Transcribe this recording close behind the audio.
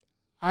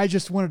I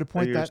just wanted to So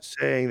point you're that.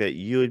 saying that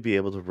you would be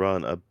able to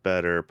run a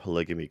better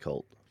polygamy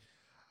cult.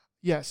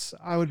 Yes,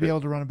 I would be Good.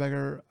 able to run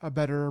a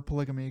better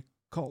polygamy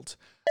cult.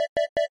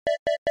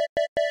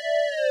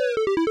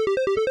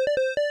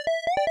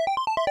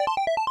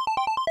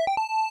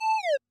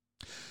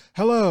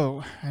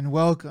 Hello and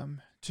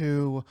welcome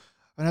to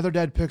another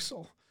Dead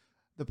Pixel,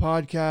 the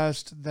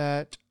podcast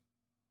that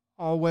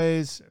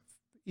always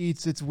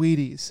eats its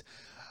Wheaties.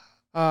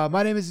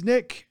 My name is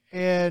Nick,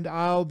 and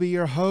I'll be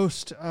your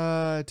host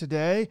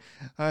today.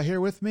 Here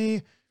with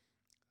me,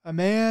 a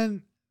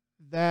man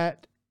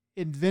that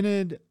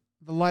invented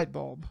the light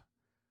bulb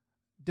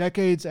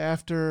decades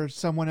after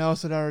someone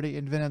else had already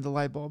invented the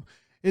light bulb.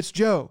 It's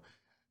Joe.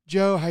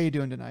 Joe, how you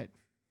doing tonight?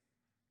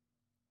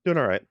 Doing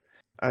all right.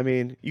 I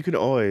mean, you can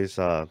always,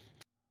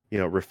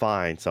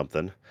 refine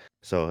something.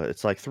 So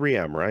it's like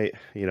 3M, right?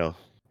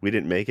 We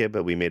didn't make it,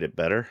 but we made it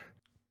better.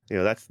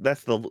 That's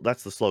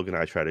the slogan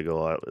I try to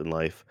go out in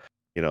life.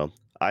 You know,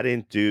 I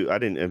didn't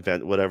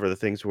invent whatever the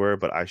things were,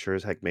 but I sure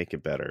as heck make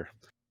it better.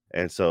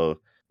 And so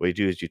what you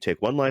do is you take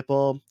one light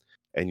bulb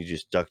and you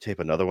just duct tape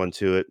another one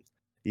to it.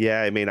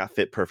 Yeah, it may not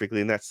fit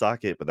perfectly in that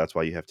socket, but that's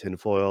why you have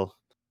tinfoil.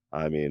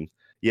 I mean,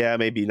 yeah,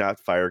 maybe not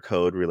fire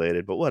code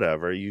related, but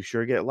whatever. You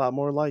sure get a lot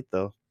more light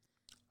though,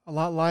 A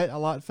lot light, a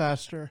lot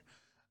faster.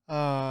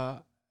 Uh,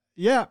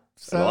 yeah,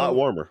 and a lot so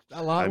warmer.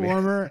 a lot I mean,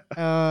 warmer,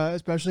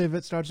 especially if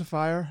it starts a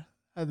fire.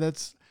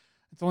 That's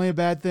it's only a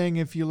bad thing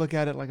if you look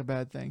at it like a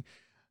bad thing.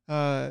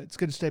 It's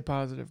good to stay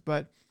positive.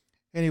 But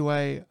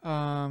anyway,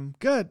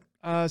 good.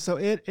 So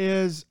it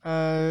is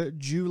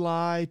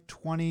July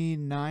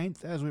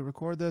 29th as we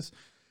record this.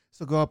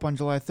 So go up on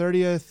July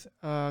 30th,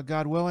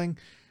 God willing.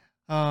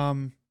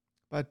 Um,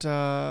 but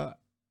uh,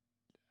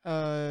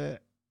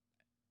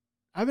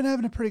 I've been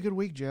having a pretty good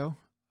week, Joe.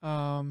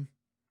 Um,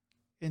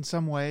 in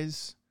some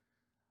ways,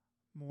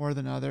 more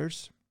than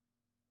others.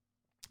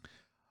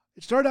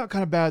 It started out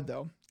kind of bad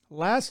though.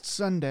 Last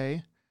Sunday,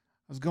 I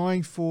was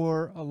going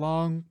for a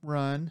long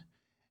run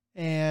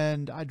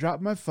and I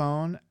dropped my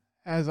phone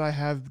as I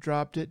have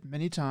dropped it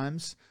many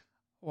times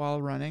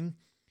while running.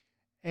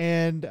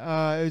 And it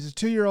was a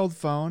 2 year old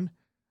phone,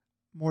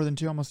 more than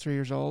two, almost 3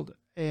 years old.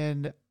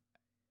 And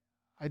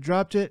I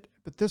dropped it,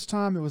 but this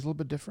time it was a little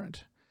bit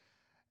different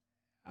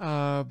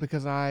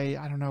because I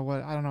don't know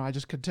what, I don't know. I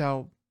just could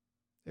tell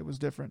it was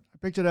different. I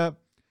picked it up.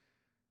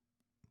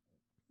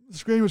 The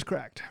screen was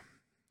cracked.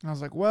 And I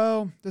was like,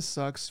 well, this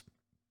sucks.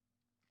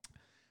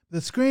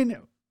 The screen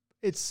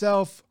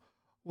itself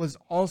was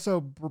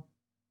also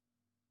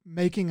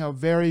making a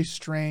very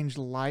strange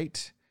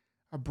light,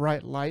 a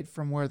bright light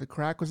from where the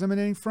crack was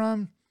emanating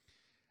from.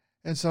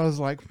 And so I was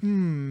like,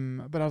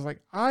 But I was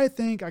like, I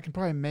think I can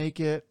probably make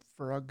it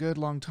for a good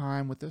long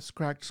time with this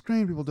cracked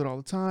screen. People do it all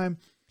the time.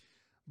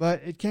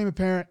 But it became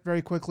apparent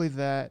very quickly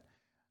that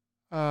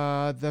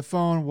the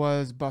phone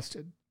was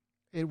busted.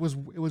 It was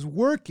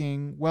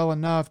working well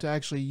enough to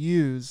actually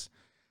use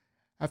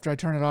after I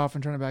turned it off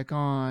and turned it back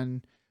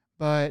on,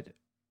 but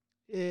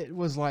it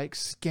was like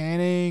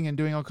scanning and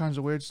doing all kinds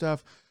of weird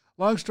stuff.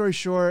 Long story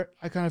short,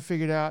 I kind of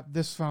figured out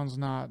this phone's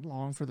not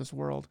long for this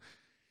world.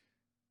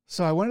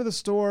 So I went to the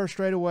store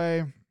straight away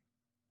and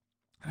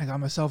I got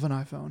myself an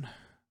iPhone.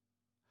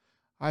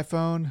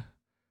 iPhone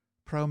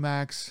Pro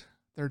Max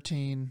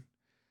 13.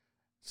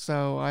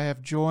 So I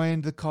have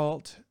joined the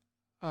cult.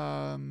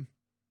 Um,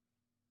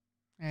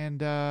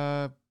 and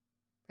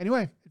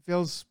anyway, it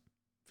feels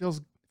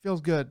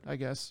good, I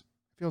guess.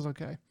 Feels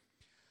okay.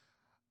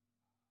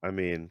 I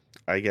mean,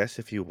 I guess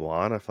if you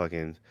want to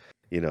fucking,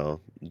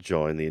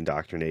 join the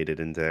indoctrinated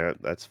in there,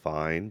 that's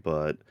fine.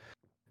 But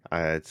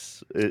I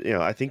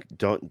think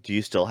do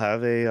you still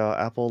have a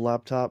Apple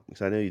laptop?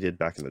 Because I know you did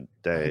back in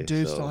the I day.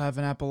 do still So have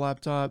an Apple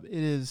laptop. It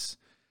is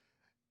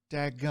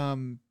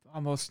daggum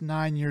almost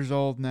 9 years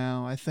old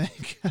now. I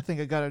think I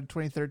think I got it in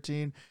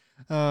 2013.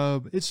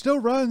 It still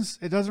runs.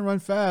 It doesn't run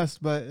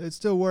fast, but it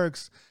still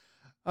works.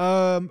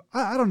 I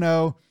don't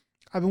know.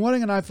 I've been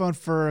wanting an iPhone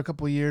for a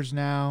couple of years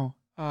now.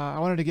 I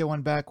wanted to get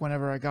one back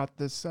whenever I got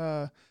this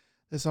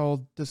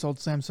old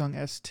Samsung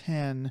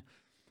S10.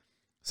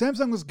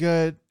 Samsung was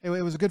good. It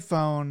was a good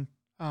phone.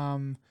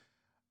 And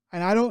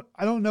I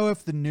don't know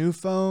if the new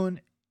phone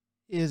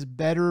is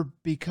better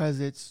because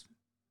it's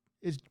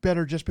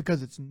better just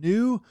because it's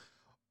new,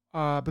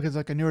 because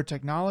like a newer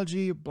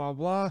technology, blah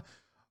blah,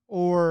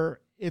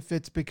 or if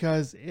it's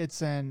because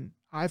it's an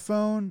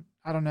iPhone.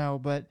 I don't know,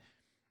 but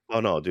oh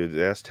no, dude, the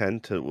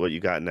S10 to what you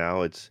got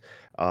now,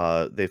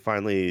 they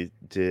finally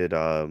did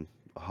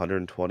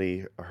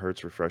 120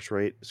 hertz refresh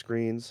rate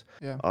screens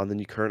yeah, on the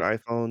new current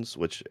iPhones,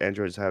 which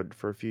Android's had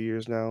for a few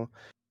years now.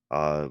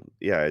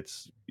 Yeah,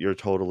 you're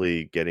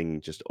totally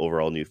getting just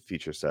overall new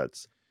feature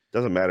sets.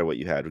 Doesn't matter what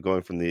you had.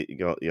 Going from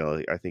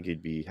I think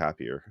you'd be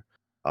happier.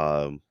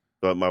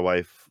 But my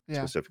wife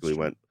yeah, it's specifically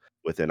true. went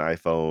with an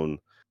iPhone.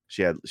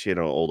 She had an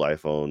old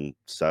iPhone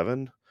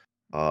 7,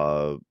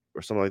 uh,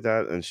 or something like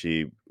that, and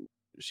she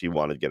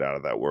wanted to get out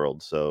of that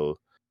world. So,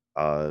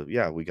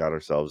 yeah, we got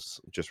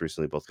ourselves just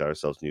recently both got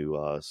ourselves new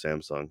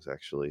Samsungs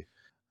actually.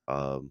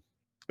 Um,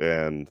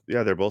 and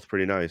yeah, they're both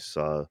pretty nice.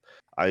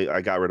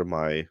 I got rid of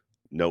my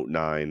Note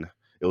 9.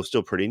 It was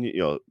still pretty,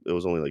 it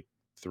was only like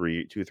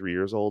 3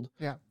 years old.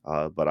 Yeah.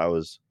 But I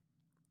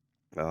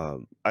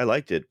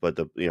liked it, but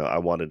I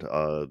wanted,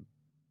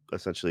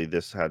 essentially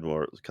this had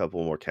a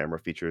couple more camera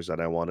features that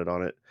I wanted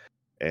on it,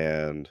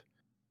 and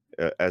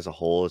as a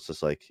whole, it's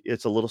just like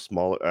it's a little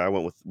smaller.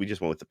 We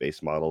just went with the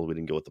base model. We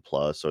didn't go with the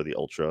Plus or the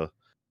Ultra,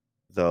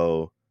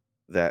 though.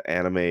 That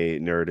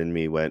anime nerd in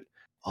me went,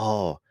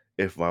 oh,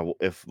 if my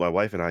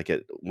wife and I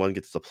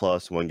gets the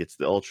Plus, one gets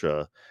the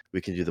Ultra, we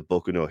can do the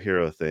Boku no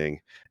Hero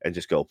thing and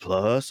just go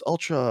Plus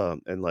Ultra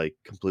and like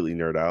completely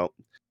nerd out,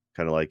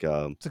 kind of like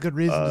It's a good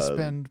reason to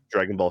spend.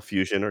 Dragon Ball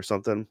Fusion or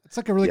something. It's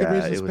like a really good Yeah,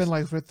 reason to it spend was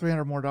like for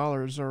 $300 more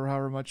or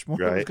however much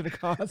more it was right. going to It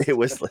cost.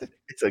 was like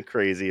it's a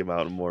crazy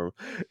amount more.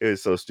 It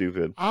was so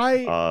stupid. I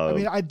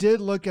mean, Um, I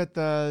did look at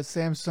the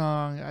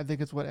Samsung. I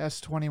think it's what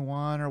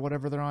S21 or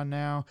whatever they're on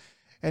now,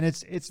 and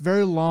it's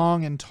very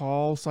long and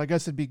tall. So I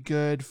guess it'd be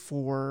good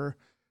for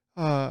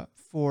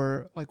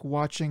like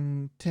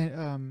watching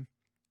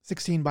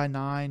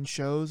 16:9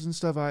 shows and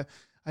stuff. I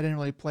didn't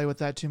really play with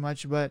that too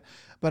much, but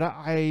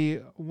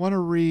I want to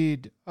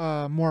read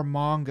more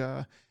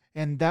manga,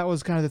 and that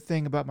was kind of the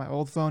thing about my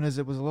old phone is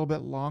it was a little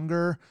bit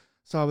longer,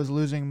 so I was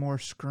losing more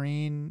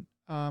screen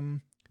to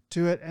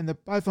it. And the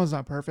iPhone's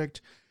not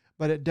perfect,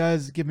 but it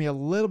does give me a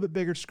little bit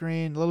bigger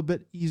screen, a little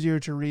bit easier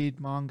to read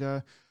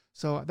manga.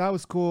 So that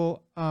was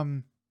cool.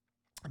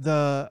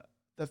 The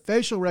the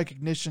facial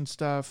recognition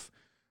stuff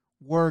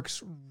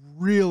works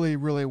really,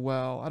 really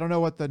well. I don't know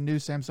what the new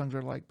Samsungs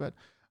are like, but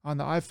on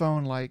the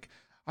iPhone, like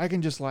I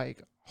can just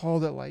like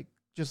hold it like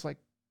just like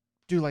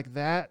do like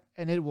that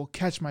and it will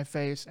catch my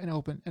face and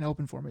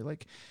open for me.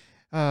 Like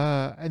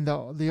and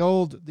the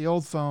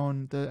old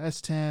phone, the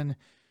S10,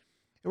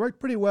 it worked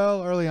pretty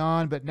well early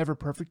on, but never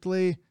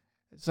perfectly.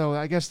 So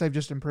I guess they've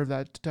just improved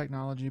that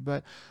technology,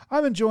 but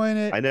I'm enjoying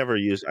it. I never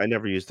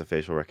used the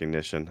facial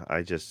recognition.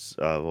 I just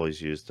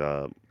always used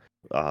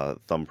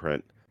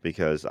thumbprint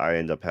because I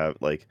end up have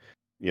like,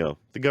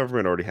 the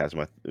government already has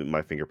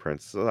my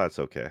fingerprints, so that's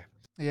okay.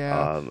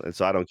 Yeah. And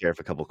so I don't care if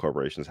a couple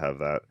corporations have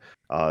that.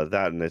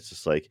 That and it's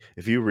just like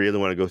if you really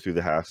want to go through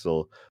the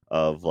hassle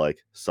of like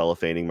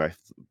cellophaning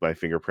my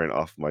fingerprint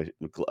off my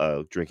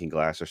drinking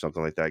glass or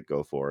something like that,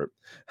 go for it.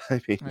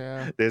 I mean,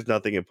 Yeah. there's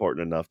nothing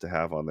important enough to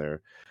have on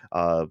there.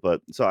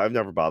 But so I've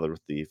never bothered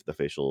with the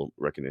facial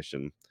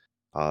recognition.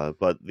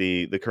 But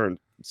the current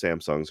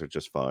Samsungs are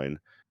just fine.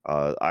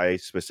 I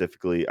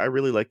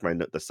really like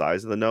the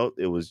size of the Note.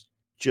 It was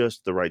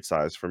just the right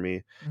size for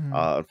me.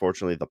 Mhm.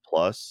 Unfortunately, the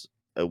Plus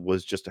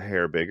was just a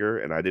hair bigger,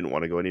 and I didn't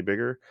want to go any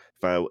bigger.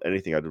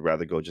 Anything, I'd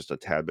rather go just a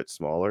tad bit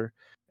smaller.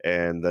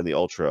 And then the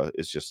Ultra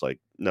is just like,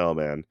 no,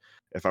 man.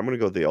 If I'm gonna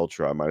go the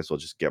Ultra, I might as well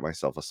just get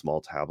myself a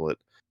small tablet,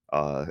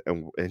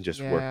 and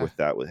just work Yeah. with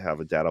that. With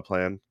have a data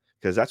plan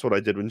because that's what I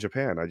did in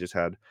Japan.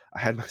 I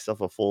had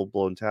myself a full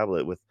blown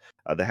tablet with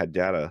that had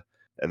data,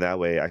 and that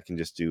way I can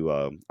just do.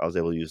 I was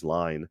able to use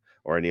Line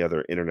or any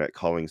other internet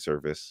calling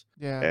service,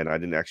 Yeah. and I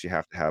didn't actually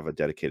have to have a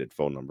dedicated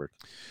phone number.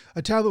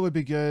 A tablet would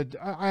be good.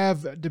 I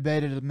have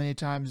debated many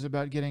times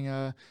about getting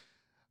a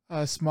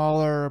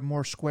smaller,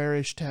 more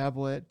squarish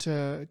tablet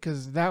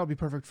because that would be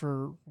perfect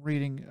for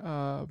reading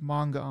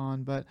manga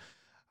on. But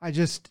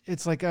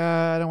it's like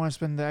I don't want to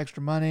spend the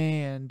extra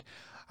money, and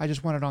I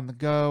just want it on the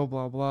go,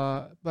 blah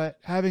blah. But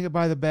having it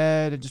by the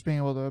bed and just being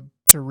able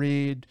to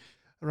read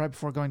right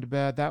before going to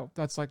bed,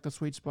 that's like the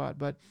sweet spot.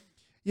 But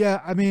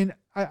yeah, I mean,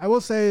 I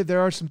will say there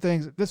are some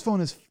things. This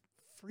phone is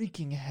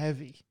freaking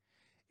heavy.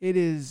 It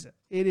is.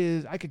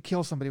 I could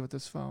kill somebody with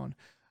this phone.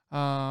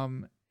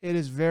 It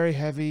is very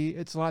heavy.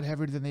 It's a lot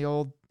heavier than the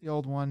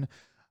old one,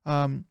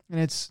 and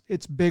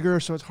it's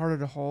bigger, so it's harder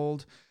to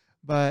hold.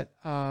 But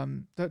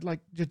that like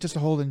just to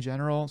hold in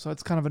general, so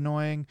it's kind of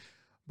annoying.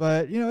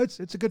 But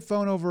it's a good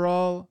phone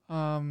overall.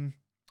 I'm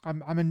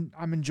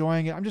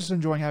enjoying it. I'm just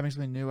enjoying having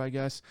something new, I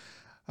guess.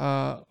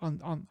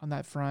 On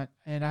that front,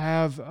 and I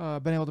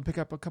have been able to pick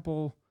up a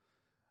couple.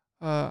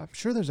 I'm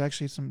sure there's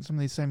actually some of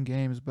these same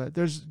games, but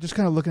there's just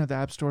kind of looking at the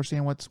app store,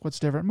 seeing what's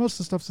different. Most of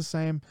the stuff's the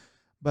same,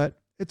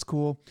 but it's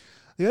cool.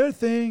 The other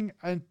thing,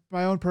 and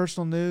my own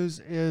personal news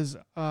is,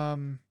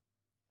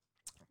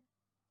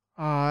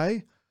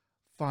 I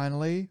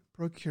finally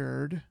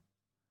procured,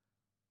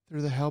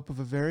 through the help of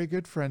a very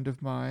good friend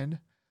of mine,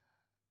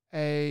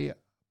 a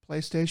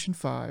PlayStation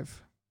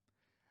 5.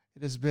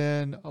 It has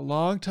been a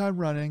long time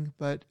running,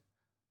 but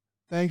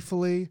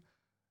thankfully,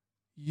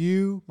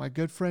 you, my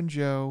good friend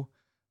Joe,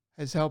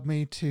 has helped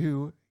me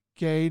to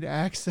gain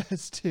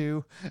access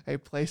to a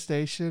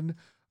PlayStation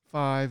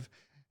 5,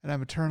 and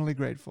I'm eternally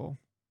grateful.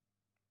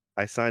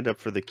 I signed up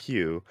for the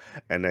queue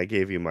and I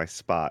gave you my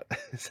spot.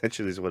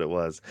 Essentially, is what it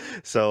was.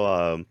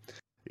 So,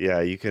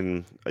 yeah, you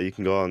can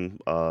go on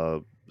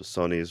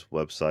Sony's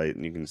website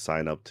and you can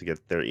sign up to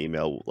get their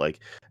email, like,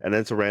 and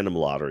then it's a random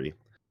lottery.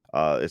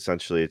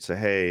 Essentially, it's a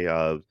hey,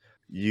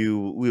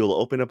 we will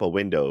open up a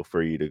window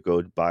for you to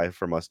go buy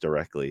from us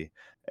directly,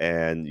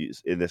 and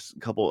in this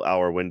couple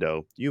hour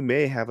window, you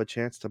may have a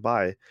chance to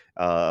buy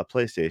a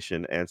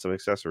PlayStation and some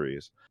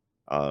accessories.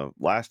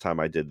 last time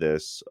I did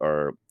this, I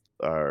or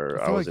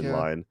I feel was like, in yeah,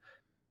 line,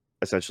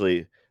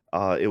 essentially,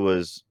 it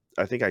was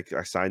I think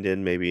I signed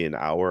in maybe an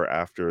hour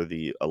after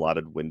the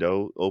allotted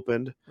window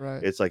opened.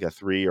 right. It's like a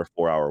 3 or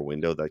 4 hour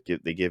window that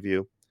they give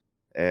you,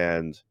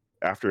 and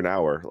after an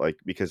hour, like,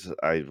 because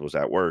I was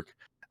at work,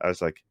 I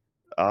was like,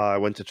 I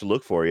went to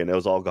look for you, and it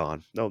was all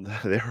gone. No,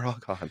 they were all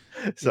gone.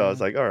 So I was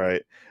Yeah. like, all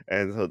right.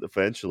 And so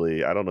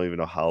eventually, I don't even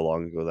know how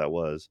long ago that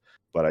was,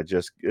 but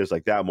it was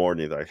like that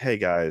morning, like, hey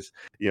guys,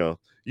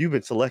 you've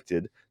been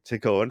selected to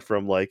go in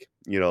from like,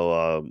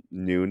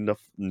 noon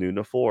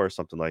to 4 or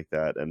something like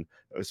that. And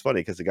it was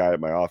funny because the guy at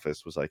my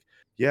office was like,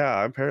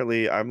 yeah,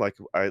 apparently I'm like,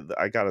 I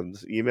got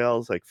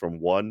emails like from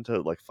 1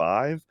 to like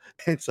 5,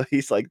 and so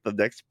he's like the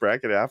next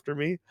bracket after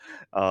me.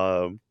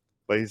 Um,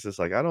 but he's just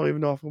like, I don't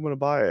even know if I'm gonna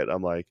buy it.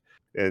 I'm like,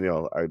 and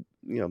I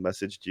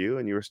messaged you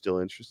and you were still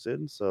interested,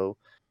 and so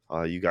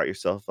you got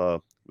yourself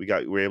we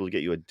were able to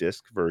get you a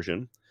disc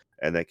version,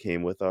 and that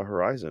came with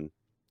Horizon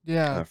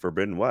Yeah.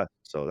 Forbidden West.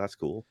 So that's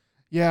cool.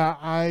 Yeah,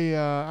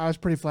 I was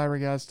pretty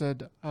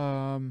flabbergasted.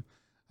 I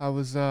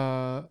was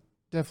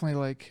definitely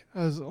like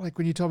I was like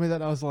when you told me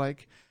that I was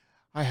like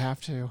I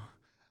have to.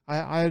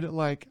 I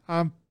like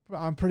I'm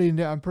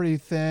pretty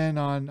thin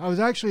on. I was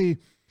actually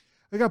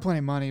I got plenty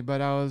of money,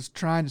 but I was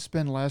trying to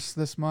spend less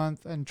this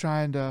month and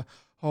trying to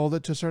hold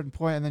it to a certain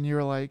point, and then you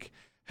were like,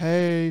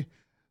 "Hey,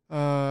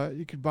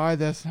 you could buy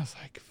this," and I was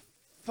like,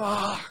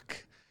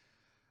 "Fuck,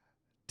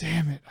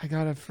 damn it, I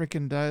gotta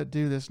freaking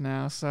do this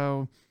now."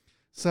 So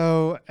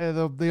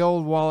the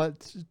old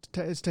wallet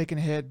is taking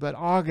a hit, but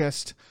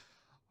August,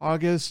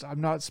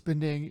 I'm not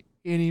spending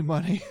any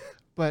money,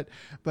 but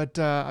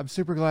I'm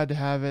super glad to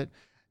have it,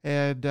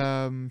 and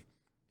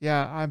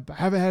yeah, I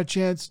haven't had a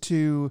chance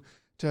to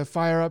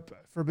fire up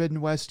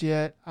Forbidden West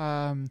yet.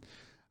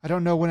 I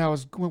don't know when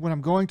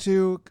I'm going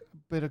to,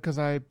 but because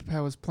I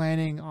was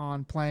planning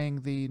on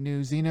playing the new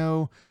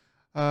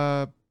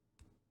uh,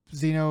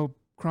 Xeno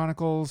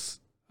Chronicles.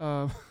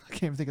 I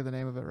can't even think of the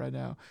name of it right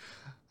now.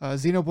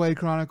 Xenoblade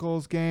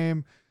Chronicles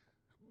game.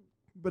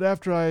 But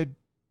after I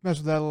mess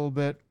with that a little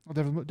bit, I'll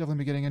definitely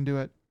be getting into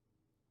it.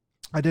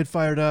 I did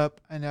fire it up,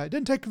 and it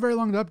didn't take very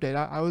long to update.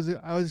 I was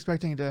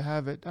expecting to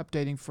have it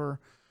updating for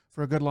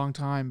a good long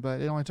time, but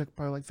it only took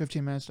probably like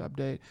 15 minutes to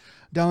update.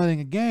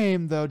 Downloading a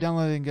game though,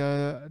 downloading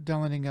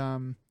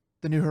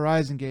the new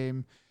Horizon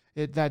game,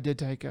 it that did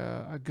take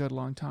a good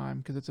long time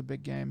because it's a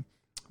big game.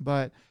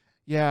 But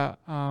yeah,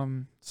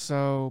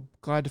 so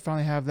glad to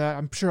finally have that.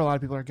 I'm sure a lot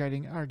of people are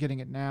getting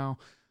it now.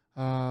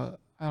 I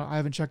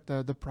haven't checked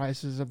the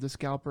prices of the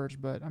scalpers,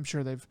 but I'm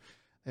sure they've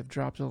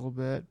dropped a little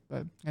bit.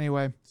 But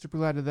anyway, super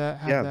glad to that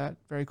have Yeah, that.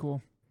 Very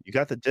cool. you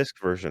got the disc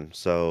version.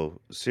 So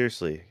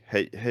seriously,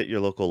 hit your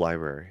local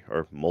library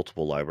or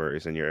multiple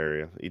libraries in your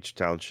area. Each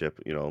township,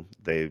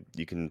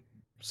 you can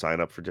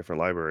sign up for different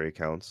library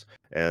accounts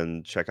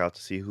and check out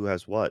to see who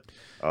has what.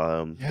 If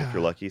you're Yeah.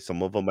 lucky,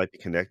 some of them might be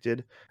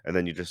connected, and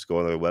then you just go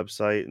on their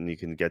website and you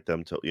can get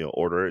them to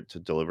order it to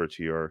deliver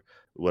to your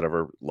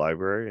whatever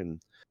library.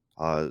 And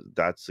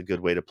that's a good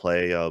way to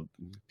play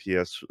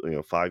PS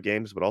 5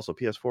 games, but also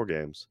PS4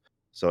 games.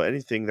 So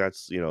anything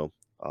that's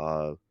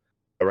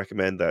I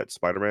recommend that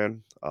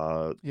Spider-Man.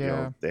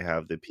 Yeah. They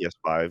have the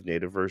PS5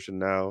 native version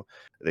now.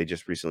 They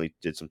just recently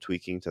did some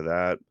tweaking to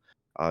that.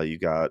 You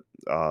got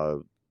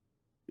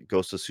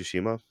Ghost of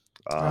Tsushima.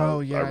 Oh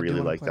I yeah, I do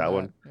really want to like play that that.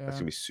 one. That's Yeah.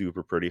 gonna be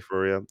super pretty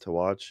for you to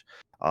watch.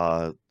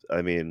 I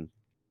mean,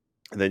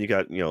 and then you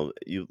got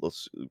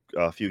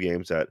a few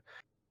games that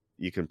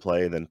you can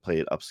play and then play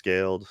it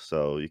upscaled,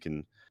 so you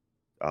can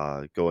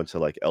go into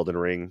like Elden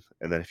Ring,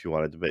 and then if you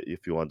wanted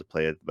to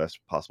play at the best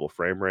possible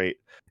frame rate,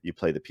 you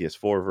play the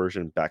PS4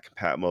 version, back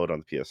compat mode on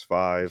the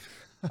PS5.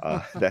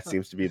 That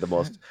seems to be the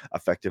most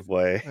effective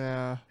way.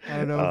 Yeah, I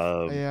don't know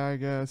if Um, yeah, I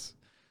guess.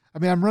 I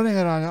mean, I'm running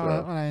it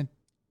so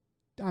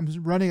I'm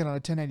running it on a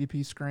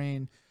 1080p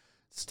screen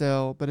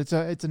still, but it's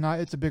a not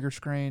it's a bigger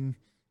screen.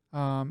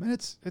 And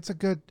it's a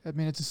good. I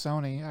mean, it's a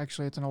Sony.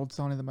 Actually, it's an old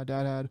Sony that my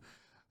dad had.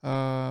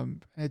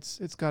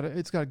 It's got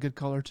a good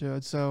color to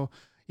it. So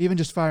even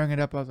just firing it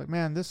up, I was like,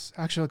 man, this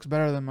actually looks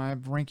better than my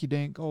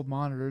rinky-dink old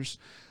monitors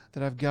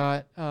that I've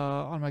got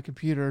on my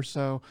computer.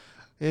 So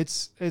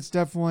it's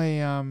definitely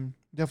an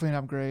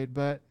upgrade.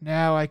 But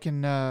now I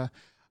can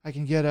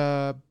get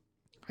a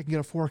I can get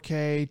a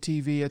 4K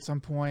TV at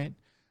some point.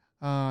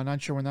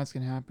 Not sure when that's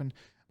going to happen.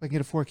 But I can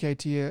get a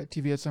 4K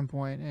TV at some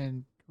point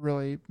and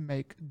really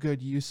make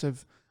good use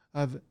of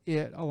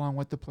it along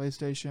with the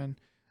PlayStation.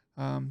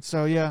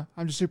 So yeah,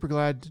 I'm just super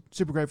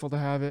grateful to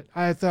have it.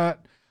 I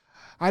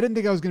didn't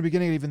think I was going to be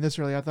getting it even this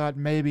early. I thought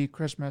maybe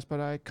Christmas, but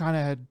I kind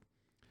of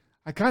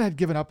had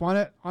given up on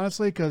it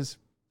honestly because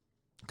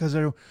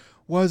there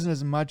wasn't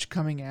as much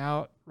coming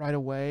out right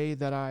away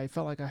that I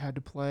felt like I had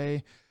to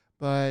play.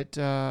 But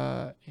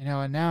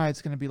and now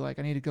it's going to be like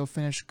I need to go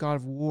finish God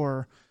of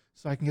War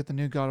so I can get the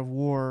new God of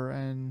War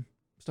and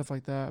stuff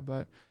like that.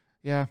 But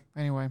yeah,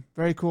 anyway,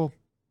 very cool,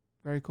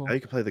 very now cool. you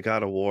can play the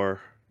God of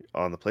War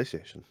on the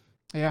PlayStation.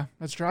 Yeah,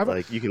 that's true.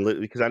 Like you can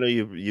because I know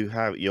you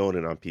own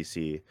it on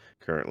PC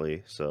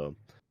currently. So,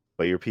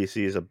 but your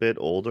PC is a bit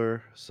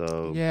older,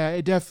 so Yeah, uh,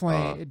 it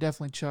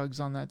definitely chugs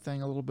on that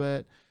thing a little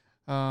bit.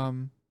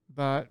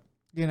 But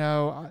you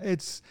know,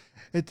 it's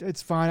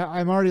fine.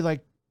 I'm already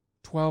like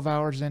 12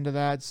 hours into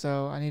that,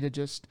 so I need to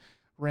just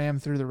ram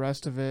through the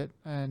rest of it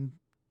and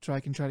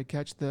try to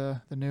catch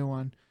the new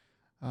one.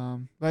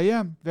 But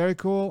yeah, very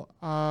cool.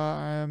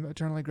 I am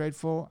eternally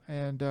grateful,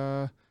 and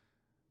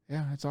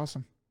yeah, it's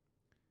awesome.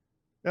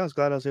 yeah, I was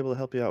glad I was able to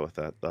help you out with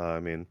that. I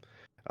mean,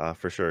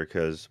 for sure,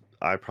 because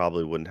I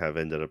probably wouldn't have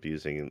ended up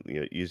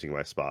using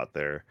my spot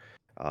there.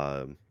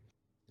 Um,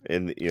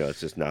 and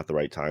it's just not the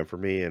right time for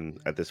me. And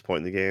at this point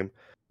in the game,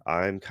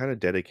 I'm kind of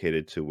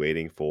dedicated to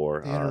waiting for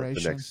The the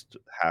iteration, next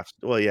half.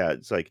 Well, yeah,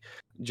 it's like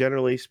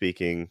generally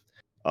speaking,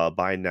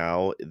 by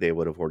now they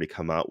would have already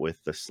come out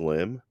with the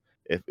Slim,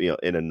 if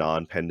in a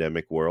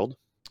non-pandemic world.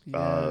 yeah.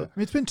 Uh, I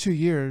mean, it's been 2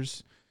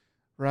 years,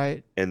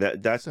 right? and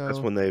that's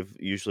So when they've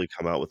usually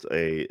come out with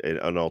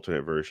an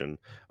alternate version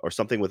or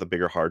something with a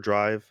bigger hard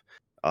drive.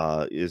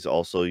 Is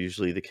also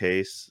usually the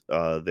case.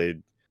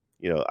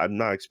 I'm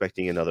not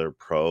expecting another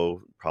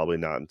Pro. Probably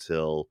not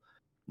until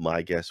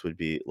my guess would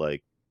be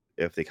like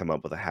if they come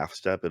up with a half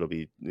step, it'll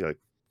be like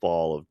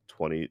fall of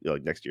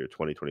next year,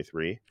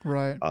 2023.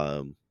 right.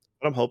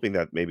 But I'm hoping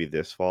that maybe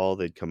this fall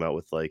they'd come out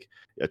with like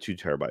a 2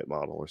 terabyte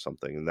model or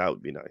something, and that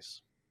would be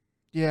nice.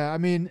 Yeah, I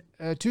mean,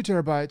 2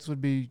 terabytes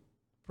would be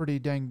pretty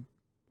dang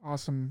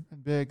awesome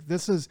and big.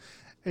 This is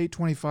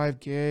 825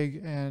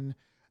 gig, and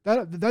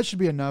that should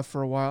be enough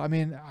for a while. I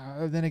mean,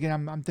 then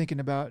again, I'm thinking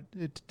about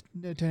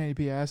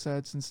 1080p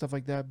assets and stuff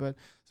like that, but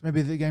so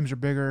maybe the games are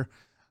bigger.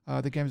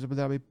 The games that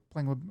I'll be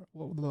playing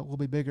will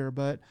be bigger,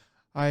 but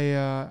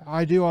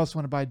I do also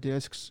want to buy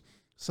discs,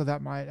 so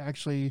that might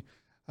actually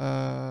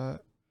uh,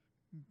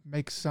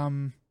 make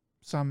some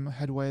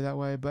headway that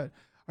way. But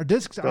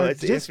So our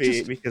it's discs iffy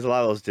just because a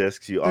lot of those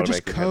discs you they're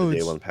just automatically have the day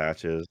codes. one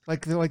patches.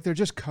 They're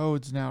just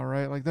codes now,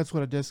 right? Like that's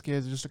what a disc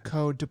is, just a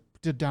code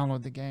to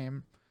download the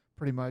game,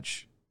 pretty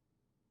much,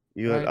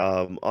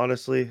 right?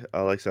 Honestly,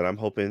 like I said, I'm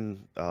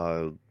hoping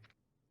that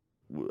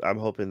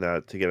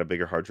to get a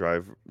bigger hard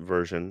drive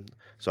version,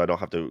 so I don't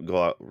have to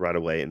go out right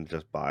away and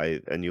just buy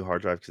a new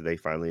hard drive because they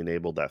finally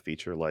enabled that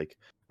feature like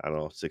I don't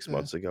know six The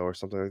months ago or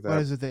something like what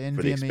that is it? The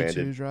for the NVMe two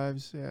expanded.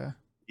 drives? Yeah,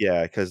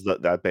 Yeah, because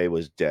that bay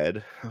was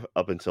dead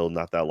up until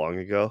not that long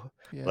ago.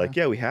 yeah, Like,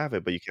 yeah, we have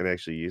it, but you can't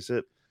actually use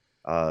it.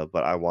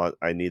 But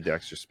I need the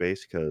extra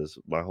space because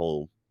my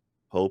whole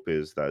hope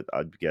is that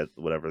I'd get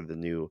whatever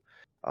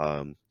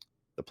um,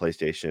 the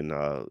PlayStation,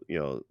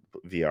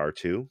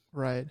 VR2,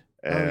 right.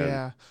 Oh and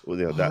yeah.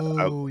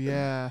 well, Oh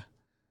yeah.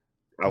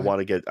 I Like want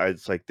to get.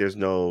 It's like there's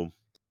no.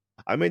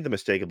 I made the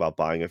mistake about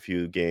buying a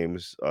few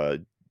games,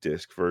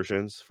 disc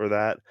versions for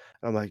that.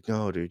 I'm like,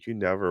 no, dude, you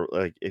never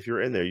like if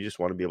you're in there, you just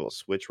want to be able to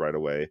switch right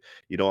away.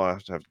 You don't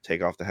have to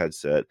take off the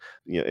headset,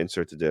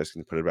 insert the disc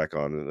and put it back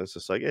on. And it's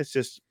just like it's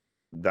just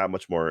that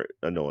much more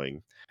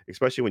annoying,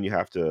 especially when you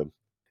have to.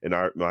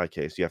 My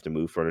case, you have to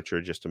move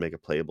furniture just to make a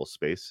playable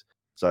space.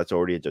 So that's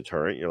already a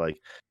deterrent. You're like,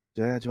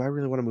 yeah, do I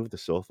really want to move the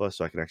sofa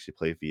so I can actually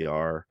play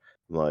VR?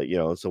 Like,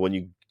 so when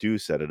you do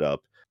set it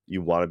up,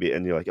 you want to be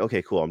and you're like,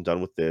 okay, cool, I'm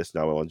done with this.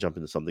 Now I want to jump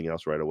into something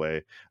else right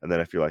away. And then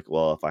if you're like,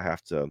 well, if I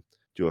have to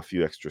do a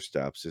few extra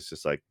steps, it's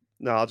just like,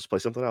 no, I'll just play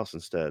something else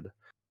instead.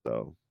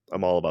 So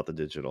I'm all about the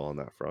digital on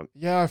that front.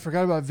 yeah, I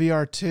forgot about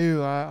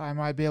VR2. I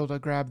might be able to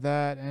grab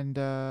that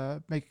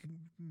and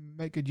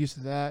make good use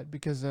of that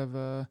because of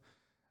the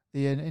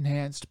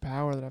enhanced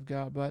power that I've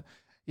got. But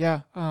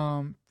yeah,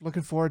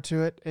 looking forward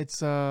to it.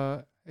 It's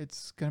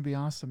gonna be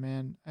awesome,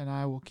 man, and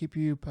I will keep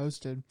you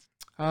posted.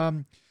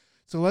 Um,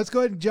 so let's go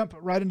ahead and jump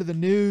right into the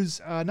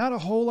news. Not a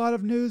whole lot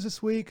of news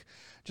this week,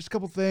 just a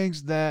couple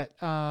things that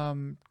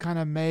kind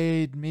of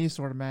made me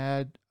sort of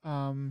mad.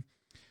 Not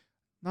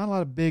a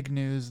lot of big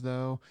news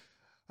though.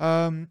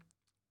 Um,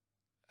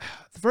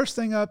 the first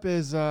thing up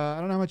is I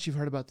don't know how much you've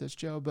heard about this,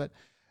 Joe, but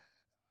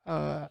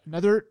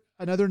another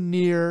another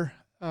near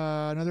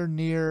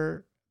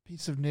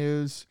piece of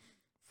news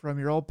from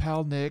your old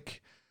pal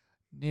Nick,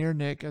 near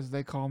Nick as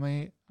they call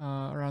me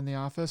around the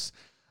office.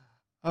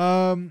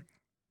 Um,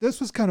 this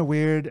was kind of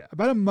weird.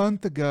 About a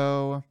month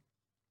ago,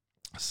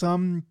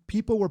 some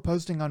people were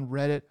posting on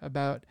Reddit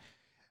about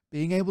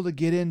being able to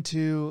get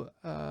into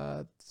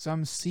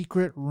some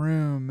secret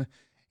room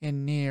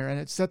in Near, and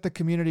it set the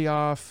community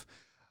off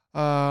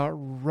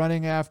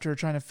running after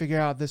trying to figure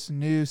out this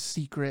new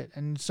secret,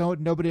 and so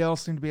nobody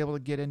else seemed to be able to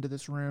get into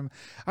this room.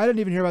 I didn't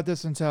even hear about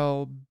this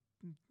until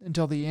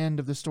the end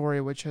of the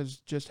story, which has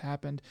just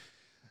happened.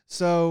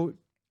 So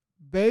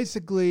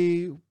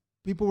basically,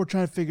 people were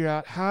trying to figure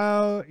out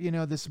how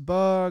this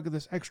bug,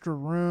 this extra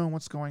room,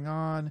 what's going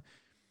on,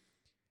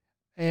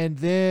 and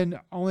then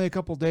only a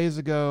couple days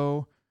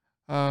ago,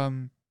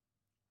 um,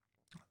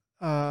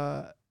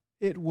 uh,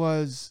 it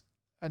was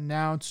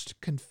announced,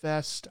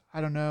 confessed,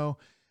 I don't know,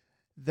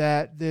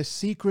 that this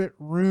secret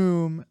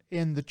room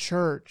in the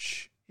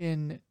church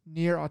in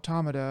Near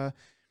Automata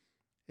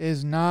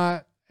is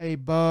not a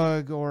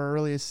bug or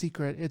really a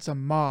secret. It's a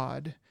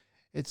mod.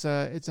 It's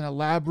an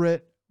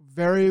elaborate,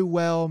 very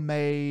well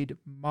made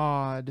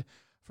mod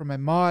from a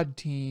mod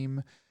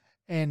team,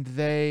 and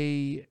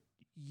they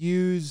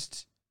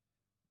used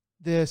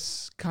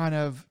this kind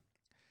of,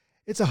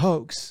 it's a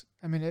hoax.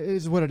 I mean, it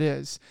is what it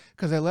is,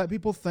 because they let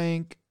people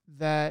think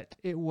that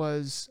it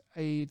was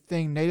a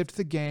thing native to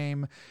the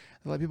game.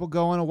 They let people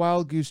go on a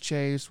wild goose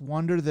chase,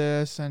 wonder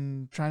this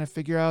and trying to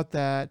figure out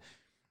that.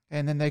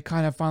 And then they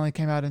kind of finally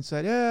came out and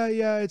said,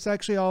 yeah, it's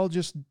actually all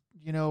just,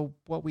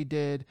 what we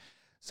did.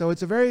 So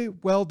it's a very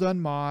well done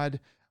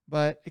mod,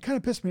 but it kind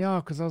of pissed me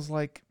off because I was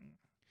like,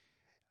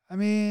 I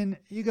mean,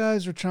 you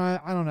guys are trying,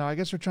 I don't know, I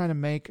guess they're trying to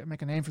make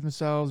a name for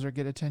themselves or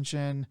get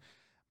attention,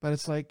 but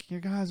it's like, you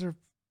guys are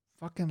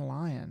fucking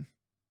lying.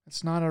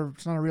 It's not a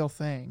real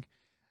thing.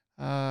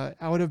 I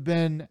would have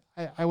been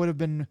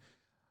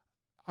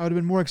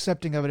more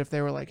accepting of it if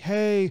they were like,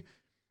 hey,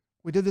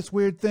 we did this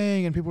weird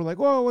thing, and people were like,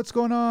 whoa, what's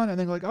going on? And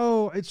they're like,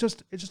 oh, it's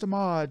just a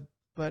mod.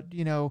 But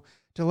to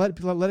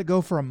let it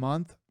go for a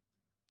month,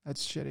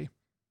 that's shitty.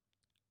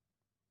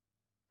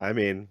 I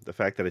mean, the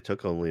fact that it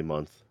took only a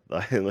month,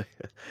 like,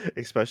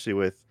 especially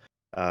with,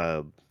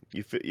 uh,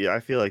 yeah, I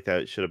feel like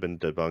that should have been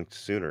debunked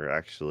sooner,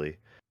 actually,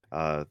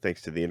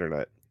 thanks to the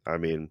internet. I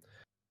mean,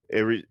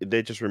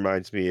 it just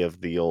reminds me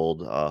of the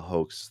old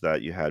hoax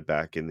that you had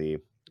back in the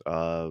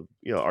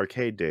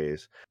arcade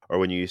days, or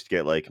when you used to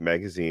get like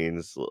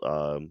magazines,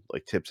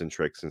 like tips and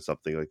tricks and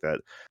something like that.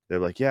 They're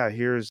like, yeah,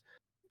 here's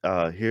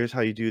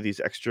how you do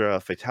these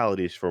extra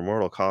fatalities for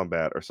Mortal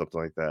Kombat or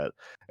something like that.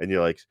 And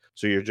you're like,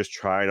 so you're just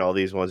trying all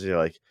these ones, and you're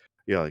like,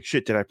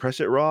 shit, did I press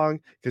it wrong?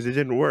 Because it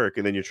didn't work.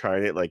 And then you're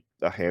trying it like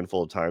a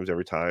handful of times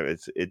every time.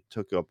 It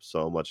took up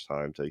so much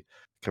time to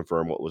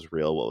confirm what was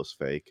real, what was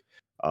fake.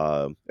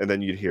 And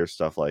then you'd hear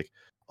stuff like,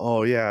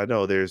 oh yeah,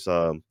 no, there's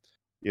all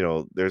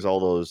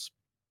those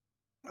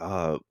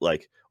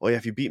like, oh yeah,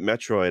 if you beat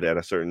Metroid at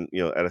a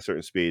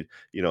certain speed,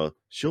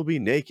 she'll be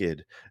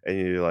naked. And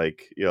you're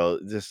like,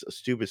 just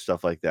stupid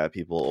stuff like that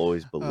people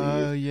always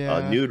believe.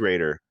 Yeah. Nude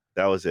Raider,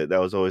 that was it. That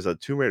was always a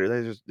Tomb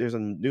Raider. There's a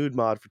nude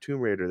mod for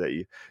Tomb Raider that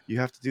you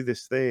have to do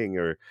this thing.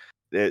 Or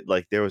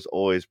like there was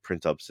always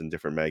print ups in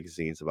different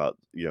magazines about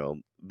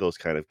those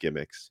kind of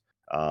gimmicks.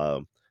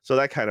 So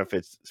that kind of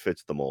fits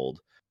the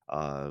mold.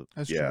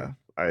 That's Yeah,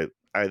 true.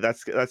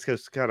 that's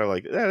just kind of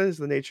like, that is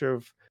the nature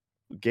of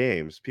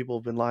games. People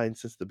have been lying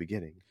since the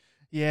beginning.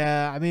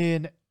 Yeah, I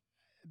mean,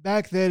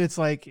 back then it's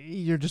like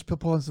you're just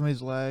pulling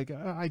somebody's leg.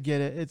 I get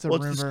it. It's a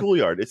Well, it's the rumor.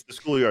 schoolyard. It's the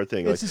schoolyard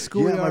thing. It's Like, a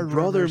yeah, my schoolyard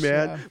brother, rumors.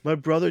 man, Yeah. my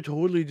brother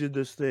totally did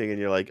this thing, and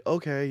you're like,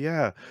 okay,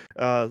 yeah,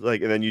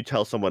 like, and then you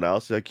tell someone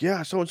else, like,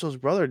 yeah, so and so's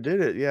brother did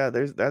it. Yeah,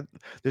 there's that.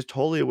 There's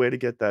totally a way to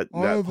get that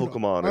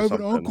Pokemon I or have an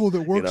something. uncle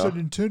that You works know? at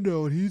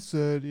Nintendo, and he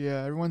said,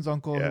 yeah, everyone's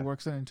uncle who Yeah.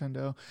 works at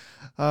Nintendo.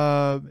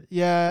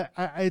 Yeah,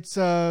 it's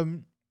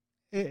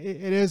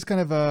it is kind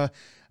of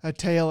a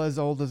tale as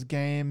old as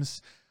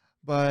games,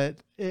 but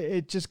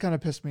it just kind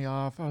of pissed me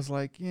off. I was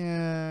like,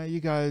 yeah, you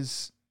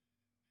guys,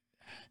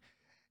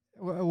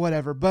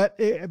 whatever. But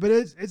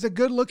it's a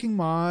good looking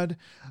mod.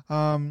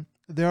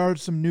 There are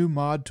some new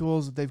mod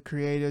tools that they've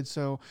created,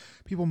 so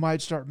people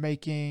might start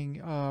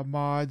making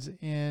mods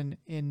in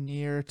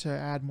Nier to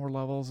add more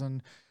levels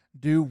and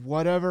do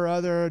whatever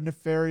other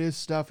nefarious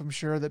stuff I'm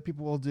sure that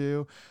people will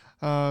do.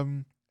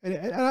 And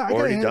I gotta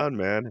Already hand, done,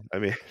 man. I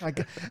mean, I,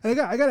 g- I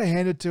gotta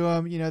hand it to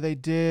them. They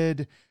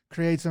did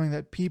create something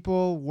that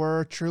people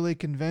were truly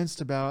convinced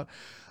about.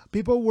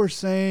 People were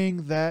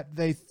saying that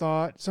they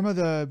thought some of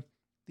the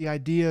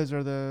ideas,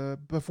 or the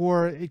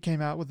before it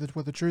came out with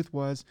what the truth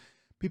was,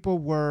 people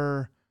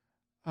were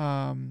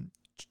um,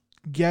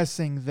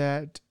 guessing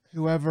that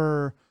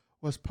whoever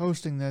was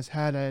posting this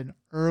had an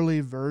early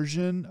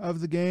version of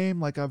the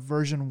game, like a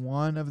version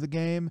 1 of the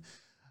game,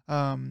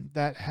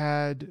 that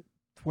had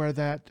where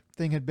that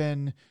thing had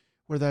been,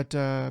 where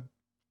that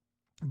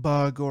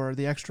bug or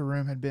the extra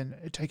room had been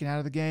taken out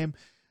of the game.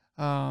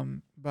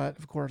 But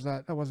of course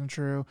that wasn't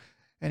true.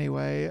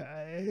 Anyway,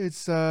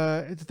 it's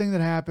a thing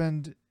that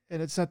happened,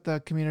 and it set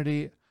the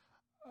community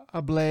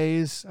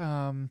ablaze.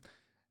 And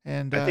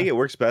I think it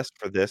works best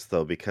for this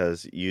though,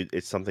 because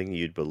it's something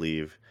you'd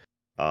believe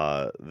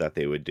that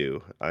they would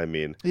do. I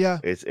mean, yeah,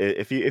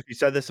 if you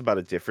said this about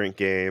a different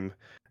game,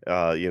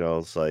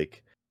 it's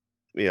like,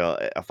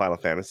 a Final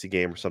Fantasy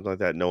game or something like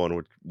that, no one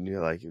would,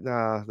 like,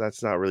 nah,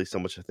 that's not really so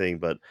much a thing.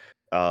 But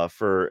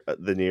for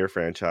the Nier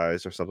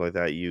franchise or something like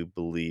that, you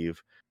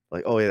believe,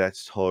 like, oh yeah,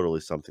 that's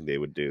totally something they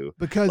would do.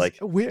 because Like,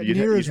 you'd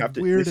Nier you'd is have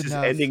to. weird This is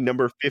enough. ending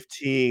number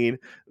 15,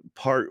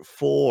 part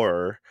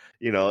 4.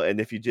 And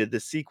if you did the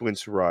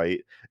sequence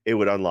right, it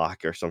would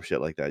unlock or some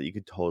shit like that. You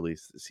could totally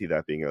see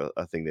that being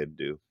a thing they'd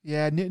do.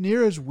 Yeah,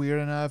 Nier is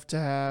weird enough to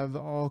have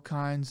all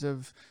kinds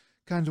of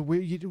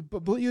weird. You'd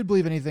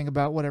believe anything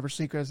about whatever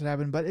secrets that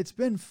happened, but it's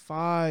been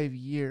 5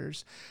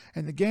 years,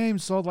 and the game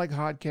sold like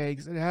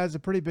hotcakes. It has a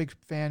pretty big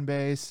fan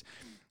base.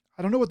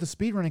 I don't know what the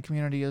speedrunning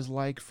community is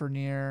like for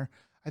Nier.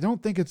 I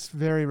don't think it's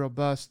very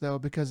robust though,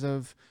 because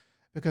of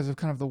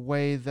kind of the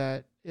way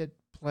that it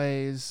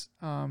plays.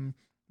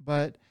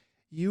 But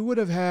you would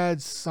have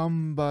had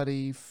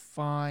somebody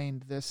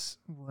find this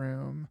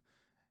room.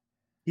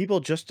 people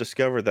just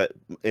discovered that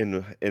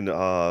in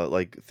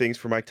like things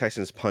for Mike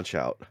Tyson's Punch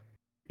Out.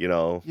 You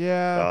know,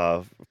 Yeah.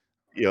 uh,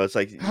 it's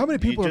like How many you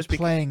people are just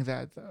playing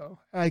that though?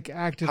 Like how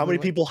actively, many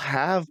like people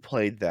have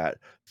played that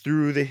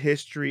through the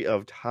history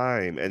of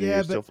time, and yeah,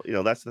 you're but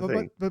still, that's the but but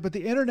thing. but but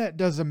the internet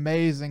does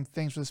amazing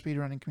things for the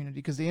speedrunning community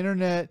because the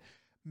internet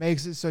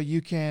makes it so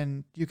you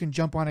can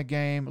jump on a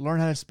game, learn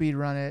how to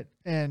speedrun it,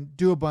 and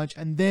do a bunch,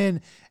 and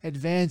then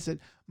advance it.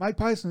 Mike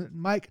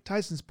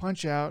Tyson's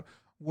Punch Out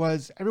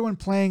was everyone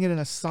playing it in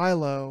a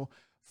silo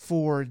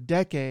for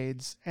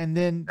decades, and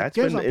then the That's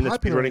game's been not in the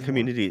popular speedrunning anymore.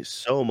 community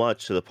so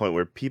much to the point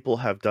where people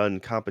have done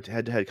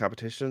head-to-head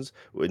competitions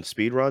in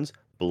speedruns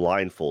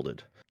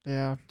blindfolded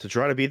Yeah. to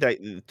try to beat that,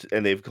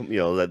 and they've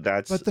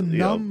that's But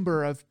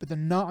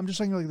I'm just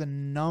saying like the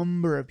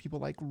number of people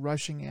like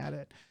rushing at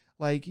it.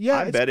 Like, yeah,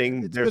 I'm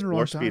betting it's been there's a more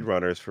long time.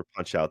 speedrunners for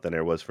Punch Out than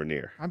there was for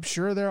Nier. I'm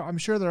sure there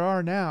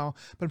are now,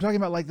 but I'm talking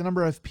about like the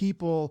number of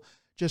people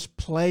just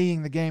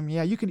playing the game.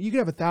 Yeah, you could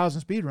have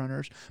 1,000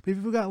 speedrunners, but if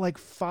you've got like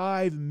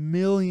 5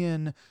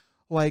 million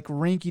like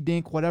rinky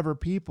dink whatever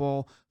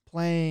people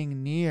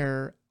playing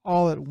Near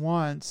all at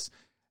once,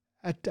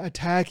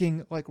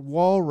 attacking like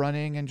wall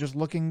running and just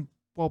looking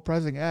while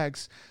pressing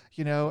X,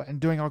 and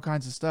doing all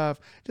kinds of stuff.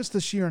 Just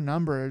the sheer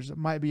numbers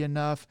might be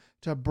enough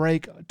to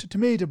to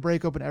me to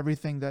break open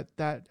everything that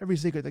every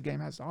secret the game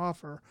has to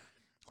offer.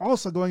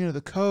 Also, going into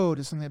the code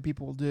is something that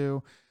people will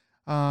do.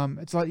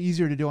 It's a lot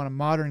easier to do on a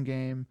modern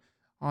game.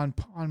 On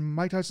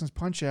Mike Tyson's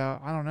Punch Out,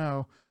 I don't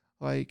know,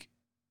 like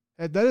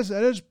that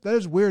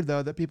is weird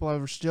though that people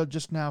are still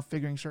just now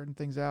figuring certain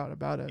things out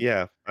about it.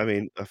 Yeah, I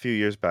mean, a few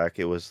years back,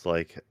 it was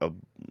like a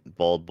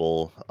bald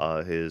bull.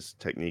 His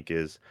technique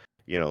is,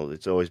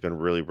 it's always been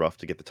really rough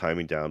to get the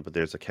timing down, but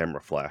there's a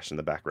camera flash in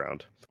the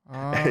background.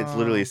 And it's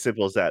literally Oh, as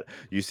simple as that.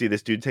 You see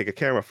this dude take a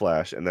camera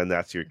flash, and then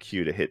that's your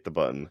cue to hit the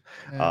button.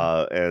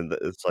 yeah. And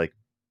it's like,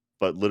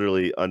 but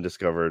literally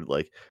undiscovered.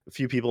 Like a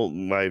few people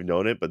might have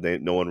known it, but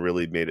no one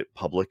really made it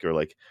public or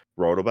like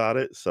wrote about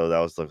it. So that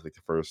was like the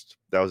first.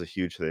 That was a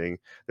huge thing.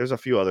 There's a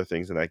few other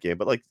things in that game,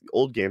 but like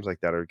old games like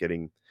that are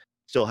getting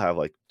still have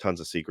like tons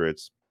of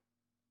secrets.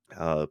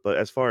 But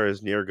as far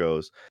as Nier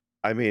goes,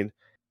 I mean,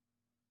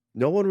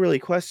 no one really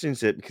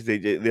questions it because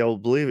they'll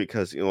believe it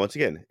because once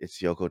again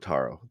it's Yoko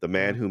Taro, the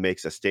man Yeah. who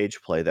makes a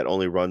stage play that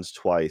only runs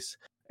twice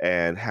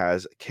and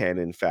has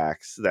canon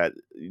facts that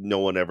no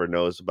one ever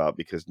knows about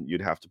because you'd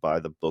have to buy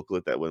the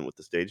booklet that went with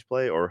the stage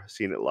play or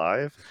seen it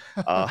live.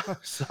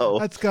 So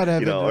That's got to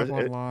have ended or up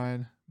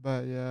online,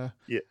 but yeah,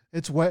 yeah,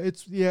 it's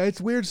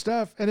weird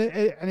stuff.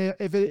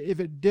 If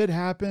it did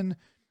happen,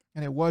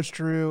 and it was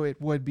true,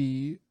 it would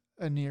be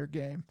a Near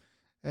game,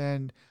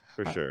 and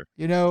for sure.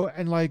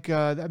 and like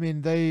I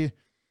mean they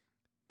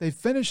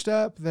finished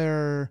up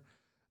their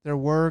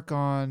work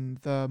on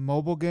the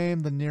mobile game,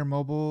 the Near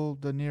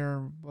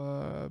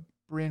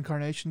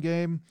reincarnation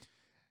game,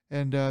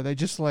 and they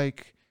just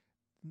like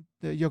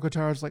the Yoko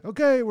Taro's like,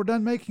 okay, we're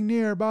done making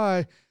Near,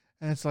 bye,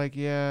 and it's like,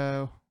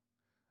 yeah,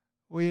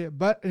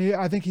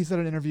 I think he said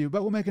in an interview,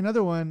 but we'll make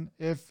another one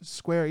if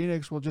Square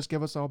Enix will just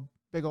give us a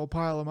big old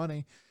pile of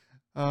money.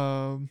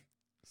 Um,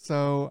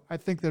 so I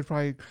think there's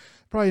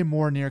probably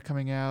more Near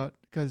coming out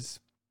because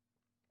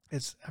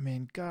I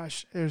mean,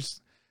 gosh,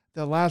 there's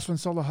the last one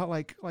sold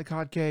like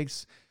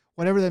hotcakes.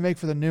 Whatever they make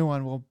for the new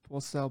one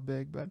will sell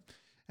big. But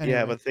Yeah,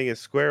 anyway, but the thing is,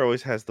 Square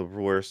always has the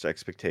worst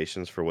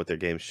expectations for what their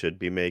games should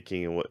be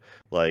making and what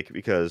like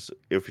because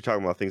if you're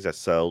talking about things that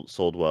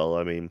sold well,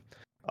 I mean,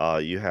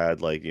 you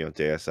had like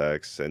Deus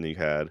Ex and you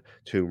had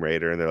Tomb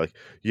Raider, and they're like,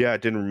 yeah,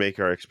 it didn't make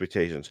our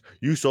expectations.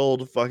 You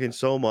sold fucking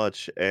so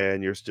much,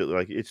 and you're still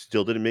like, it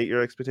still didn't meet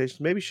your expectations.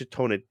 Maybe you should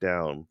tone it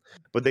down.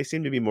 But they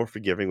seem to be more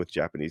forgiving with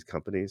Japanese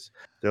companies.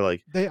 They're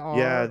like, they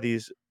yeah, are.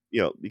 these.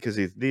 Because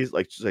these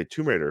like say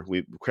Tomb Raider,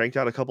 we cranked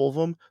out a couple of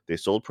them. They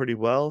sold pretty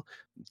well,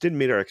 didn't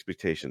meet our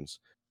expectations,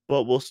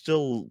 but we'll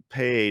still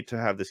pay to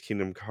have this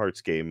Kingdom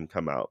Hearts game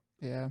come out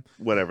Yeah.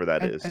 whenever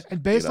that And, and is,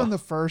 and based on the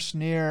first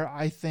Near,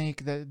 I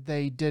think that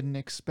they didn't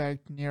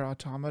expect Near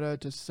Automata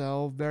to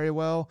sell very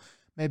well.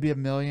 Maybe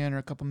 1 million or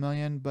a couple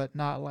million, but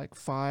not like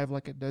five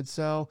like it did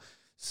sell.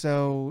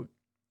 So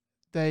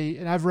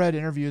and I've read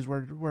interviews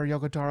where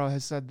Yoko Taro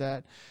has said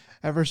that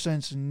ever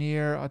since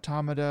Near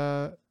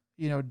Automata,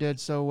 did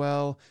so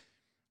well,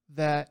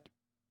 that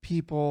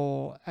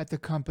people at the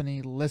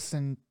company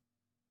listen,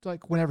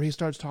 like whenever he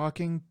starts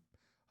talking,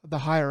 the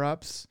higher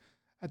ups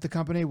at the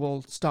company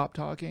will stop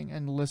talking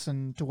and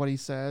listen to what he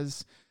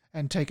says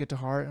and take it to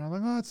heart. And I'm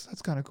like, oh,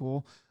 that's kind of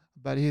cool.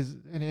 But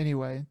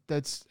anyway,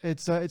 it's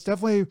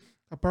definitely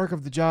a perk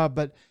of the job,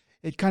 but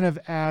it kind of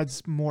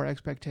adds more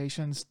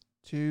expectations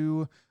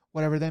to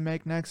whatever they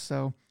make next.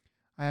 So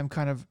I'm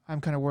kind of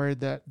worried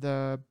that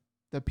the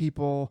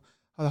people,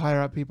 the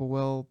higher up people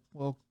will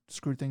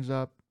screw things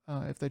up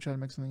if they try to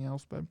make something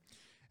else. But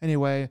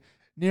anyway,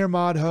 Near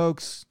mod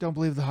hoax. Don't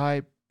believe the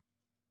hype.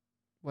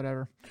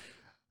 Whatever.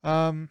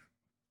 Um,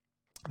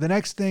 the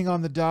next thing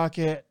on the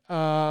docket,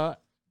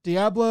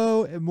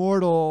 Diablo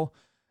Immortal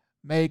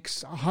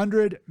makes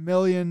 $100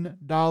 million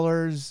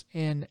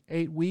in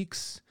 8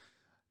 weeks.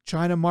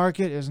 China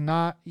market is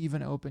not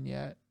even open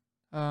yet.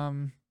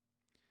 Um,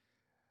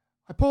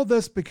 I pulled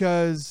this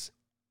because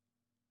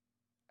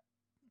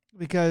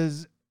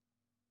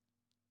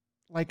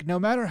like no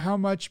matter how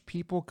much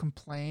people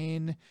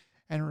complain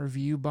and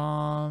review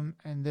bomb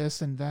and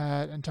this and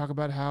that and talk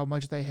about how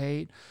much they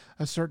hate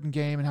a certain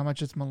game and how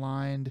much it's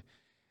maligned,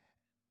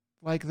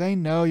 like they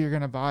know you're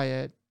gonna buy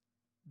it.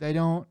 They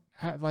don't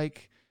have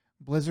like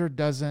Blizzard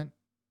doesn't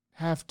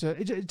have to.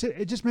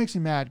 It just makes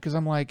me mad because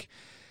I'm like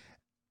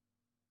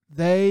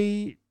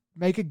they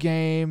make a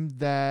game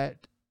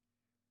that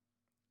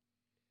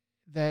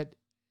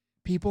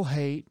people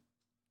hate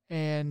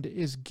and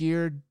is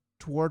geared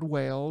toward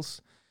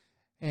whales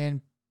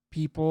and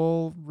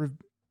people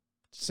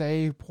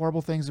say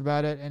horrible things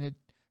about it and it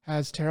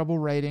has terrible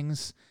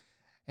ratings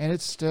and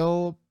it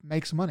still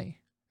makes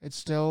money. It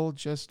still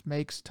just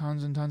makes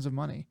tons and tons of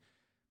money.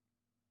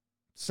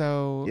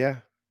 So Yeah.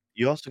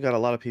 You also got a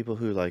lot of people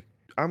who like,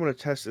 I'm gonna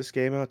test this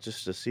game out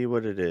just to see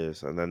what it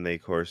is, and then they,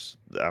 of course,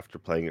 after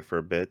playing it for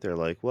a bit, they're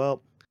like,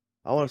 well,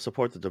 I want to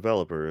support the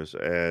developers,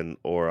 and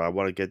or I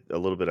want to get a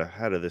little bit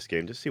ahead of this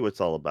game to see what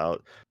it's all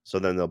about. So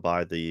then they'll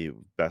buy the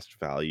best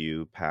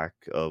value pack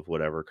of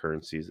whatever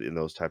currencies in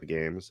those type of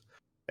games,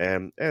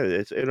 and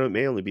it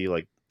may only be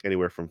like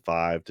anywhere from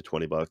 $5 to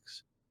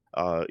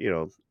 $20, you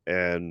know,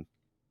 and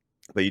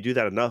but you do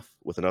that enough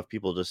with enough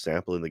people just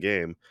sampling the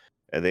game,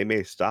 and they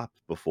may stop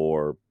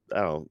before,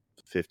 I don't know,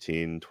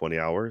 15, 20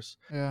 hours.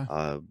 yeah,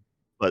 Uh,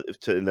 but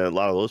and then a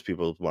lot of those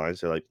people's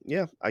minds, they're like,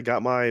 yeah, I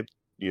got my,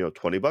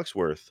 $20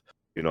 worth.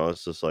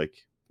 It's just like,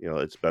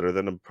 it's better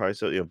than the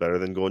price of, better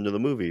than going to the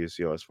movies,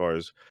 as far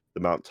as the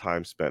amount of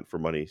time spent for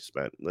money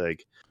spent.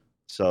 Like,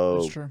 that's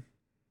so true.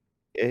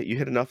 you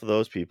hit enough of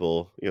those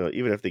people,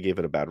 even if they gave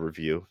it a bad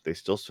review, they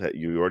still said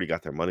you already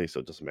got their money, so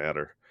it doesn't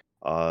matter.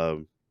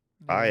 Um,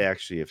 I Yeah,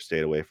 actually have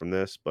stayed away from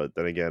this, but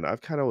then again, I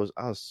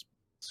was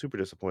super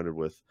disappointed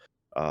with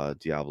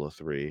Diablo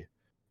 3.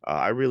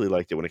 I really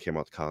liked it when it came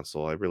out to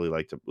console. I really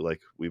liked it.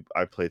 Like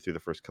I played through the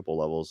first couple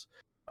levels,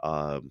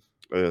 um,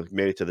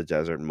 made it to the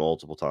desert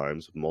multiple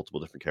times with multiple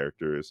different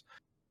characters,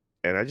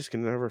 and I just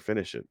can never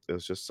finish it. It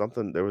was just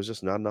something. There was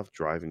just not enough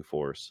driving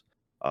force.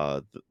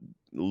 The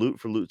loot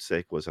for loot's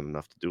sake wasn't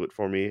enough to do it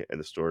for me, and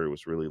the story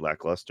was really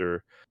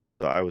lackluster.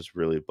 So I was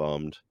really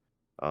bummed.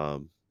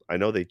 Um, I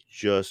know they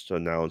just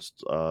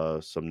announced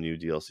some new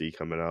DLC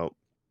coming out,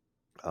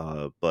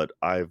 but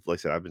like I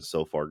said, I've been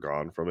so far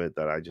gone from it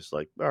that I just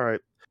like, all right,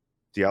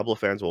 Diablo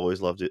fans will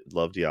always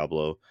love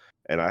Diablo,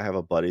 and I have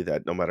a buddy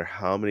that no matter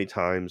how many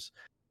times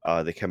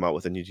they come out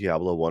with a new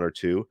Diablo 1 or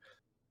 2,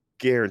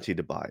 guaranteed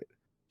to buy it.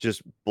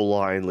 Just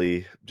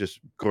blindly, just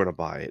going to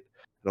buy it.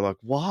 And I'm like,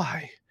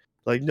 why?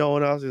 Like no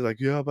one else is like,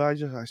 yeah, but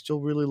I still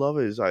really love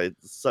it.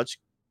 It's such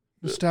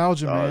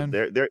nostalgia, man.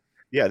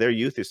 their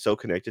youth is so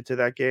connected to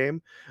that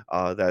game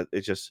that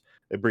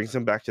it brings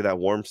them back to that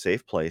warm,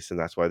 safe place, and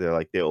that's why they're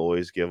like they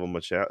always give them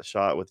a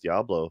shot with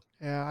Diablo.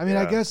 Yeah, I mean,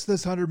 I Yeah, guess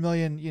this 100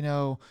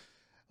 million,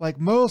 like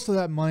most of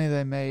that money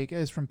they make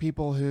is from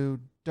people who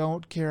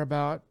don't care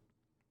about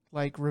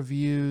like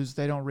reviews.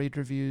 They don't read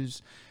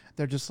reviews.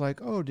 They're just like,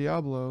 oh,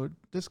 Diablo,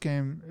 this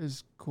game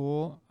is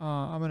cool.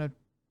 I'm gonna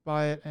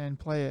buy it and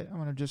play it. I'm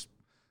gonna just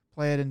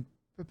play it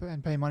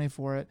and pay money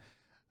for it.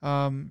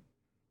 Um,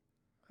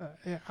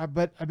 yeah,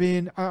 but I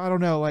mean, I don't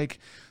know. Like,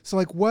 so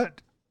like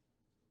what?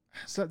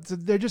 So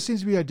there just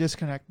seems to be a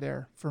disconnect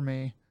there for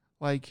me.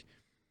 Like,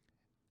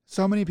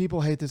 so many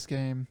people hate this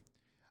game.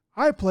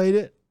 I played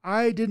it.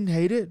 I didn't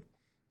hate it.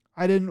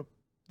 I didn't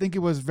think it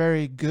was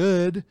very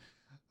good.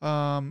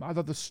 I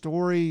thought the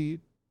story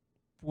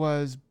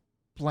was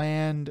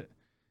bland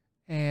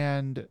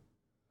and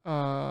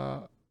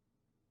uh,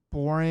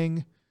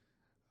 boring,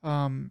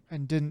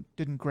 and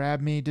didn't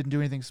grab me. Didn't do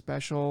anything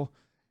special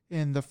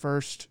in the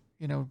first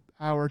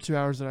hour 2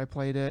 hours that I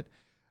played it.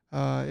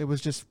 It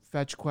was just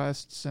fetch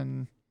quests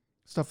and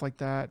stuff like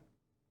that.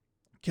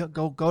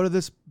 Go to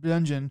this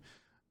dungeon,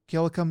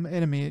 kill some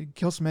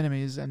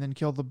enemies, and then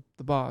kill the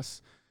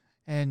boss.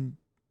 And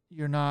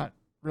you're not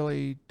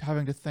really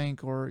having to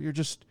think, or you're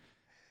just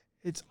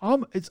it's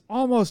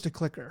almost a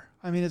clicker.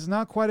 I mean, it's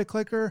not quite a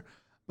clicker,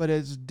 but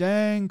it's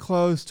dang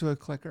close to a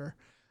clicker.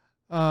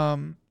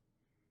 Um,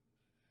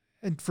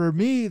 and for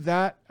me,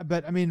 but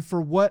I mean,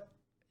 for what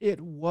it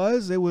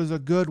was a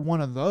good one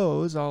of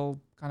those. I'll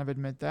kind of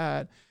admit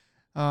that.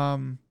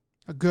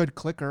 A good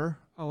clicker,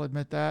 I'll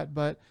admit that.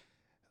 But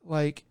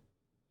like,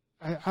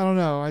 I don't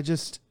know.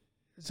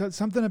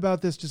 Something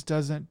about this just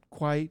doesn't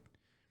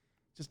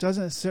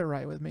sit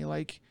right with me.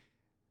 Like,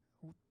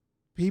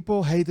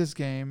 people hate this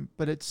game,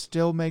 but it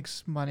still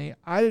makes money.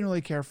 I didn't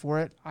really care for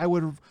it. I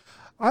would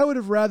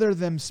have rather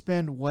them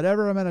spend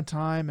whatever amount of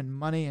time and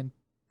money and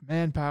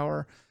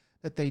manpower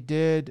that they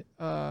did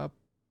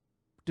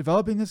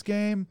developing this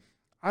game.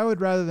 I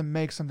would rather them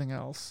make something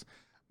else.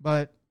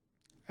 But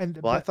and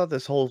well, I but thought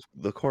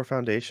the core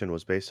foundation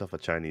was based off a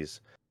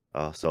Chinese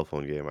cell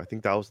phone game. I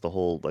think that was the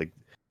whole like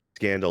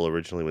scandal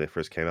originally when it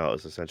first came out. It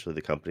was essentially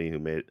the company who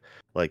made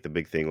like the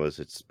big thing was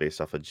it's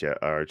based off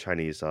a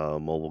Chinese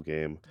mobile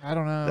game I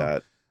don't know.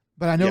 that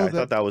But I Yeah, know I thought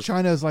that that was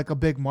China is like a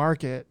big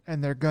market,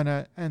 and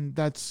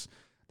that's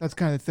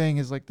kind of the thing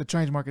is like the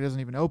Chinese market isn't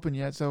even open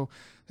yet. So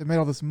they've made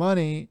all this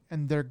money,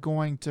 and they're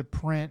going to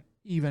print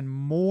even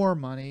more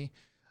money,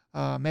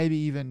 maybe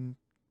even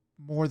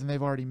more than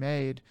they've already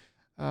made.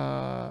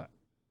 Uh,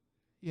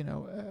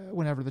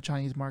 whenever the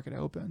Chinese market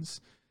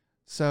opens.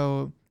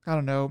 So I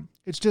don't know.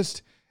 It's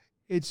just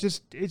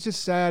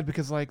sad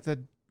because like it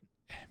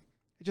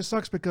just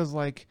sucks because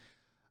like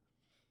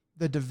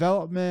the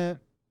development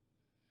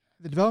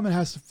the development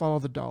has to follow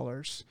the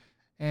dollars,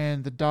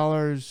 and the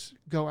dollars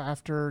go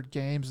after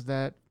games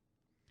that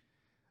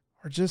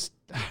are just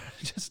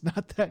just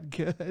not that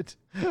good.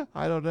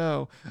 I don't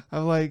know.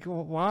 I'm like,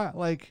 why?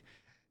 Like,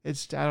 I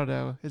don't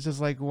know. It's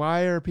just like,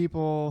 why are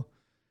people?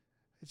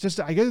 It's just,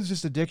 I guess it's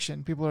just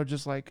addiction. People are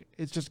just like,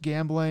 it's just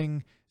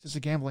gambling. It's just a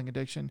gambling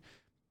addiction.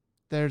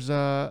 There's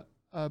a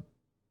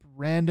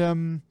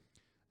random,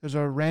 there's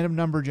a random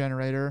number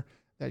generator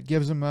that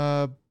gives them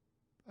a,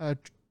 a,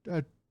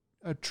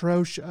 a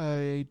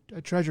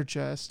treasure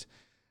chest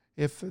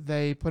if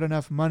they put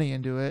enough money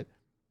into it.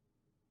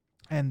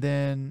 And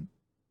then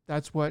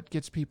that's what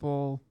gets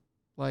people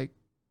like,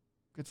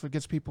 it's what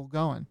gets people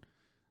going.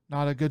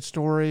 Not a good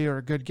story or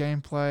a good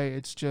gameplay.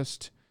 It's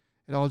just,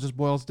 it all just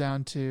boils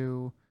down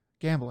to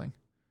gambling.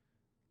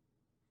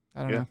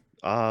 I don't yeah.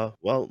 know.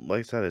 Well, like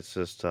I said, it's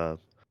just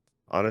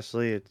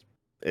honestly,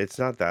 it's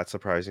not that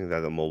surprising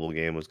that a mobile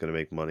game was going to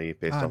make money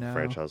based I off a know.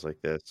 franchise like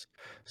this.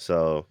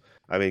 So,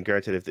 I mean,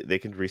 granted, if they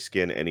can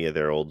reskin any of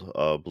their old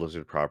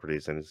Blizzard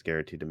properties, then it's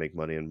guaranteed to make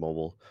money in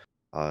mobile.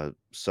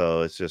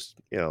 So it's just,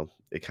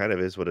 it kind of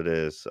is what it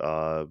is.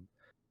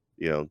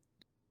 You know,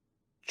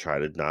 try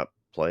to not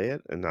play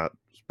it and not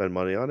spend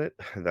money on it.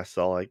 That's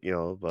all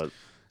but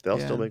they'll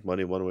still Yeah. make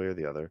money one way or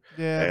the other.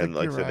 Yeah, And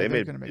like you're I said, right. they They're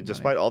made, going to make money.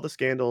 despite all the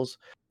scandals,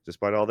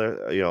 despite all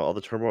the, all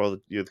the turmoil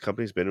that the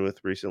company's been with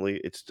recently,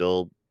 it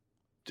still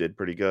did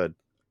pretty good.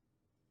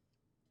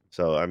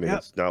 So, I mean, Yep.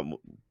 it's not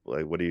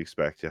like, what do you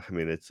expect? I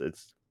mean, it's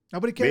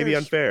Nobody maybe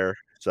cares. unfair.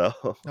 So,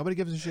 Nobody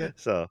gives a shit.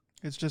 so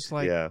It's just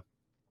like, yeah,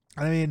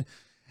 I mean,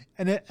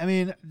 I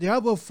mean,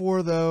 Diablo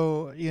 4,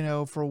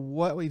 though, for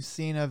what we've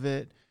seen of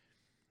it,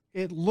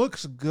 it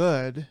looks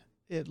good.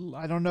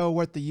 I don't know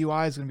what the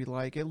UI is going to be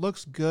like. It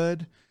looks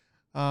good.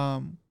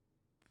 Um,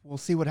 we'll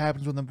see what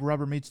happens when the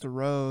rubber meets the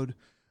road.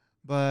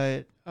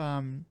 But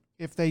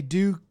if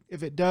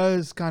it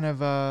does kind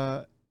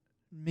of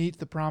meet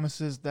the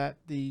promises that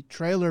the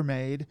trailer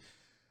made,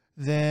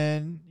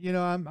 then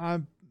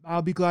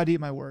I'll be glad to eat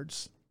my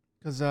words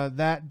because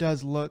that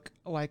does look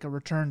like a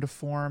return to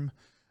form,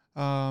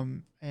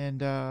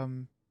 and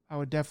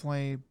I'll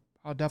definitely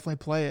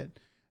play it,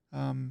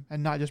 and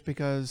not just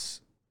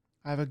because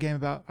I have a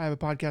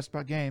podcast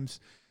about games,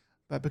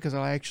 but because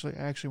I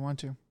actually want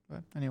to.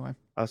 But anyway,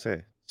 I'll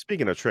say,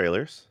 speaking of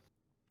trailers,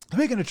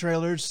 speaking of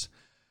trailers,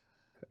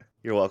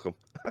 you're welcome.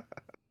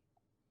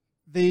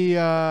 the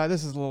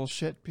this is a little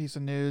shit piece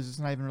of news. It's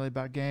not even really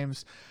about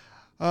games.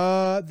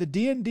 The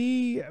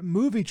D&D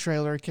movie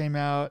trailer came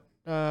out,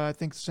 I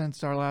think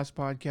since our last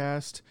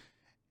podcast.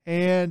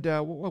 And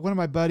one of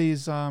my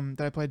buddies that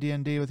I play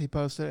D&D with, he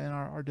posted it in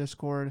our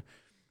Discord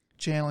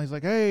channel. He's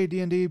like, "Hey,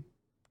 D&D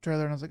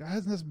trailer." And I was like,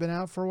 "Hasn't this been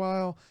out for a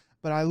while?"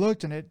 But I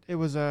looked and it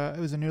was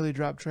a newly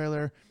dropped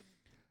trailer.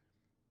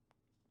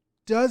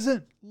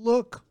 Doesn't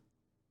look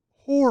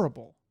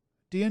horrible.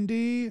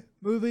 D&D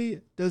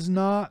movie does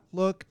not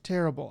look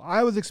terrible.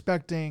 I was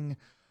expecting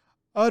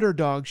utter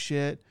dog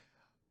shit.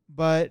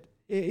 But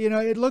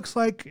it looks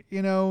like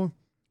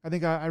I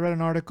think I read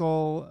an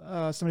article,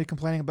 somebody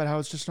complaining about how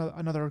it's just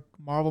another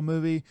Marvel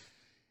movie.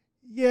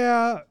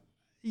 Yeah,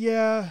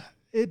 yeah,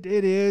 it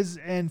is,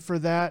 and for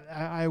that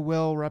I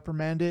will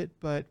reprimand it.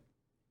 But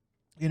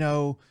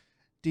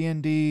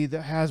D&D, the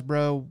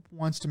Hasbro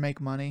wants to make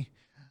money,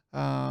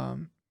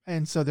 and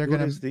so they're Who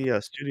gonna. is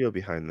the studio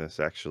behind this,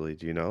 actually?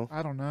 Do you know?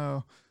 I don't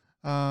know.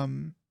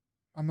 Um,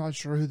 I'm not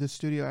sure who the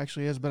studio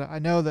actually is, but I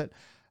know that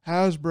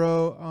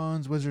Hasbro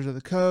owns Wizards of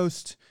the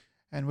Coast,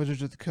 and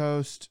Wizards of the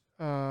Coast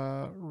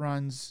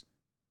runs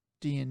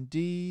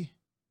D&D.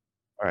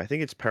 All right, I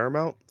think it's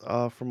Paramount.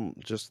 From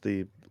just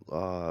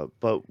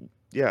but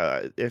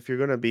yeah, if you're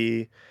gonna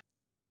be,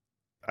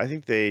 I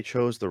think they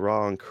chose the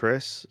wrong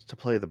Chris to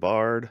play the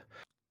Bard.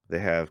 They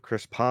have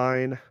Chris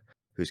Pine,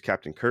 who's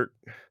Captain Kirk,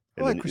 I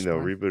and like then Chris Pine.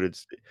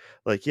 rebooted.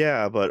 Like,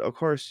 yeah, but of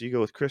course you go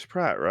with Chris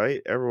Pratt,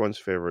 right? Everyone's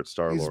favorite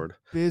Star He's Lord.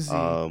 busy.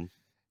 Um,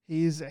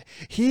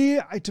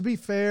 To be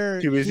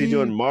fair, Too busy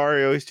doing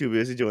Mario. He's too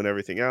busy doing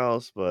everything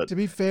else. But he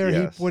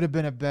yes, would have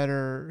been a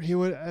better. He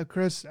would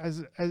Chris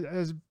as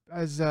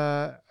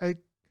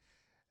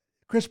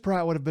Chris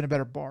Pratt would have been a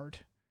better Bard.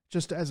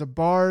 Just as a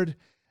Bard,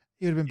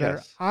 he would have been better.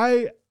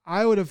 yes,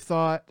 I would have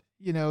thought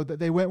that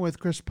they went with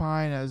Chris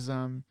Pine as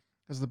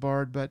the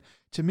Bard, but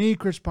to me,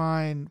 Chris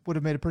Pine would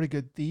have made a pretty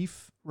good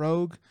thief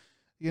rogue.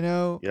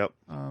 yep.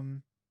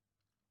 Um,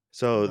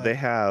 So but they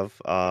have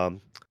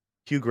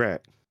Hugh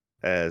Grant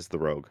as the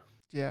Rogue,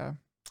 yeah,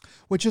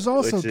 which is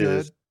also which is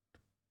good.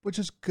 Which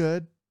is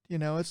good. You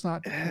know, it's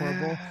not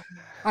horrible.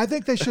 I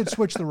think they should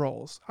switch the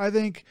roles. I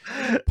think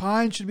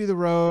Pine should be the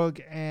rogue,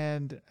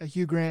 and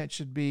Hugh Grant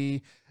should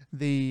be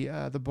the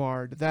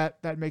bard.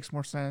 That makes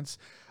more sense.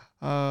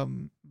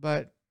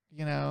 But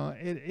you know,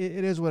 it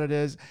is what it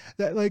is.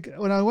 That like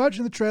when I was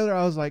watching the trailer,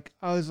 I was like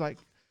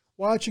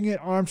watching it,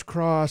 arms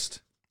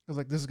crossed. I was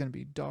like, this is gonna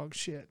be dog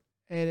shit.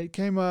 And it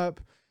came up,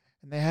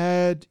 and they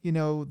had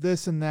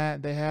this and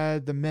that. They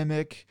had the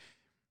mimic.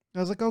 I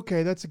was like,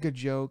 okay, that's a good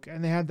joke.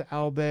 And they had the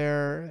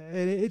owlbear.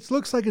 And it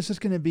looks like it's just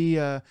gonna be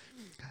a,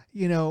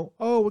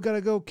 oh, we gotta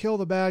go kill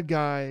the bad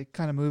guy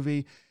kind of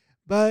movie.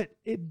 But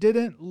it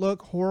didn't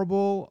look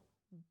horrible,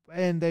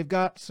 and they've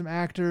got some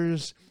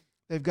actors.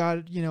 They've got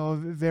a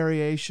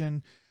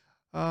variation.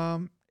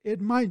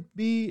 It might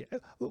be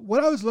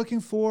what I was looking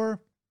for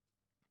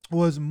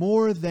was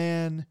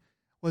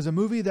was a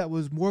movie that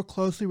was more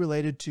closely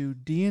related to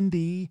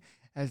D&D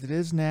as it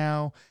is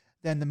now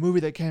than the movie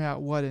that came out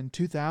in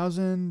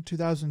 2000,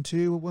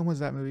 2002. When was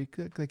that movie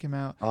that came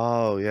out?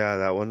 Oh yeah,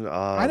 that one.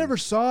 I never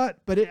saw it,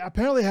 but it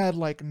apparently had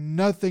like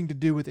nothing to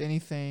do with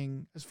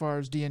anything as far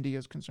as D&D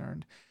is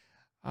concerned.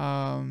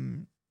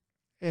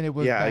 And it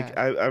was Yeah,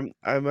 bad.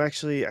 I'm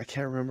actually I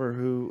can't remember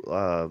who.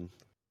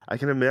 I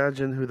can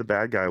imagine who the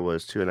bad guy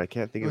was too, and I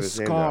can't It think of was his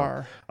name now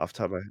Scar. off the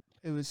top of my head.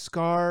 It was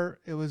Scar.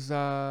 It was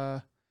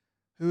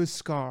who is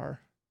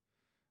Scar?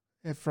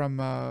 From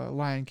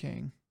Lion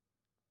King.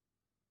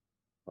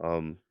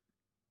 Um,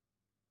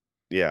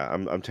 yeah,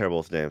 I'm terrible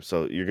with names,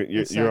 so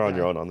It's you're that on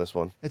your guy. own on this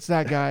one. It's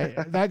that guy.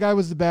 That guy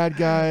was the bad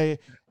guy,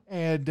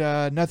 and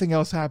nothing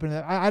else happened.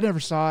 I never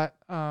saw it,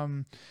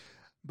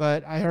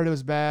 but I heard it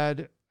was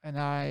bad, and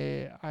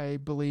I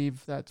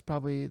believe that's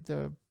probably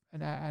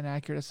an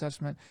accurate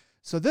assessment.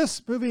 So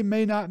this movie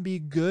may not be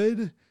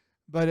good,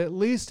 but at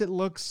least it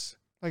looks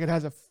like it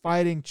has a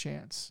fighting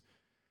chance,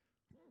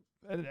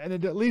 and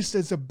at least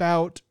it's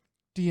about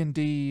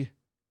D&D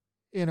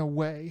in a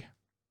way.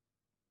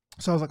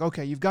 So I was like,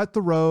 okay, you've got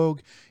the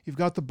rogue, you've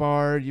got the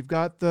bard, you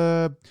got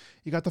the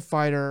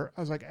fighter.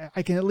 I was like,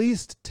 I can at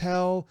least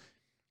tell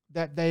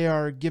that they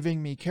are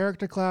giving me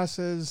character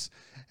classes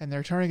and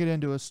they're turning it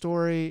into a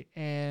story.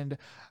 And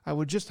I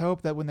would just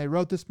hope that when they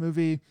wrote this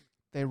movie,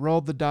 they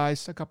rolled the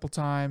dice a couple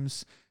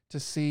times to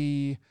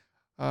see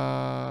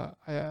what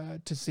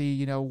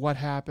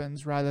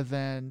happens rather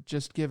than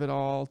just give it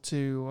all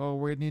to, oh,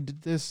 we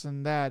need this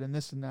and that and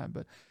this and that.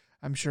 But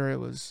I'm sure it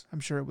was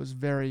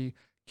very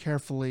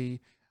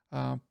carefully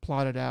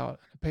plotted out,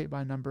 paint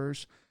by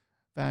numbers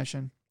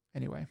fashion.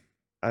 Anyway,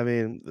 I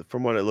mean,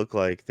 from what it looked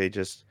like, they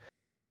just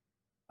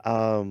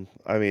I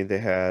mean, they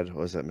had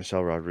was it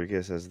Michelle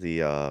Rodriguez as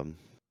the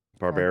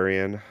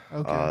barbarian.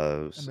 okay,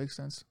 that makes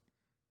sense.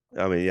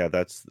 I mean, yeah,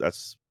 that's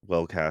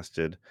well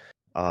casted.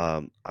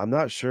 I'm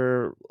not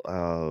sure.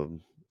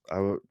 Wasn't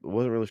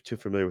really too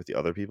familiar with the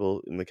other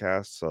people in the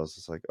cast, so I was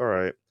just like, all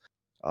right.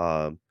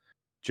 Um,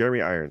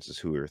 Jeremy Irons is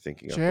who we were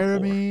thinking of before.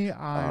 Jeremy Uh,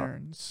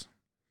 Irons.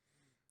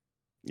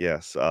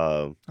 yes.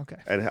 Okay.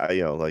 And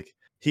like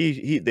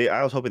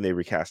I was hoping they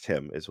recast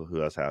him is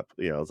who else happened.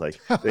 It's like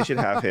they should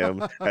have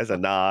him as a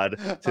nod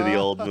to the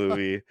old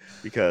movie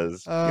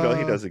because he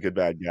does a good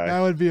bad guy. That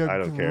would be a I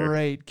don't care.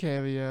 great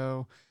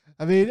cameo.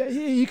 I mean,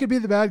 he could be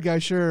the bad guy,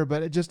 sure,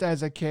 but just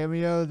as a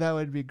cameo, that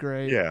would be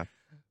great. Yeah,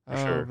 for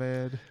Oh sure.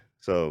 man.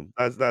 So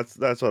that's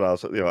what I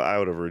was I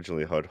would have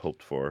originally had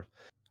hoped for.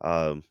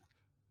 Um,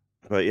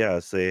 but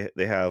yes, they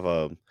have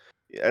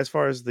as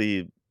far as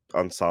the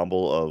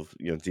ensemble of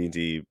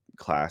D&D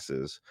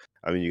classes.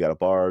 I mean, you got a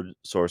bard,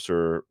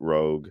 sorcerer,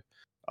 rogue,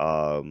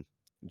 um,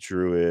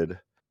 druid,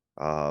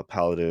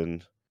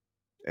 paladin,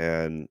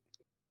 and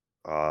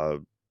uh,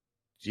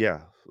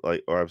 yeah,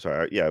 like or I'm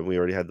sorry, yeah, we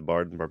already had the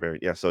bard and barbarian.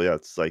 Yeah, so yeah,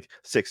 it's like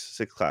six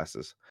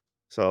classes.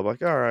 So I'm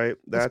like, all right,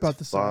 That's that's about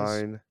the size.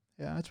 fine.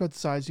 Yeah, that's about the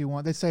size you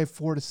want. They say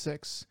 4 to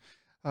 6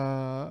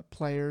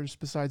 players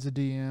besides the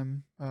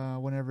DM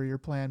whenever you're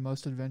playing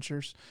most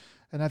adventures.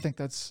 And I think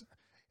that's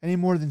any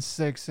more than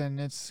 6 and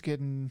it's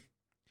getting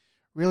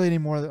really any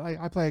more than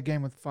I play a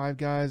game with 5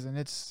 guys and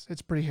it's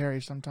pretty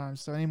hairy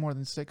sometimes. So any more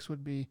than 6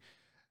 would be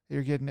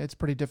it's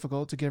pretty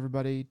difficult to get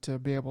everybody to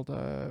be able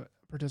to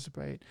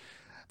participate.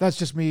 That's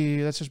just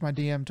me. That's just my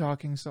DM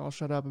talking, so I'll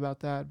shut up about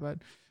that. But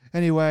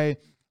anyway,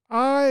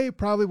 I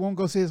probably won't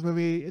go see this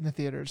movie in the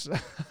theaters.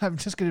 I'm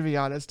just going to be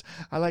honest.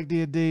 I like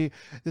D&D.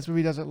 This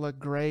movie doesn't look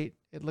great.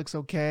 It looks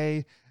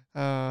okay.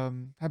 How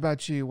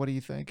about you? What do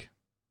you think?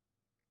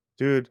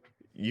 Dude,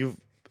 you've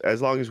as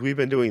long as we've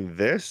been doing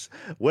this,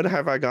 when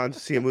have I gone to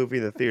see a movie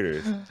in the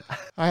theaters?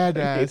 I had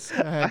to I mean, ask.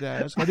 I had to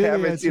ask. I I knew the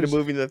haven't seen a answers.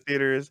 movie in the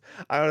theaters.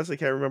 I honestly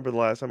can't remember the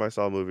last time I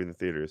saw a movie in the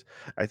theaters.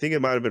 I think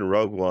it might have been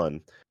Rogue One,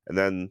 and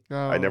then I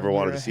Oh, never and you're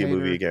wanted a to see a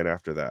movie hater. again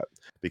after that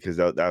because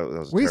that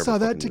was a We terrible saw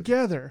that fucking movie.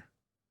 together.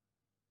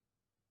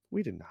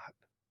 We did not.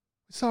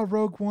 We saw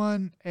Rogue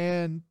One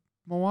and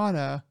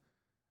Moana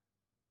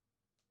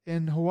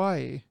in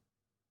Hawaii.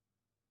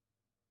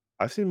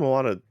 I've seen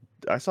Moana.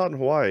 I saw it in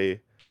Hawaii,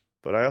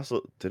 but I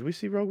also did we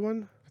see Rogue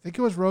One? I think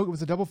it was Rogue. It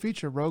was a double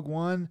feature, Rogue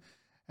One,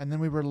 and then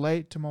we were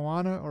late to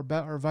Moana, or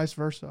vice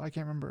versa. I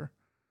can't remember.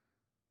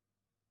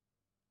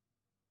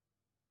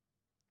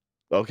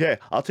 Okay,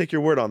 I'll take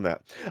your word on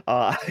that.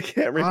 I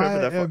can't remember I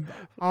that far. am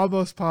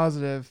almost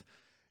positive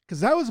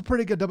because that was a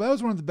pretty good double. That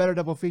was one of the better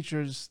double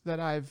features that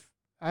I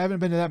haven't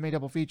been to that many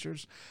double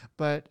features,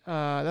 but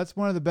that's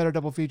one of the better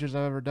double features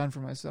I've ever done for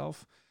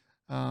myself.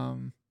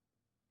 Um,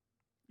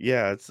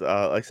 Yeah, it's like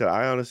I said,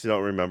 I honestly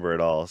don't remember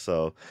it all.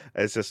 So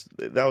it's just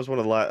that was one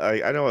of the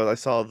I know I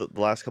saw the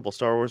last couple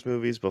Star Wars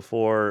movies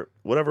before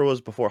whatever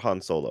was before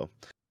Han Solo.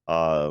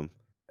 Um,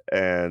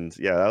 and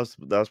yeah,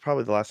 that was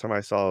probably the last time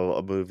I saw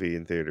a movie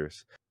in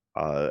theaters.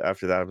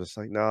 After that, I'm just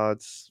like, no,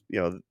 it's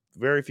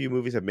very few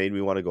movies have made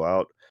me want to go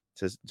out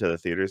to the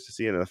theaters to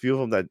see it, and a few of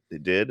them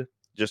that did.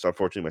 Just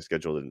unfortunately, my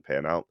schedule didn't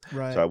pan out, so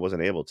right. I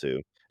wasn't able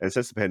to. And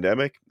since the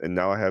pandemic, and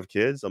now I have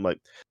kids, I'm like,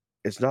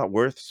 it's not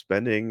worth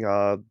spending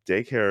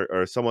daycare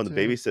or someone to To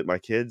babysit my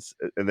kids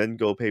and then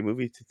go pay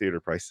movie theater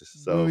prices.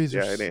 So movies are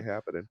yeah, it ain't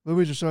happening.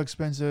 movies are so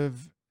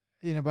expensive.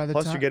 You know, by the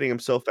Plus, you're time, getting them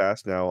so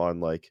fast now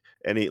on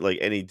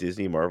any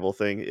Disney Marvel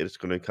thing. It's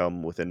going to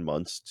come within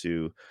months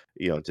to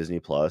Disney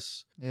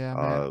Plus. yeah,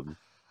 man. Um,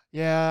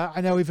 Yeah,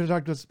 I know we've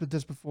talked about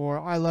this before.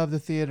 I love the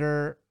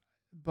theater,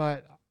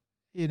 but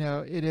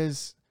it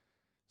is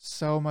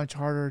so much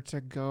harder to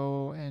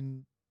go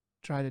and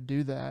try to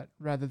do that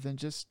rather than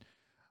just,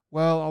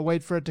 well, I'll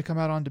wait for it to come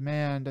out on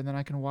demand and then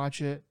I can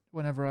watch it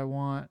whenever I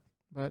want.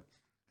 But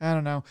I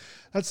don't know.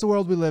 That's the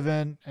world we live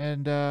in.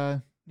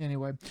 And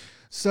anyway,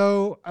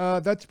 so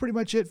that's pretty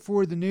much it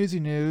for the newsy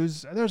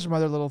news. There's some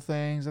other little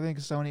things. I think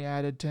Sony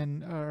added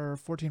 10 or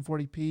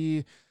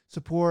 1440p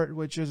support,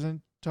 which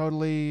isn't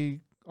totally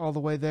all the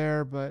way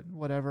there, but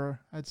whatever.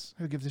 That's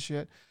who gives a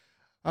shit.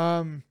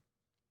 Um,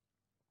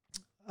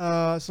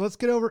 so let's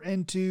get over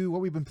into what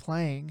we've been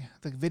playing,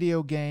 the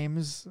video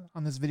games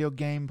on this video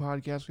game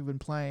podcast we've been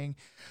playing.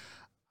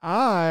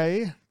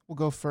 I will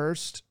go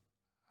first.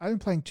 I've been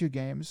playing two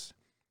games.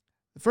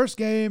 The first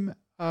game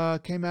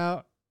came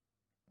out,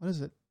 what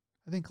is it?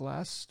 I think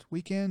last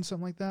weekend,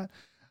 something like that.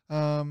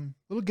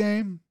 Little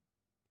game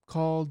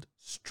called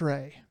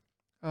Stray.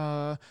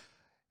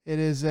 It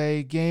is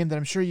a game that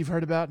I'm sure you've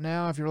heard about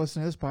now if you're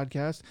listening to this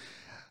podcast.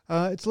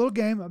 It's a little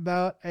game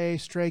about a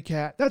stray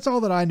cat. That's all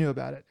that I knew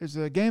about it. It's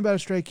a game about a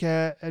stray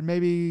cat and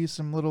maybe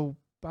some little.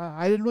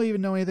 I didn't really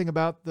even know anything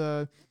about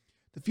the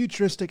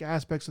futuristic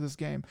aspects of this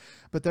game,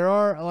 but there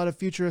are a lot of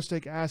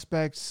futuristic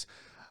aspects,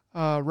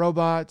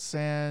 robots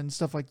and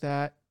stuff like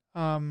that.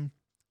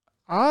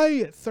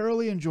 I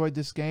thoroughly enjoyed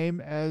this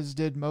game, as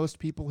did most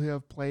people who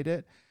have played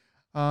it.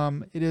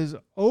 It is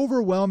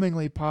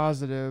overwhelmingly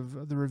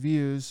positive, the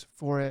reviews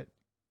for it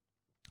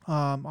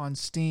on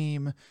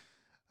Steam.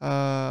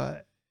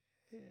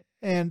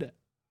 And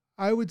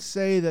I would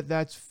say that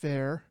that's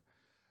fair.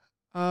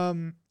 I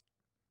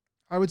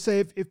would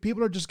say if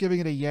people are just giving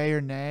it a yay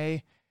or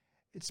nay,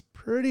 it's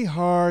pretty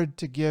hard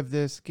to give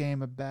this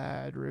game a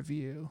bad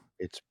review.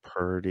 it's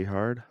pretty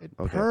hard. It's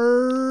Okay.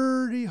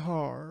 pretty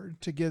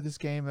hard to give this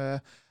game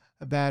a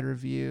bad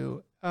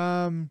review.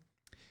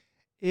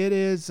 It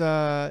is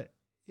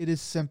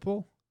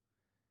simple.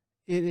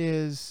 It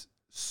is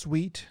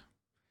sweet.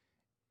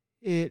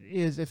 It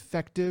is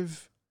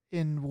effective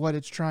in what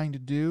it's trying to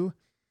do.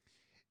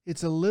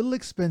 It's a little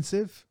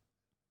expensive,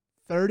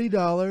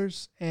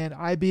 $30, and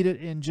I beat it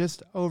in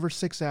just over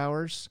 6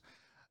 hours.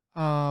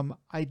 I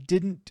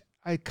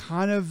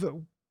kind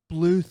of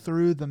blew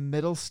through the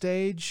middle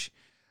stage,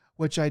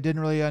 which I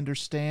didn't really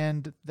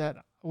understand that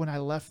when I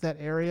left that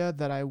area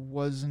that I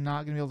was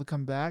not going to be able to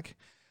come back.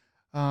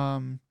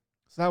 So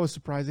that was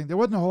surprising. There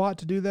wasn't a whole lot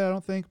to do there, I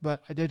don't think,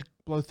 but I did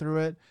blow through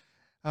it.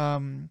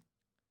 And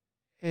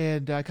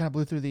I kind of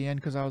blew through the end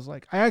because I was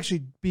like, I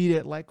actually beat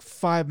it like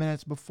 5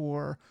 minutes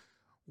before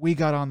we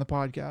got on the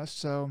podcast.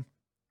 So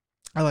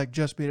I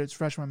just beat it. It's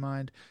fresh in my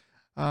mind.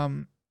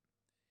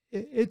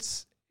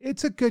 It's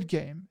a good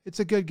game. It's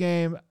a good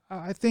game.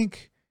 I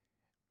think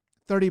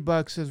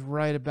 $30 is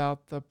right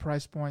about the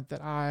price point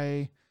that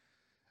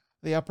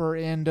the upper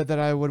end that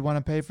I would want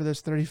to pay for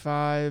this.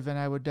 35, and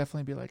I would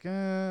definitely be like,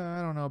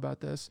 I don't know about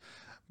this,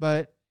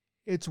 but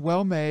it's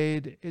well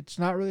made. It's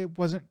not really,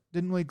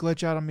 didn't really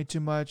glitch out on me too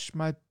much.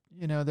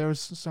 There was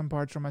some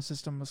parts where my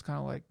system was kind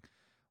of like,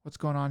 what's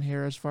going on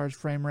here as far as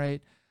frame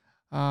rate.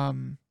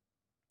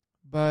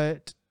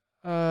 But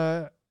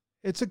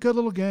it's a good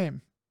little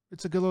game.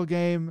 It's a good little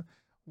game.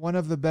 One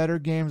of the better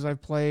games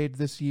I've played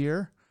this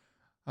year.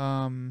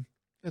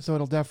 So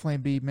it'll definitely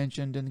be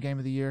mentioned in the Game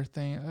of the Year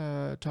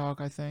talk,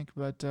 I think.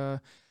 But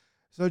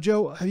so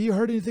Joe, have you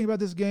heard anything about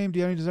this game? Do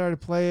you have any desire to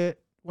play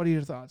it? What are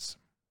your thoughts?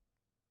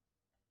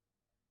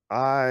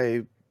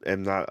 I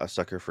am not a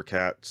sucker for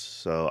cats,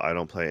 so I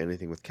don't play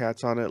anything with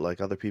cats on it like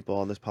other people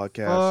on this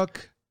podcast.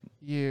 Fuck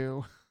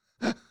you.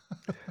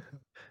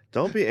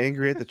 Don't be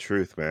angry at the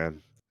truth,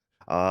 man.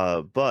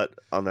 But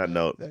on that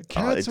note, The it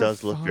cats are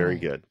does look very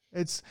fine. good.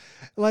 It's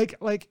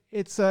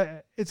it's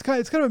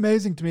kind of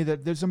amazing to me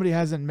that there's somebody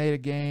hasn't made a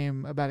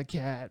game about a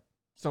cat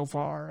so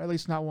far. At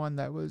least not one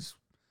that was,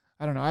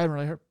 I don't know. I haven't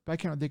really heard. I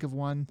can't think of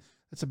one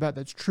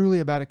that's truly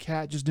about a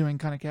cat just doing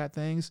kind of cat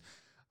things.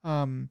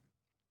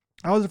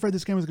 I was afraid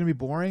this game was going to be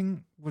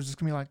boring. Was just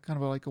going to be like kind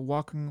of like a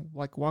walk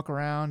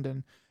around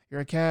and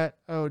you're a cat.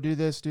 Oh, do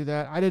this, do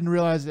that. I didn't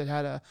realize it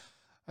had a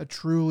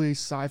truly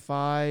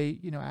sci-fi,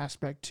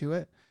 aspect to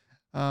it.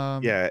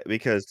 Yeah,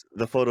 because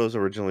the photos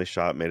originally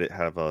shot made it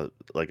have a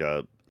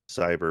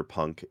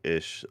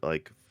cyberpunk-ish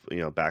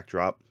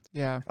backdrop.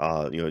 Yeah.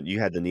 You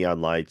had the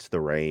neon lights,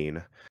 the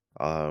rain.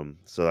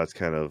 So that's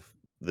kind of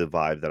the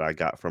vibe that I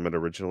got from it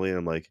originally. And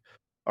I'm like,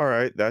 all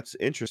right, that's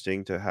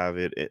interesting to have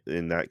it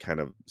in that kind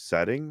of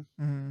setting.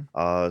 Hmm.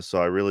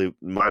 So I really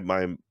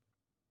my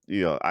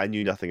I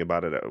knew nothing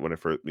about it when it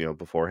first,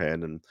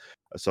 beforehand, and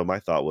so my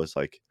thought was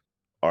like,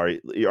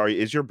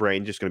 is your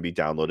brain just going to be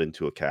downloaded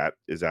into a cat?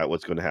 Is that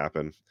what's going to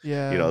happen?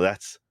 Yeah.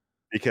 That's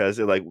because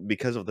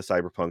because of the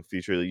cyberpunk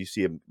future, you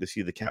see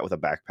the cat with a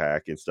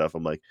backpack and stuff.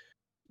 I'm like,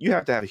 you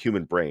have to have a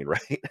human brain,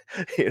 right?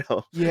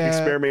 Yeah.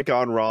 Experiment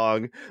gone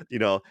wrong,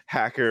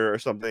 hacker or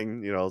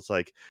something. It's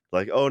like,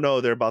 oh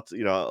no, they're about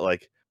to,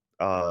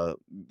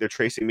 they're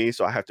tracing me,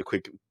 so I have to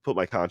quick put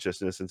my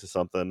consciousness into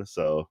something.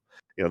 So,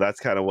 that's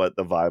kind of what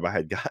the vibe I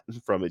had gotten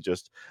from it,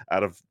 just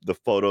out of the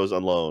photos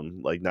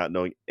alone, like not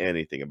knowing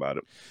anything about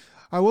it.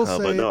 I will But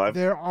say no,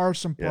 there are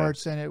some yeah,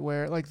 parts in it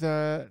where, like,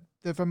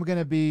 if I'm going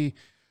to be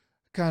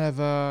kind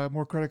of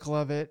more critical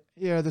of it,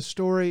 yeah, the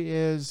story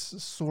is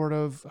sort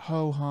of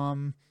ho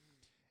hum.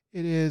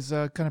 It is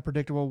kind of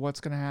predictable what's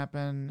going to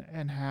happen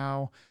and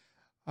how,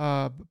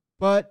 uh,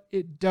 but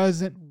it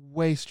doesn't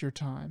waste your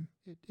time.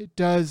 It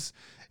does.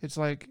 It's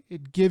like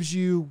it gives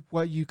you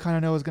what you kind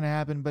of know is going to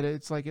happen, but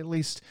it's like at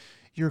least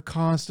you're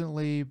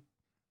constantly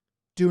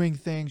doing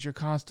things. You're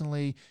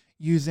constantly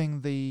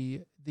using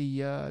the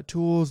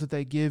tools that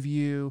they give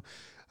you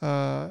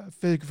for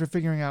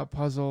figuring out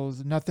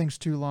puzzles. Nothing's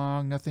too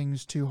long.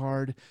 Nothing's too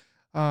hard.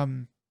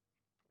 Um,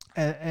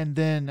 and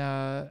then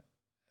I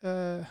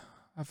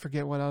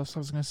forget what else I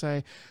was going to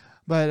say,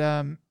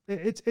 but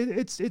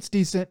it's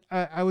decent.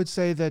 I would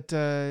say that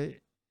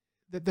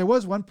there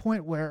was one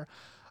point where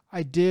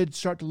I did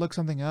start to look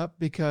something up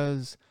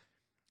because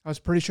I was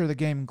pretty sure the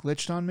game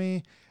glitched on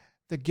me.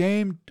 The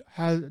game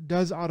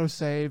does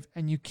autosave,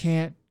 and you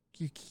can't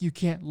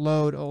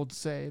load old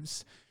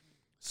saves,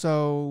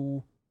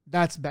 so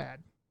that's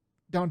bad.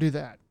 Don't do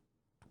that.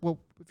 Well,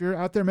 if you're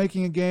out there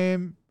making a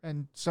game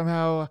and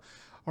somehow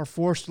are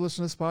forced to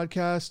listen to this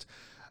podcast,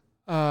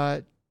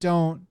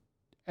 don't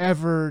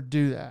ever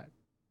do that.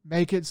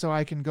 Make it so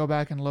I can go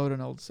back and load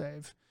an old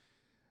save.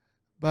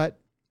 But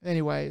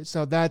anyway,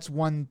 so that's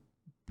one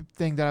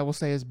thing that I will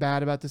say is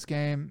bad about this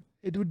game.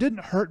 It didn't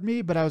hurt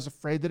me, but I was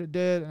afraid that it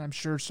did, and I'm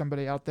sure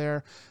somebody out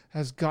there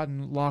has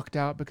gotten locked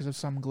out because of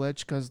some glitch,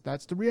 because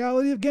that's the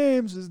reality of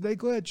games, is they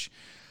glitch.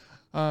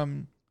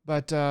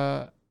 But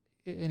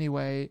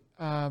anyway,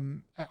 I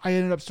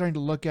ended up starting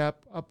to look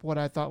up what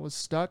I thought was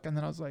stuck, and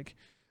then I was like,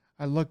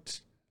 I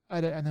looked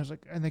at it, and there's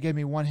like, and they gave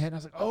me one hit, and I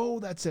was like,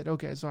 oh, that's it.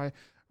 Okay, so I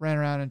ran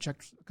around and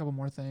checked a couple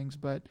more things,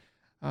 but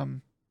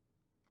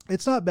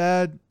it's not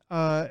bad.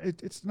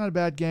 It's not a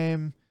bad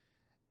game.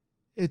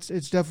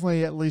 It's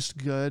definitely at least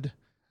good.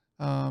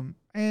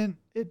 And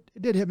it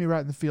did hit me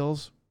right in the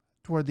feels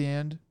toward the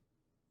end,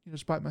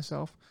 despite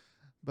myself.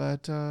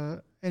 But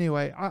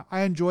anyway,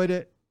 I enjoyed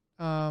it.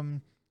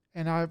 And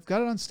I've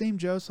got it on Steam,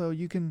 Joe, so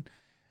you can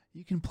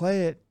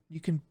play it. You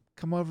can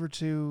come over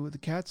to the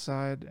cat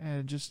side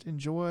and just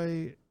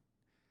enjoy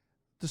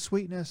the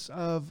sweetness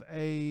of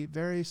a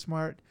very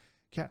smart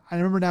cat. I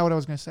remember now what I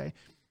was going to say.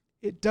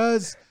 It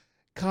does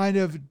kind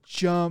of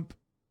jump.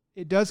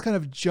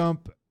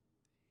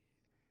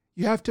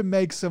 You have to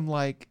make some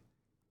like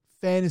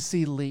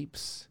fantasy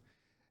leaps.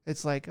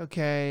 It's like,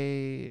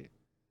 okay,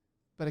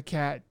 but a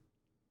cat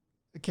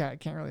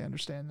can't really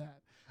understand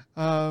that.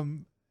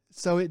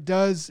 So it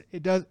does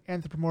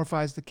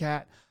anthropomorphize the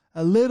cat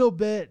a little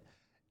bit,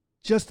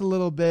 just a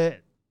little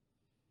bit,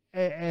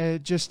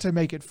 just to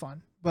make it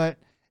fun. But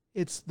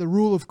it's the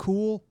rule of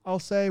cool, I'll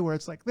say, where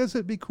it's like, this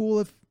would be cool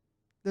if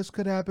this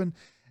could happen.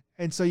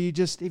 And so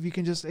if you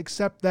can just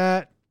accept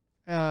that,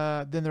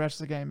 then the rest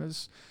of the game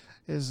is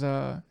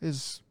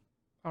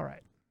all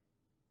right.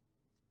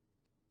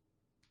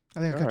 I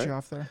think I all cut you right.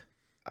 off there.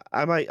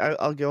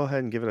 I'll go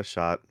ahead and give it a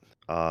shot.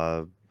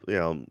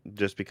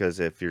 Just because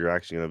if you're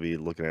actually going to be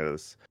looking at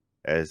this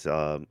as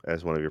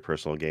one of your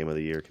personal game of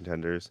the year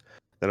contenders,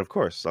 then of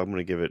course I'm going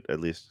to give it at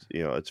least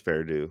its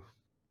fair due.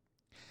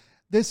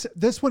 This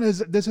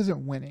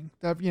isn't winning.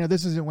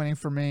 This isn't winning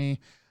for me.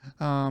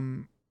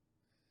 But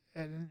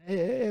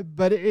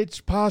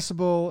it's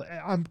possible.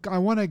 I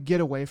want to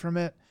get away from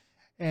it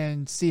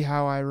and see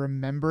how I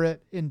remember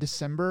it in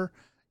December.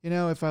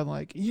 If I'm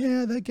like,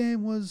 yeah, that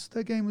game was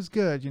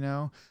good.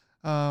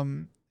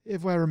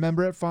 If I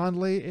remember it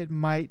fondly, it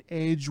might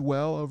age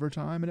well over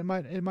time, and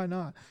it might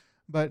not.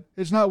 But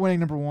it's not winning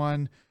number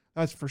one,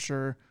 that's for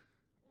sure.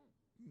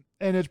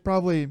 And it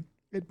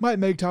might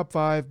make top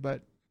 5,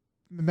 but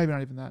maybe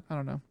not even that. I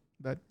don't know.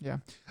 But yeah,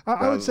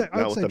 I would say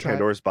with the try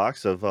Pandora's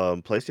box of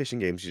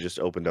PlayStation games you just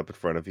opened up in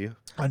front of you.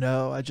 I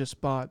know. I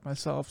just bought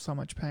myself so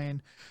much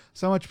pain,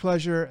 so much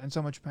pleasure, and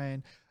so much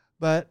pain.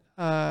 But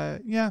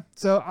yeah,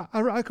 so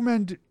I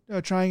recommend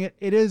trying it.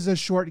 It is a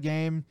short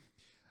game.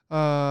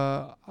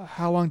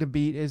 How Long to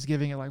Beat is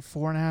giving it like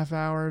 4.5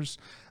 hours.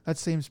 That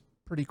seems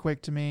pretty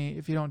quick to me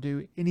if you don't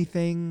do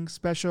anything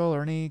special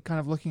or any kind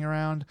of looking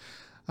around.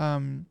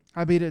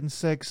 I beat it in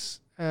 6,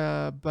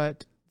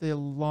 but the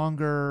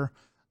longer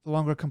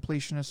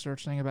completionists are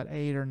saying about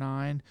 8 or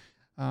 9.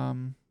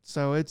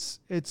 So it's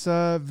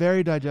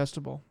very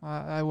digestible.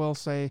 I will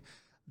say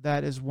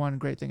that is one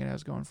great thing it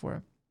has going for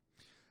it.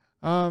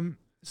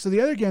 So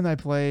the other game that I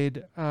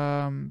played,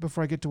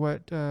 before we get to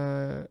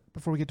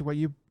what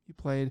you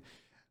played,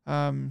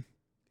 um,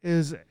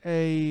 is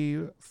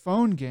a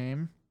phone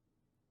game.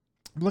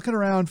 I'm looking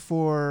around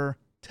for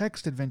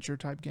text adventure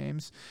type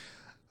games,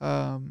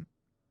 um,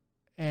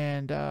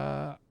 and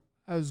I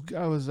was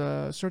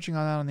searching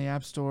on that on the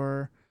App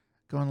Store,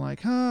 going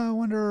like, I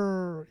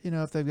wonder,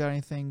 if they've got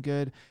anything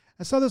good.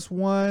 I saw this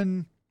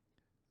one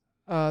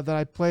that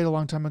I played a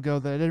long time ago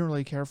that I didn't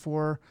really care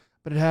for,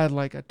 but it had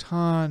like a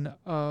ton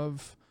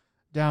of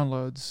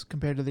downloads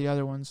compared to the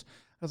other ones.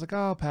 I was like,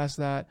 I'll pass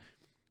that.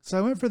 So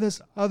I went for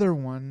this other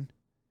one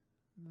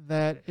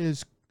that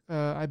is,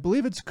 I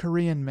believe it's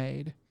Korean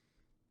made,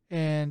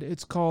 and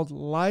it's called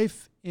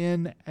Life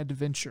in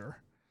Adventure.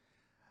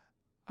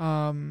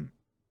 Um,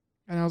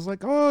 and I was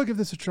like, oh, I'll give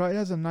this a try. It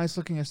has a nice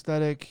looking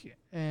aesthetic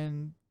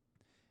and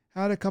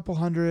had a couple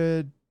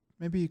hundred,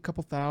 maybe a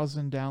couple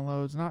thousand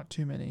downloads, not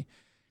too many.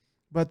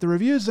 But the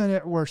reviews in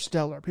it were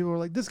stellar. People were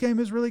like, "This game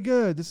is really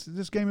good.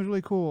 This game is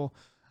really cool."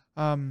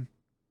 Um,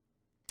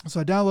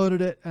 so I downloaded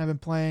it and I've been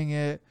playing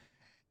it,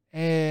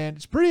 and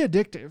it's pretty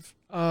addictive.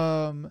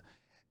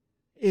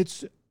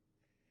 It's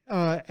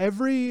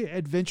Every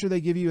adventure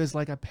they give you is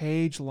like a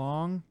page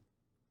long.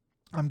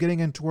 I'm getting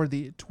in toward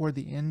the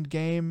end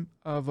game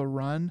of a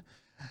run,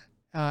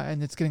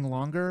 and it's getting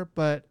longer.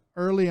 But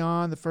early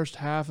on, the first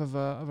half of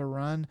a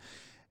run,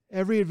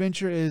 every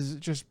adventure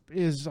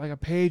is like a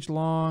page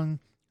long.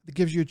 It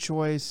gives you a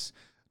choice.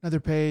 Another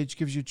page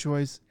gives you a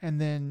choice,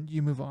 and then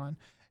you move on.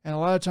 And a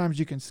lot of times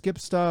you can skip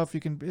stuff.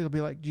 It'll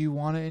be like, do you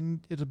want to?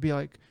 It'll be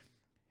like,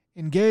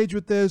 engage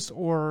with this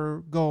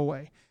or go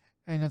away.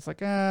 And it's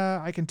like,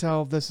 I can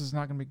tell this is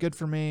not going to be good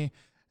for me,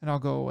 and I'll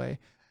go away.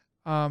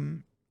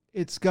 Um,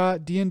 it's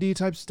got D&D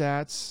type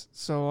stats,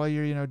 so all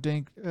your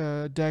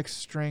dex,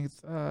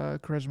 strength,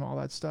 charisma, all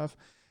that stuff,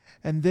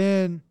 and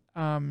then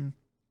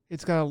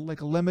it's got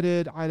like a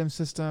limited item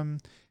system.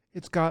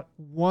 It's got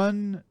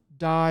one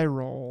die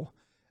roll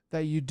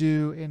that you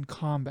do in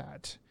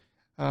combat.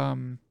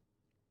 Um,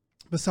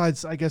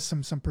 Besides, I guess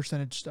some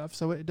percentage stuff.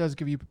 So it does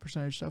give you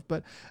percentage stuff.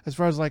 But as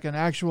far as like an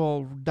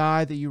actual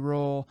die that you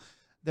roll,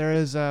 there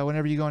is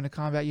whenever you go into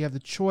combat, you have the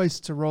choice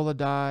to roll a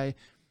die.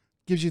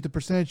 Gives you the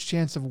percentage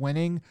chance of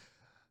winning.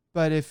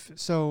 But if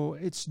so,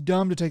 it's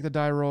dumb to take the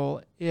die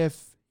roll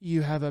if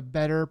you have a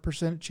better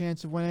percent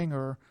chance of winning,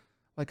 or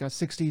like a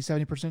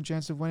 60-70%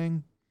 chance of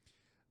winning.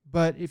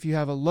 But if you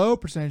have a low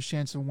percentage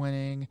chance of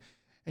winning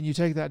and you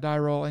take that die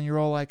roll and you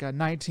roll like a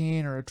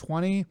 19 or a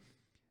 20,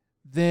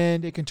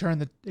 then it can turn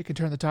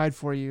the tide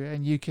for you,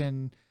 and you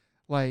can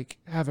like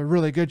have a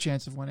really good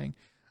chance of winning.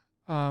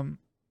 Um,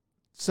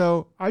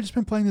 so I've just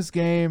been playing this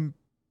game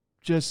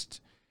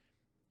just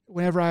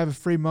whenever I have a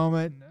free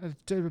moment,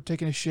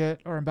 taking a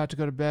shit, or I'm about to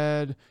go to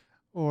bed,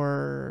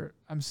 or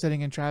I'm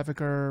sitting in traffic,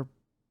 or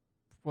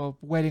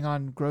waiting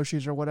on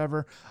groceries or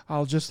whatever.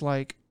 I'll just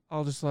fire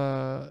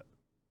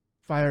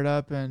it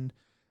up and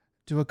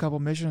do a couple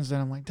missions,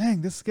 and I'm like,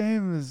 dang, this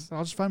game is.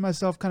 I'll just find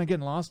myself kind of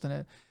getting lost in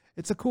it.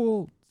 It's a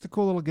cool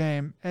little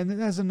game, and it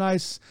has a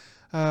nice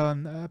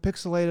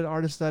pixelated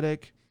art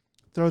aesthetic.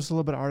 Throws a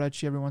little bit of art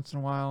at you every once in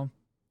a while.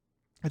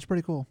 It's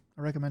pretty cool.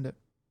 I recommend it.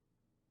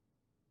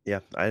 Yeah,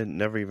 I had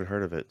never even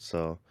heard of it,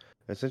 so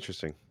it's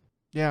interesting.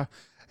 Yeah,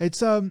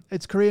 it's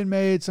Korean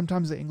made.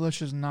 Sometimes the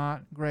English is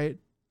not great.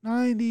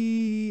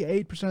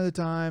 98% of the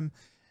time,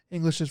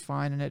 English is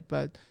fine in it,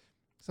 but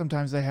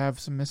sometimes they have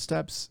some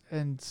missteps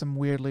and some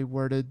weirdly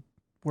worded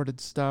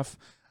stuff.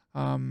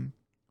 Um,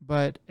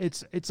 but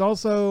it's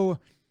also,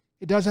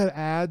 it does have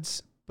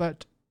ads,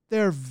 but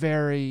they're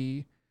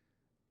very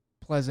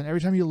pleasant.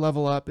 Every time you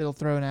level up, it'll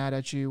throw an ad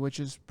at you, which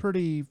is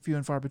pretty few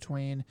and far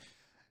between.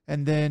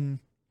 And then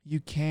you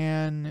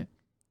can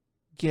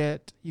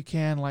you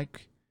can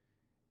like,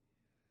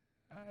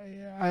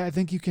 I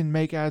think you can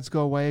make ads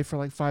go away for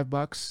like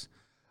 $5.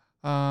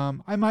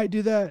 I might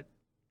do that.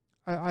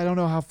 I don't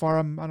know how far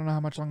I don't know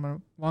how much longer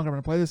I'm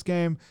gonna play this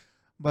game,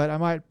 but I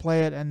might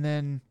play it and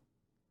then,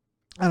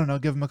 I don't know,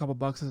 give them a couple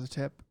bucks as a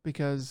tip,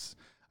 because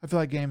I feel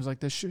like games like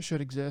this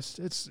should exist.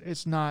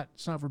 It's not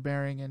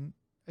overbearing, and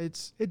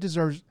it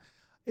deserves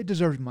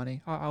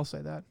money. I'll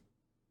say that.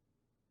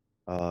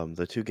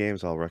 The two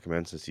games I'll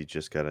recommend, since you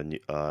just got an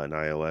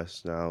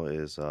iOS now,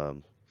 is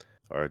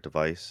or a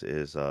device,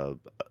 is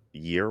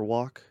Year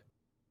Walk.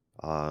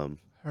 Um,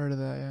 Heard of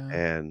that? Yeah.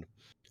 and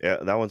yeah,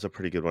 that one's a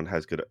pretty good one.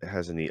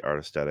 Has a neat art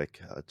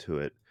aesthetic to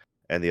it.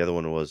 And the other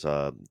one was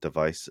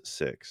Device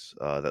 6.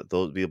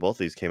 Both of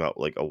these came out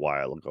like a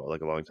while ago,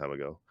 like a long time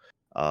ago.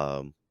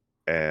 Um,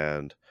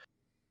 and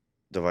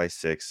Device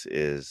 6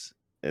 is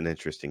an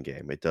interesting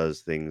game. It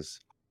does things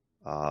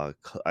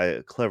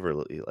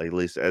cleverly. Like, at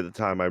least at the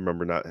time, I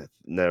remember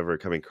never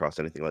coming across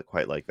anything like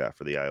quite like that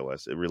for the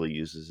iOS. It really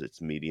uses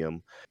its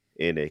medium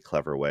in a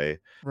clever way.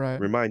 Right.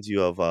 Reminds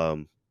you of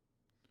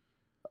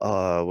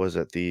was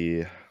it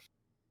the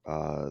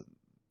uh,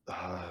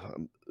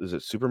 is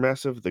it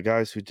Supermassive? The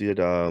guys who did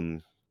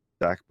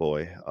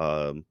Sackboy,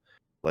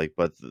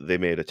 but they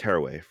made a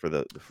Tearaway for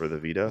the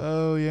Vita.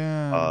 Oh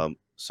yeah.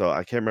 So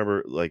I can't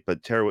remember, like,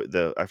 but Tearaway,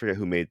 I forget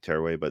who made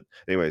Tearaway, but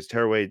anyways,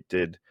 Tearaway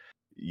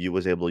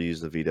was able to use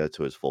the Vita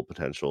to its full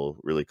potential,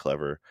 really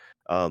clever.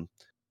 Um,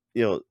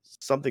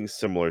 something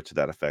similar to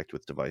that effect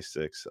with Device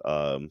 6.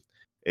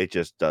 It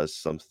just does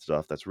some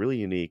stuff that's really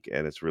unique,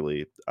 and it's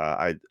really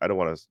I don't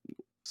want to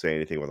say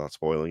anything without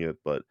spoiling it,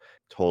 but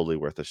totally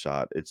worth a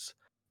shot. It's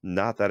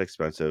not that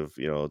expensive,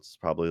 it's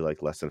probably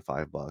like less than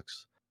 $5.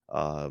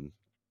 Um,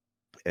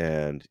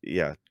 and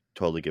yeah,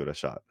 totally give it a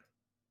shot.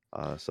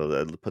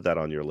 So put that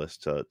on your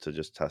list to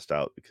just test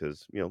out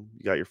because you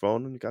got your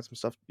phone and you got some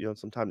stuff,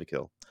 some time to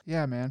kill.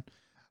 Yeah, man.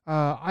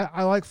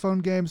 I like phone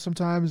games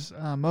sometimes.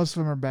 Most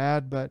of them are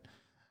bad, but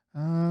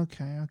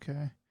okay,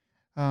 okay.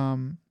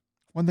 Um,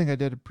 one thing I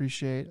did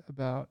appreciate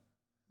about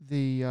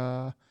the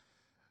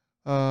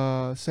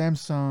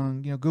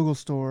Samsung, Google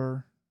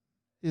Store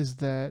is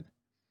that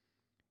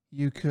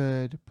you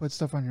could put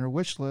stuff on your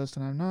wish list,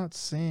 and I'm not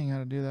seeing how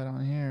to do that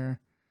on here.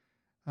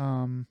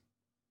 Um,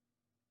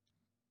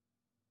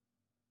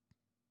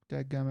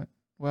 Dadgummit.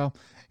 Well,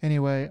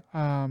 anyway,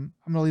 I'm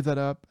gonna leave that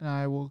up, and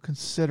I will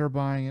consider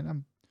buying it.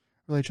 I'm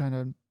really trying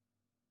to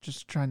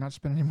just try not to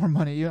spend any more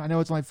money. I know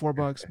it's only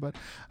 $4, but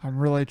I'm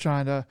really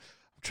trying to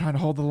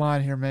hold the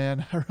line here,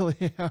 man. I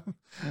really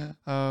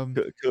am.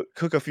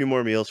 Cook a few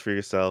more meals for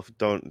yourself.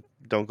 Don't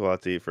go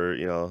out to eat for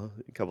a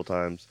couple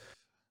times.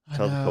 I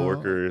Tell the know,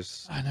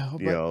 coworkers, I know,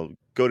 but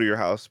go to your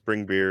house,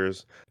 bring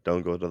beers.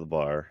 Don't go to the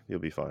bar. You'll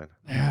be fine.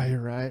 yeah,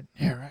 you're right.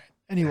 You're right.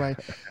 Anyway,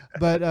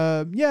 but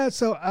yeah.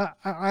 So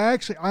I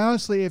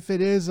honestly, if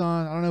it is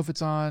on, I don't know if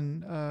it's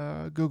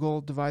on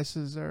Google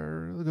devices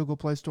or the Google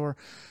Play Store,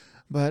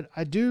 but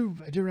I do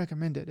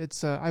recommend it.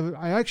 It's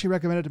I actually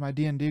recommended it to my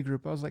D&D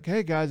group. I was like,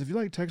 hey guys, if you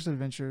like text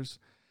adventures,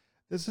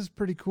 this is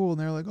pretty cool. And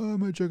they're like, oh, I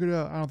might check it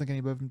out. I don't think any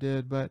of them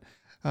did, but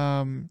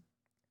um,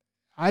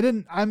 I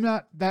didn't. I'm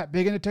not that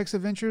big into text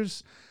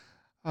adventures.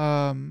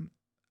 Um,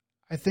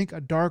 I think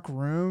a dark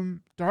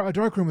room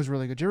was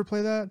really good. Did you ever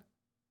play that?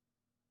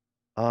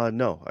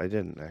 No, I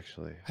didn't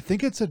actually. I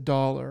think it's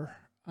 $1.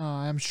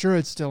 I'm sure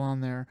it's still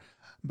on there,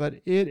 but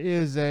it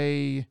is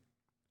a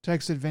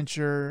text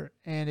adventure,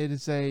 and it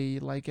is a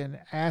like an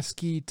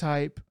ASCII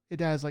type. It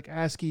has like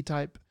ASCII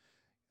type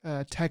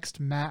text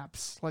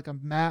maps, like a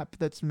map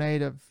that's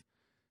made of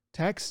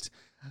text.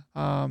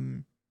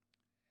 Um,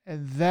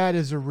 and that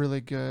is a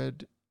really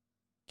good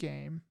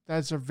game.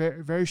 That's a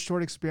very very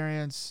short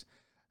experience.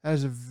 That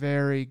is a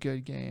very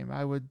good game.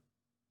 I would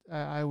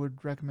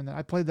recommend that.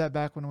 I played that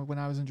back when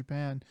I was in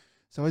Japan,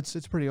 so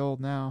it's pretty old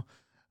now,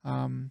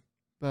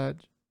 but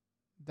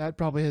that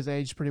probably has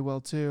aged pretty well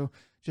too,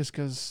 just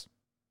because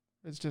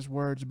it's just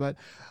words. But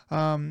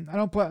I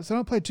don't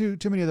play too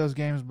many of those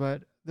games.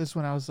 But this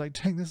one I was like,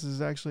 dang, this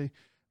is actually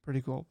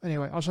pretty cool.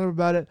 Anyway, I'll shut up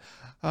about it.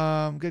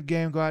 Good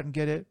game. Go out and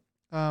get it.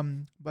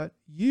 But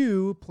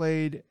you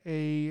played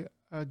a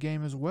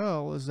game as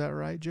well. Is that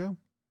right, Joe?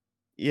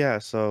 Yeah,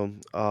 so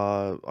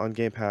on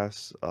Game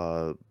Pass,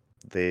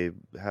 they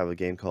have a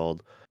game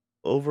called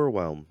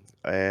Overwhelm,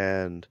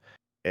 and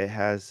it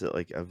has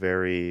like a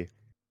very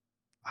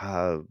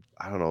I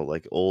don't know,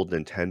 like old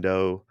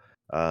Nintendo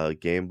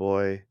Game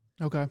Boy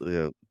Okay.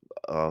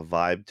 uh,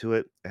 vibe to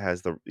it. It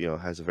has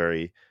has a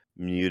very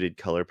muted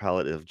color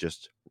palette of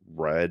just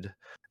red.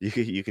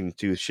 You can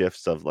do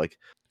shifts of like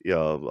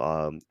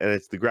and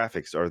it's the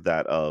graphics are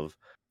that of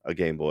a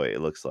Game Boy.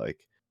 It looks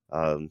like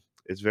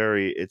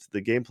it's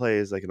the gameplay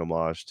is like an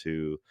homage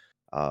to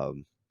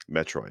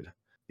Metroid,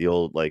 the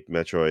old like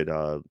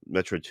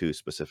Metroid 2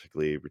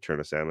 specifically, Return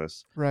of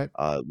Samus, Right.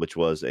 which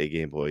was a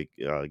Game Boy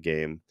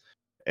game,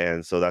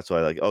 and so that's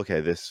why like okay,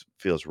 this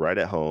feels right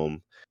at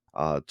home.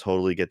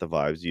 Totally get the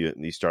vibes.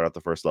 You start out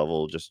the first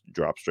level, just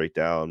drop straight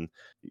down.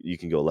 You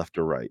can go left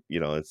or right.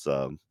 It's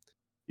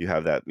you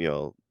have that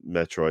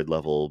Metroid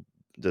level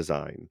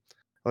design.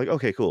 I'm like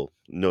okay, cool.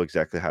 Know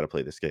exactly how to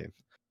play this game,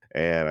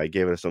 and I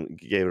gave it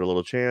a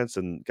little chance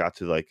and got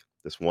to like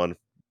this one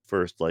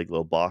first like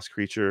little boss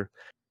creature,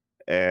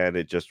 and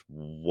it just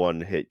one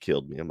hit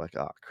killed me. I'm like,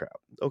 oh crap.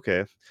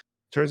 Okay,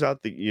 turns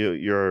out that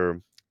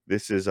you're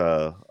this is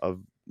a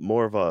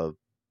more of a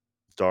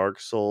Dark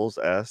Souls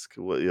esque,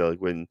 like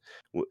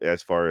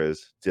as far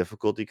as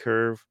difficulty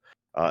curve,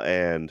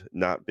 and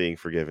not being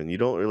forgiven. You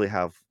don't really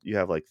you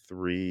have like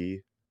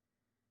 3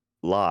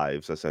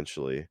 lives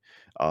essentially,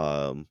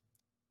 um,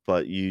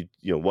 but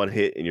one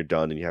hit and you're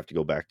done, and you have to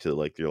go back to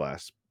like your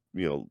last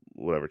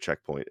whatever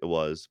checkpoint it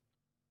was,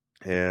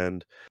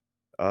 and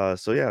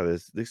so yeah,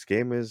 this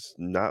game is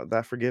not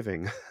that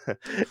forgiving.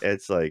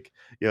 It's like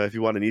if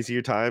you want an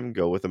easier time,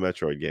 go with a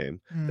Metroid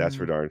game. That's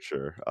for Hmm. darn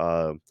sure.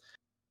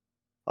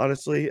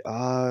 Honestly,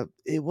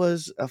 it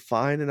was a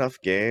fine enough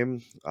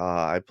game.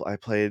 I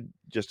played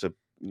just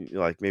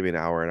like maybe an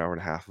hour and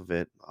a half of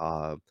it,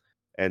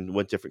 and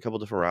went couple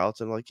different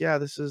routes. And like, yeah,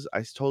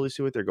 I totally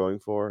see what they're going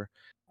for.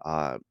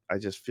 I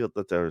just feel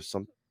that there's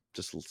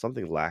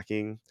something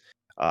lacking.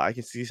 I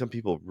can see some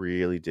people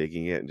really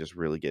digging it and just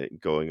really get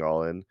going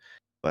all in,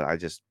 but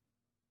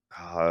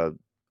uh,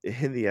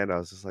 in the end, I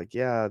was just like,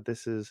 yeah,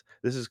 this is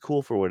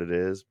cool for what it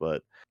is,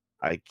 but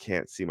I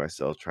can't see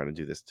myself trying to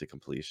do this to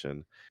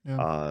completion.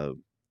 Yeah. Uh,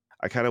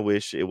 I kind of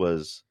wish it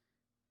was,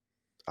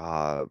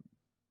 uh,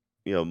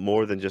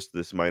 more than just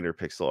this minor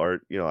pixel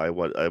art. I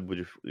would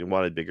have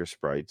wanted bigger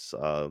sprites,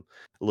 a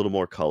little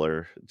more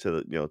color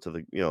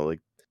like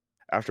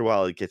after a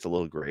while it gets a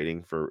little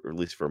grating for at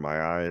least for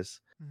my eyes.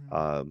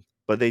 Mhm.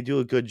 But they do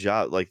a good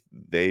job. Like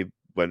they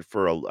went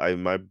for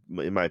in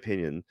my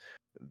opinion,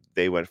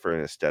 they went for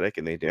an aesthetic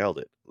and they nailed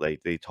it.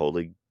 Like they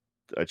totally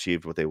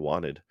achieved what they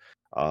wanted.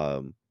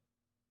 Um,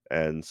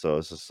 and so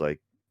it's just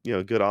like,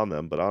 good on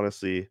them. But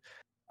honestly,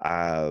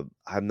 I'm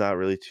not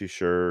really too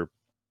sure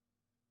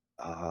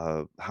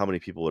how many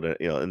people would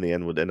in the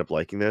end would end up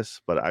liking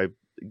this, but I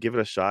give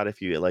it a shot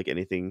if you like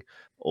anything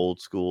old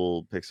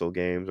school pixel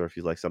games, or if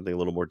you like something a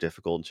little more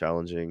difficult and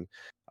challenging.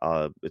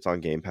 It's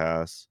on Game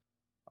Pass.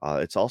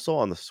 It's also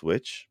on the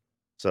Switch,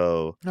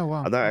 so Oh,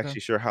 wow. I'm not Okay.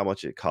 actually sure how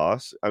much it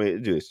costs. I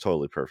mean, dude, it's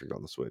totally perfect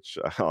on the Switch,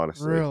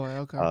 honestly. Really?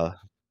 Okay. Uh,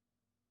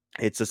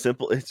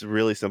 it's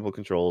really simple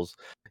controls,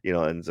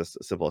 and just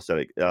a simple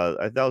aesthetic.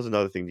 That was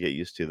another thing to get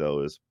used to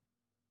though, is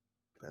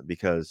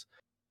because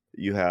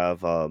you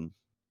have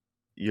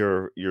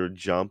your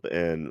jump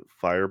and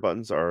fire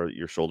buttons are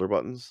your shoulder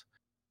buttons,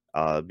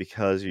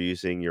 because you're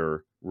using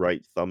your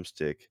right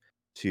thumbstick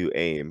to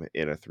aim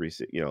in a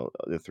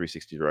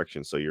 360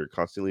 direction. So you're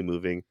constantly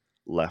moving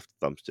left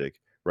thumbstick,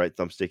 right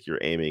thumbstick, you're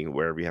aiming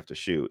wherever you have to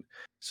shoot.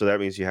 So that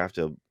means you have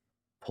to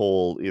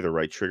pull either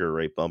right trigger or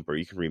right bumper.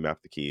 You can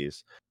remap the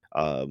keys,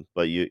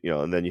 but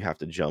and then you have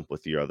to jump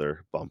with your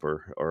other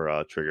bumper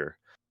or trigger.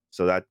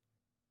 So that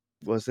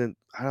wasn't.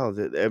 I don't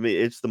know. I mean,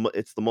 it's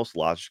the most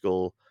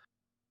logical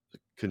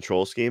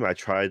control scheme. I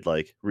tried,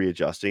 like,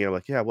 readjusting. I'm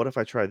like, "Yeah, what if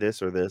I try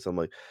this or this?" I'm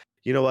like,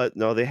 "You know what?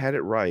 No, they had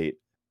it right.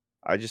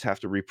 I just have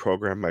to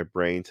reprogram my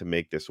brain to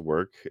make this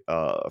work,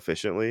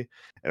 efficiently."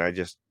 And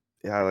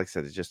yeah, like I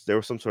said, there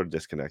was some sort of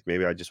disconnect.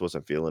 Maybe I just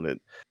wasn't feeling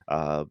it.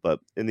 But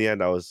in the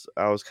end, I was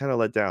kinda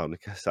let down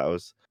because I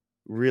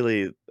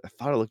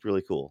thought it looked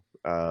really cool.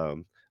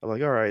 I'm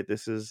like, "Alright,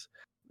 this is,"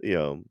 you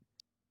know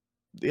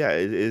yeah,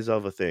 it is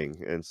of a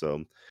thing. And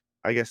so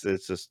I guess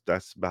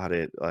that's about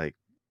it. Like,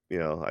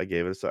 I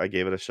gave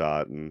it a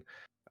shot, and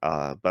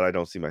but I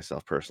don't see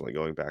myself personally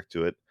going back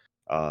to it.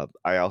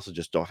 I also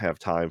just don't have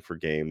time for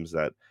games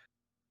that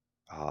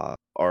are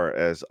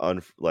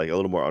like a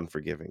little more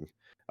unforgiving.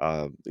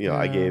 I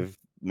Yeah. gave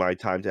my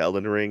time to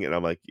Elden Ring, and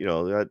I'm like,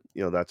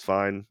 that's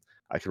fine.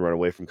 I can run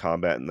away from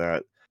combat in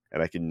that,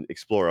 and I can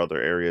explore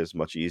other areas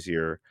much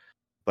easier.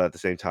 But at the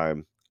same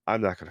time, I'm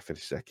not gonna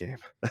finish that game.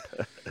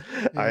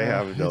 I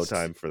Yeah. have no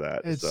time for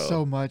that, It's so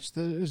so much.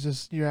 It's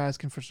just you're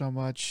asking for so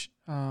much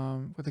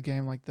with a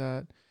game like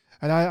that.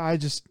 And I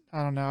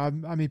don't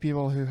know. I meet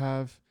people who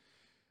have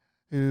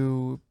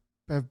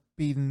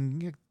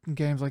beaten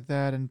games like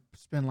that and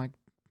spend like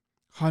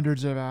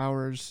hundreds of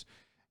hours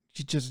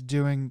just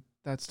doing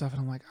that stuff,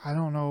 and I'm like, I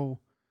don't know,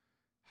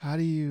 how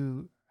do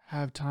you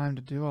have time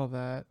to do all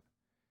that?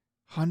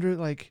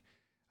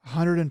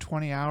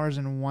 120 hours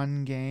in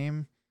one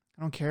game.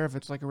 I don't care if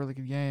it's like a really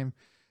good game.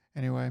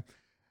 Anyway,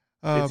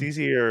 it's um,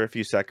 easier if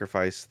you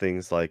sacrifice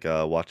things like,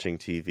 watching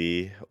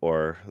TV,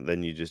 or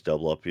then you just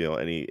double up,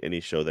 any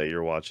show that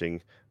you're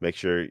watching. Make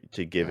sure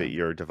to give it yeah,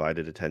 your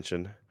divided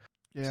attention.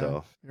 yeah,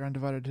 So your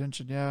undivided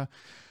attention. Yeah.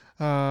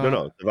 no, Uh,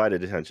 no,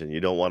 divided attention. You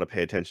don't wanna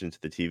pay attention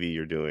to the TV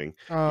you're doing.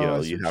 oh, I see You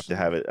what have you're to saying.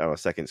 have it on a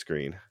second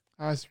screen.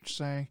 I see what you're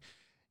saying.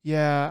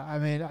 Yeah, I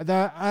mean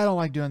that I don't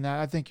like doing that.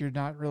 I think you're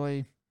not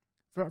really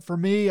for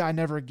me. I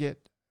never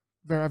get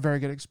a very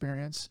good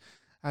experience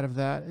out of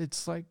that.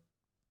 It's like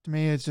to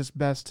me, it's just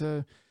best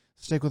to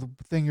stick with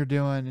the thing you're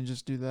doing and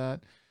just do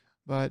that.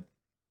 But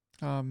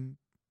um,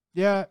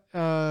 yeah,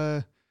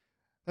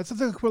 that's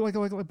something cool, like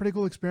a pretty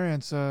cool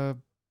experience. I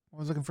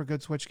was looking for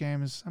good Switch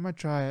games. I might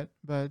try it,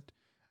 but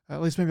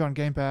at least maybe on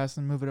Game Pass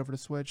and move it over to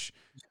Switch.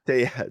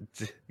 Yeah,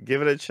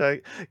 give it a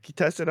check.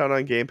 Test it out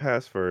on Game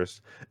Pass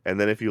first, and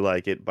then if you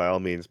like it, by all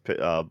means, you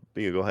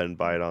can go ahead and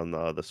buy it on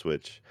the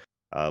Switch.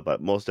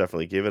 But most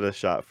definitely, give it a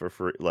shot for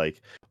free.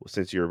 Like,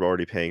 since you're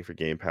already paying for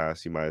Game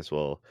Pass, you might as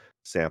well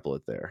sample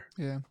it there.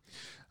 Yeah.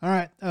 All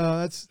right.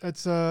 That's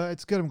it's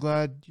good. I'm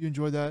glad you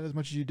enjoyed that as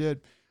much as you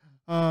did.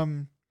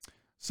 Um,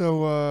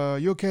 so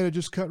you okay to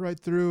just cut right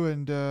through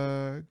and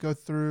go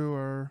through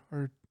our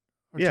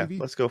Yeah, TV?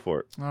 let's go for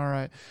it. All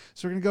right.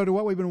 So we're gonna go to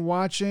what we've been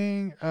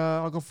watching.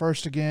 I'll go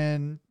first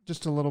again,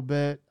 just a little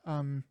bit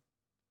of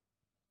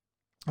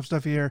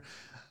stuff here.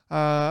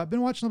 I've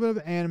been watching a little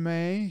bit of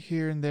anime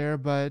here and there,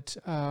 but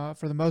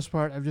for the most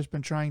part, I've just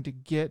been trying to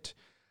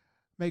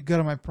make good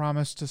on my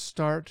promise to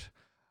start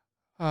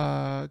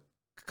uh,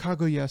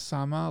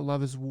 Kaguya-sama: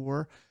 Love Is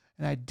War,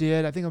 and I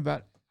did. I think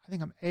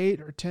I'm 8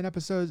 or 10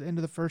 episodes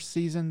into the first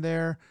season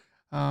there.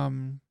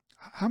 Um,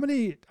 How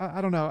many? I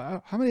don't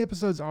know. How many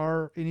episodes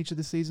are in each of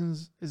the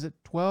seasons? Is it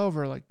 12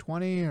 or like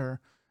 20,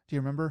 or do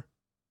you remember?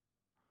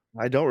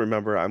 I don't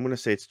remember. I'm gonna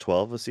say it's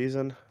 12 a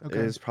season Okay.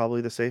 is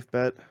probably the safe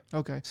bet.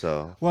 Okay.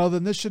 So, Well,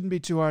 then this shouldn't be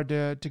too hard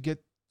to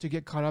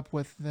get caught up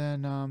with.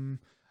 Then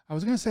I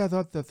was gonna say I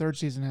thought the third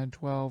season had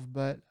 12,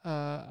 but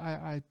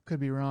I could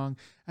be wrong.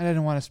 And I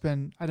didn't want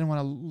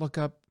to look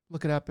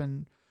it up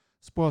and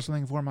spoil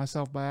something for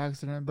myself by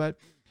accident.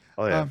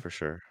 oh yeah, Um, for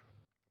sure.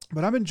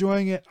 but I'm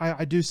enjoying it.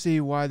 I do see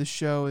why the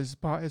show is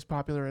as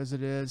popular as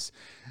it is.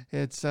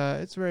 It's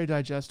very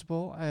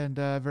digestible and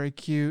very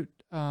cute.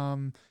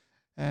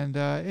 And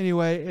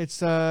anyway, it's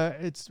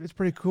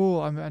pretty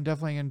cool. I'm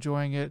definitely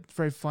enjoying it. It's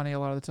very funny a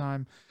lot of the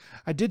time.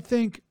 I did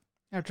think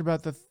after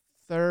about the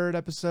third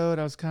episode,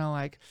 I was kind of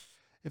like,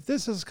 if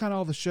this is kind of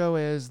all the show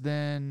is,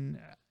 then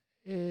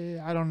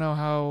I don't know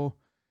how.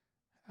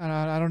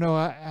 I don't know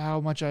how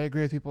much I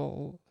agree with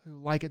people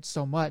who like it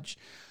so much,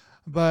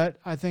 but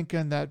I think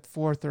in that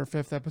fourth or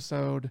fifth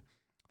episode,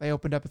 they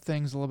opened up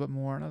things a little bit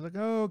more, and I was like,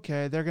 oh,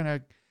 okay, they're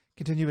gonna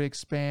continue to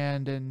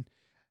expand and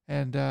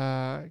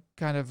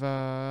kind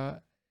of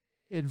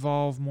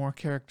involve more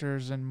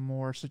characters and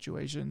more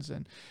situations,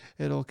 and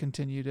it'll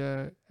continue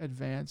to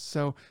advance.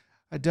 So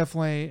I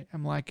definitely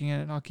am liking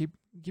it, and I'll keep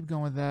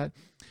going with that.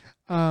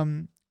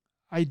 Um,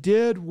 I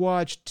did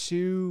watch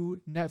two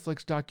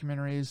Netflix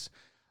documentaries.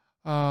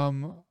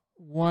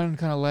 One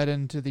kind of led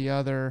into the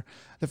other.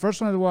 The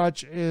first one I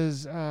watch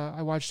is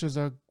I watched as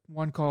a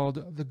one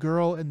called "The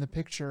Girl in the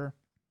Picture,"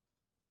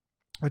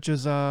 which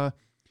is a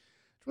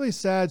really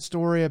sad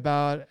story um,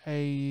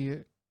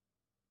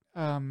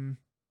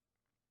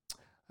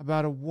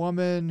 about a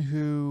woman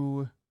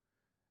who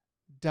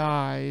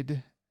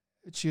died.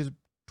 She was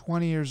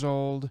 20 years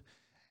old,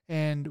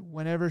 and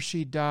whenever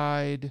she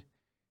died,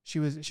 she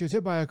was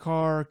hit by a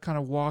car, kind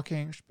of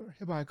walking,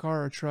 hit by a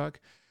car or a truck,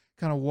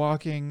 kind of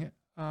walking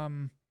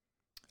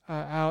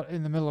out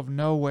in the middle of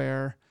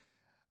nowhere.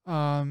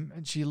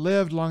 And she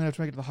lived long enough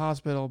to make it to the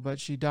hospital, but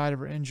she died of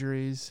her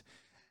injuries.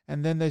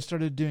 And then they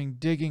started doing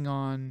digging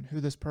on who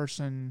this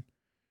person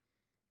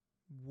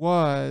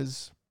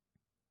was,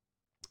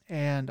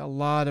 and a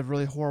lot of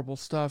really horrible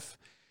stuff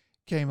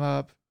came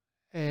up.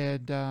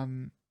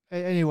 And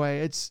anyway,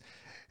 it's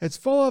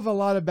full of a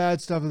lot of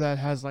bad stuff that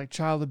has like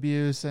child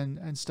abuse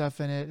and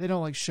stuff in it. They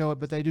don't like show it,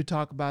 but they do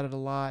talk about it a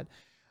lot.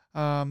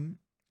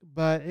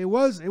 But it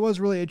was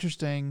really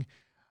interesting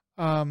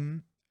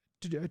um,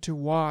 to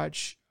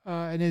watch,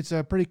 and it's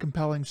a pretty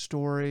compelling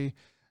story.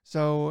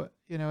 So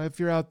if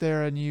you're out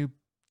there and you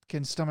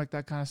can stomach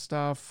that kind of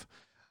stuff,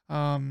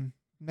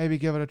 maybe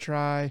give it a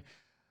try.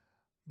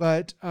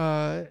 But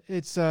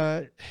it's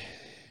I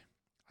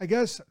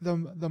guess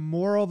the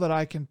moral that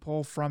I can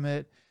pull from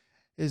it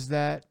is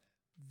that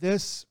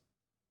this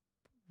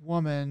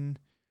woman,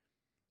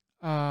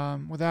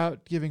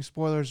 without giving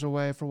spoilers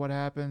away for what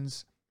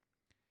happens,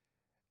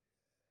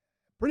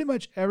 pretty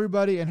much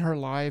everybody in her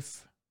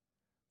life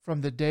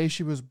from the day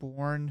she was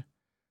born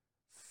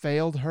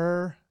failed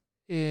her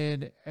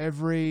in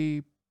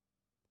every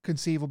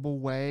conceivable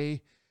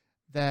way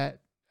that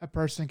a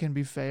person can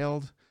be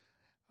failed.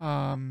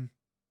 Um,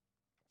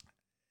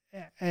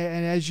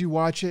 and as you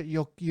watch it,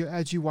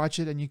 as you watch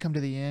it and you come to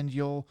the end,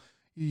 you'll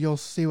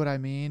see what I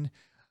mean.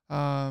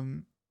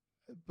 Um,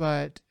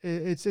 but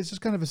it's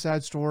just kind of a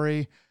sad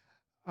story.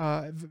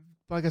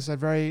 Like I said,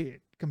 very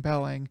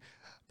compelling.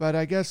 But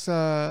I guess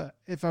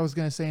if I was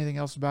going to say anything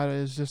else about it,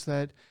 is just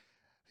that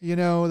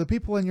the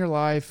people in your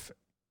life,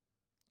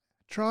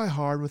 try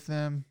hard with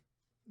them.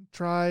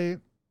 Try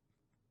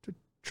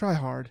try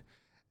hard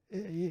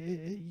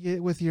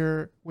with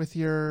your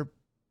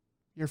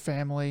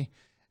family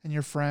and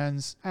your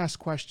friends. Ask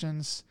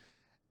questions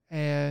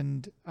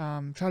and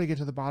try to get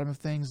to the bottom of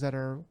things that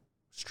are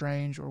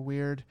strange or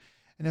weird.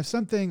 And if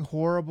something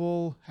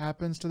horrible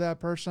happens to that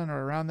person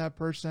or around that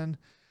person,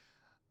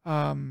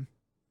 um,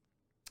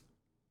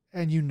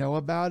 and you know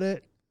about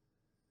it,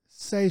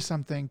 say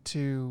something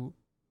to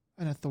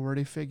an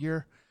authority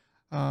figure.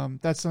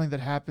 That's something that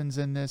happens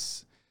in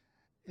this.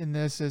 In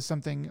this is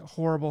something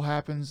horrible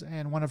happens,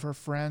 and one of her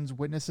friends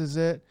witnesses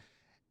it,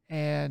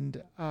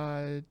 and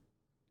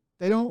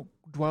they don't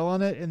dwell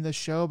on it in the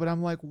show. But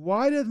I'm like,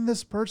 why didn't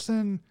this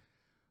person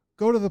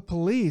go to the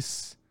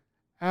police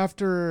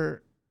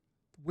after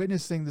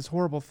witnessing this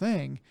horrible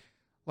thing?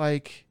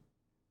 Like,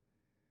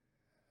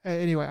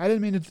 anyway, I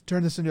didn't mean to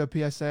turn this into a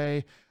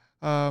PSA,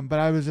 but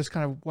I was just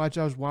kind of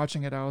I was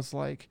watching it. I was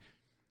like,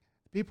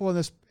 people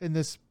in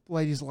this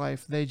lady's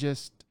life, they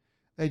just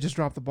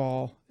dropped the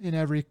ball in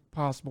every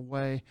possible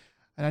way.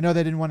 And I know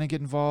they didn't want to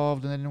get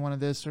involved and they didn't want to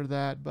this or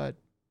that, but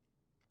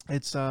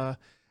it's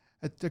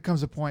there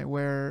comes a point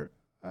where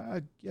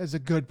as a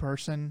good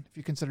person, if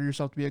you consider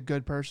yourself to be a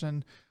good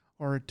person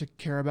or to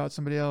care about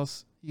somebody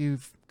else,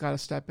 you've got to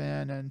step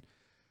in and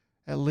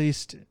at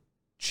least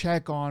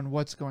check on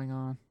what's going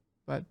on.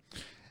 But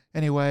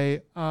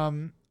anyway,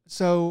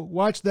 so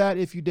watch that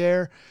if you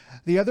dare.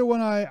 The other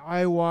one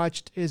I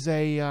watched is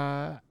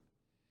a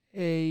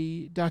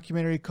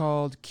documentary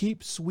called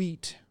 "Keep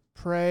Sweet,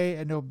 Pray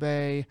and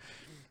Obey,"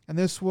 and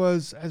this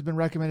has been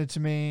recommended to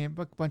me a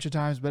bunch of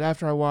times. But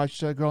after I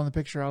watched Girl in the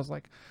Picture, I was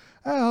like,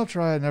 I'll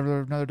try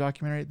another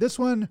documentary. This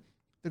one,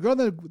 the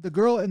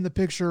girl in the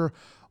picture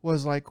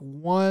was like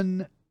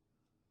one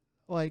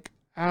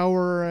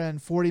hour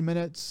and 40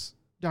 minutes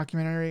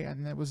documentary,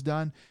 and it was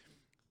done.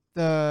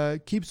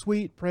 The Keep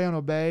Sweet, Pray and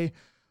Obey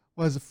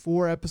was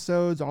 4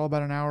 episodes, all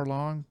about an hour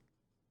long,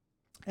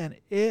 and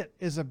it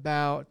is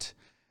about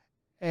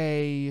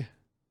a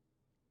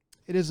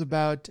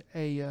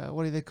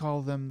what do they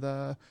call them,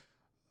 the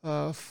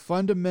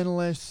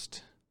fundamentalist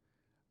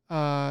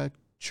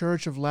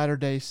Church of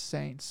Latter-day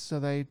Saints. So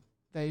they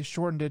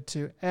shortened it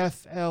to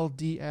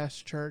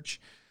FLDS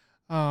Church,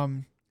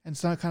 and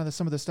some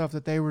of the stuff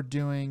that they were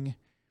doing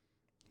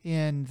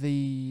in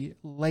the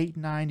late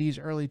 90s,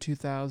 early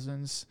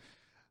 2000s.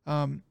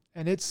 And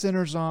it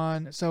centers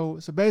on, so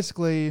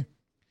basically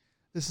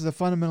this is a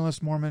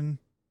fundamentalist Mormon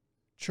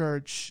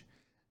church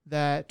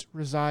that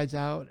resides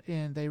out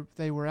in,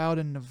 they were out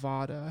in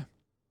Nevada.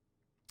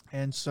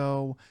 And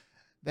so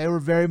they were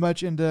very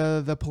much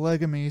into the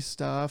polygamy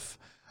stuff.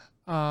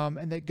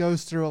 And it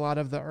goes through a lot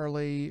of the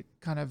early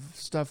kind of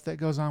stuff that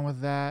goes on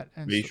with that.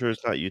 And Are you sure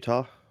it's not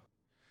Utah?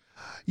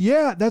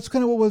 Yeah, that's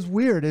kind of what was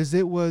weird.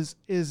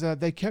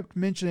 They kept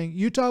mentioning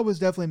Utah was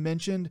definitely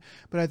mentioned,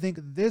 but I think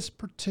this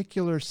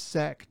particular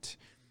sect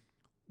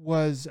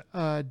was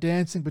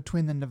dancing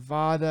between the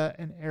Nevada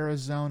and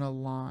Arizona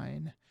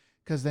line,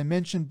 because they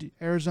mentioned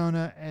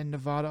Arizona and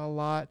Nevada a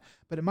lot,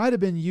 but it might have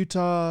been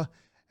Utah,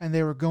 and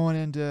they were going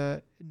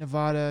into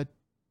Nevada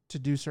to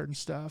do certain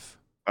stuff.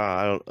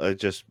 I don't.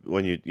 Just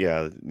when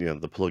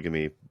the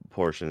polygamy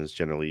portion is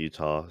generally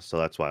Utah, so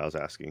that's why I was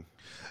asking.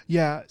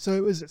 Yeah, so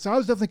I was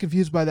definitely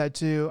confused by that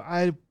too.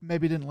 I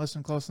maybe didn't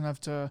listen close enough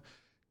to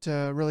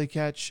really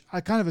catch. I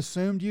kind of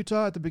assumed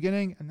Utah at the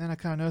beginning, and then I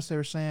kind of noticed they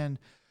were saying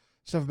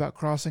stuff about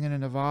crossing into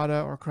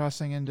Nevada or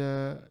crossing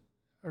into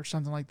or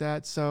something like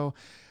that. So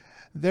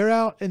they're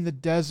out in the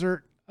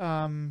desert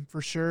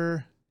for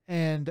sure,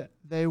 and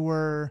they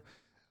were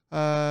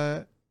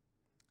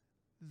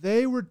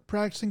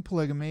practicing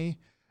polygamy,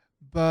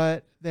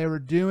 but they were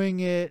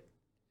doing it,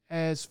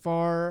 as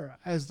far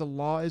as the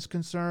law is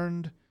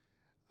concerned,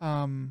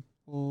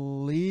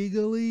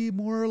 legally,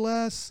 more or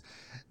less.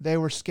 They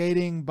were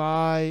skating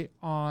by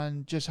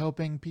on just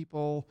hoping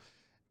people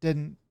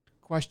didn't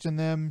question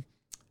them,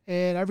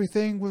 and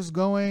everything was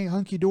going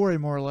hunky-dory,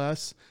 more or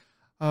less.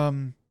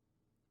 But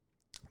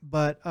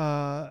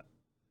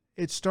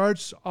it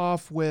starts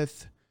off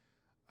with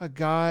a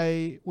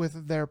guy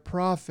with their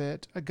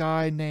prophet, a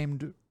guy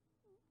named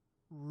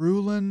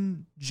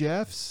Rulon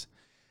Jeffs,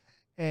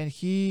 and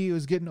he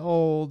was getting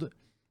old,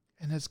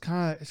 and it's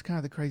kind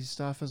of the crazy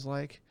stuff is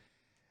like,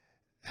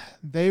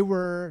 they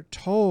were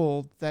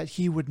told that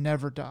he would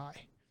never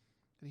die.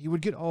 He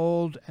would get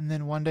old, and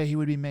then one day he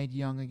would be made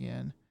young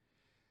again.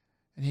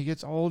 And he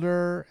gets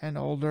older and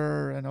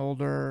older and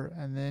older,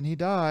 and then he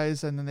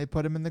dies, and then they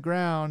put him in the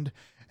ground,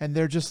 and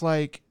they're just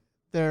like,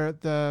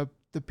 the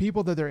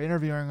people that they're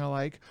interviewing are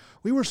like,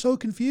 we were so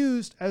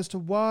confused as to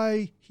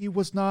why he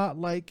was not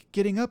like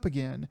getting up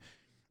again.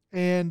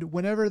 And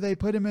whenever they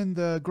put him in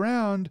the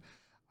ground,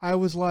 I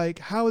was like,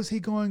 how is he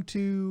going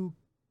to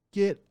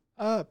get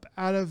up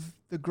out of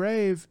the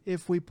grave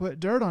if we put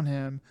dirt on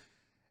him?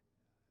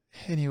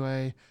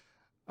 Anyway,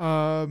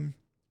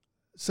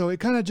 so it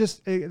kind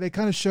of they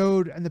kind of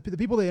showed, and the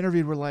people they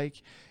interviewed were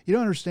like, you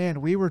don't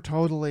understand. We were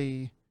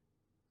totally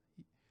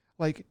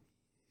like,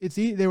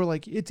 they were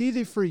like, it's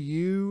easy for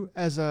you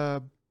as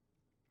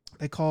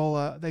they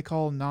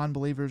call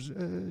non-believers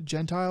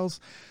Gentiles.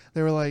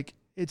 They were like,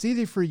 it's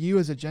easy for you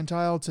as a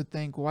Gentile to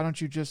think, why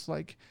don't you just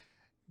like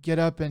get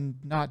up and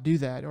not do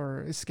that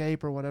or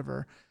escape or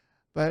whatever?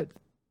 But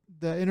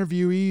the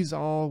interviewees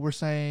all were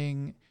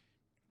saying,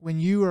 when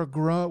you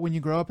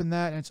grow up in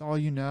that and it's all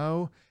you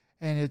know,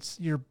 and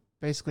you're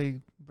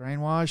basically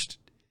brainwashed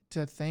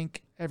to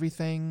think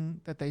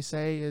everything that they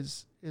say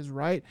is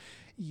right,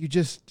 you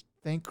just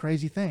think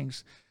crazy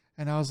things.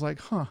 And I was like,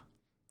 huh,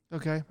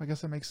 okay, I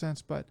guess that makes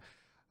sense. But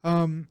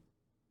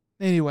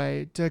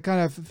anyway, to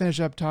kind of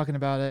finish up talking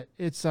about it,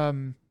 it's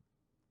the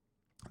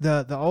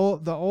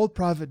old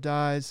prophet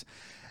dies,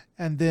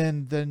 and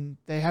then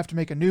they have to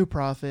make a new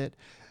prophet,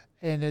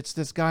 and it's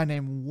this guy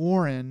named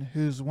Warren,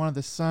 who's one of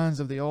the sons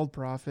of the old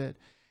prophet,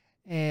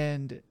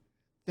 and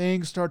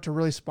things start to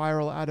really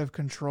spiral out of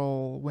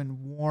control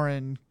when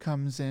Warren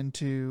comes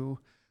into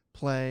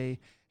play.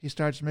 He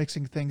starts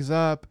mixing things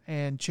up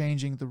and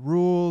changing the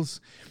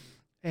rules,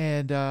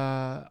 and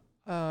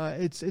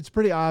it's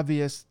pretty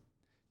obvious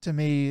to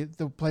me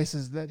the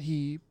places that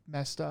he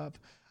messed up.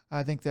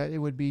 I think that it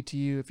would be to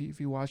you if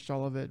you watched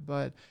all of it,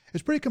 but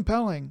it's pretty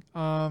compelling.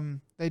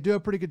 They do a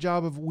pretty good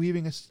job of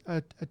weaving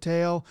a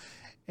tale,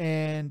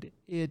 and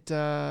it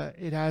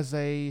has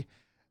a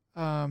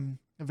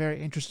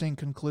very interesting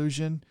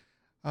conclusion,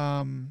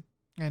 and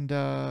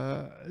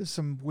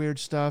some weird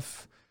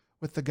stuff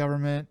with the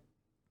government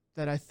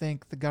that I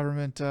think the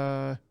government.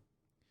 So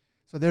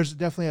there's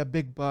definitely a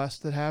big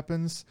bust that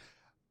happens,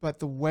 but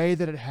the way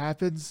that it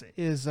happens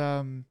is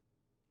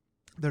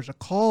there's a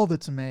call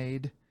that's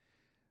made,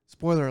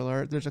 spoiler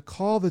alert, there's a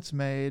call that's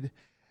made,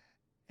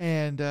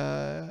 and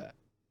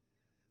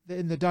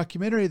in the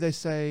documentary they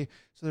say,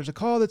 so there's a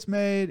call that's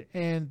made,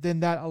 and then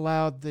that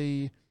allowed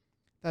the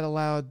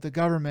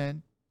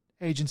government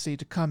agency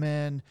to come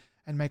in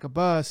and make a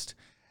bust,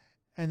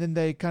 and then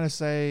they kind of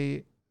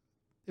say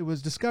it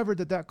was discovered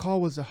that that call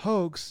was a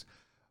hoax,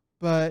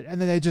 and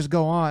then they just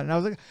go on, and I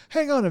was like,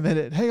 hang on a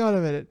minute, hang on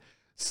a minute.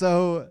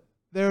 So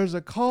there was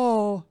a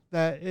call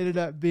that ended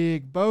up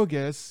being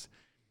bogus,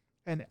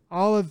 and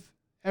all of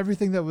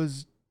everything that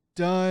was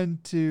done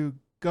to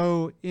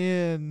go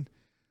in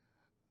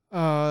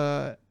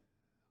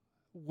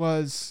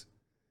was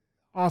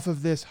off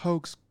of this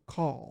hoax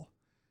call.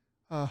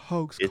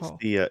 Hoax It's call.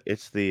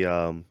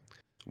 the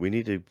we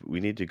need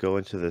to go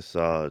into this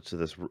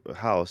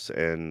house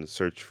and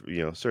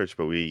search,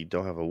 but we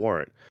don't have a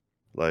warrant.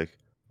 Like,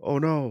 oh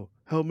no,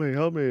 help me!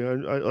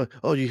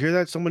 Oh, you hear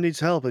that? Someone needs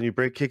help, and you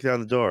kick down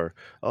the door.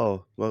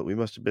 Oh, well, it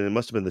must have been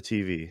the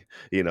TV.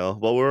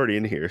 Well, we're already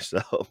in here,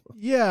 so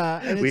Yeah,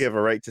 and we have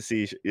a right to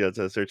see,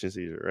 to search and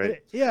seizure,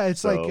 right? yeah,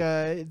 it's like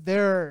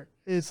So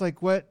it's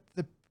like what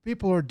the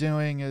people are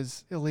doing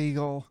is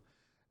illegal,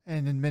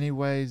 and in many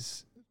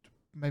ways,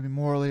 maybe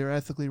morally or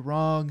ethically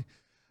wrong.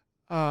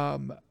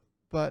 Um,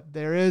 but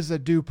there is a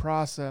due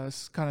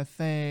process kind of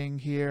thing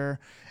here,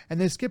 and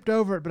they skipped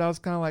over it. But I was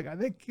kind of like, I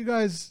think you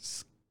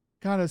guys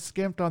kind of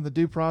skimped on the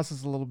due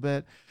process a little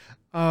bit.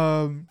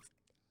 Um,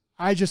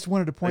 I just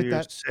wanted to point you're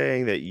that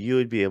saying that you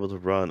would be able to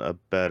run a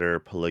better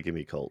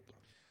polygamy cult.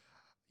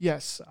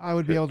 yes, I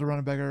would be Good. able to run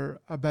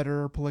a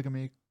better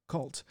polygamy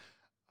cult.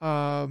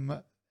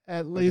 Um,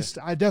 at Okay. least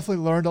I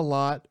definitely learned a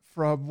lot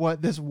from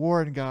what this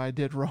Warren guy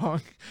did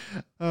wrong.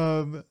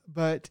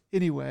 But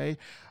anyway,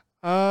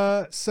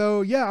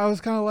 so yeah, I was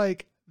kind of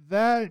like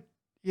that,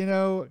 you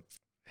know,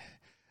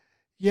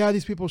 yeah,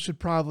 these people should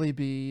probably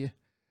be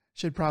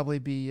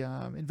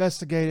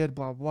investigated,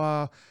 blah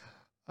blah.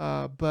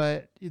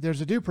 But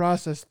there's a due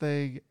process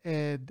thing,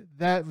 and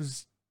that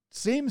was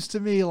seems to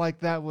me like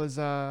that was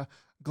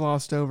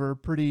glossed over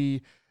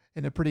pretty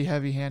in a pretty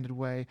heavy-handed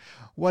way.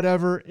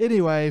 Whatever.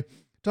 Anyway,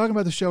 talking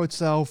about the show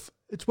itself,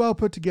 it's well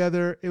put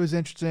together. It was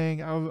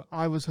interesting.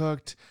 I was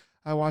hooked.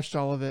 I watched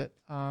all of it.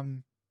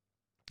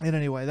 And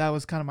anyway, that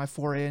was kind of my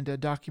foray into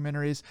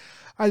documentaries.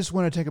 I just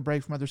want to take a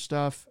break from other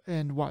stuff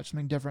and watch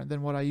something different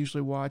than what I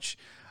usually watch.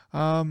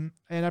 And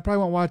I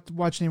probably won't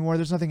watch anymore.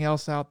 There's nothing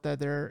else out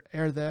there's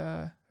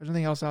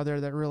nothing else out there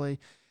that really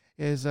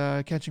is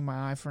catching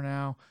my eye for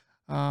now.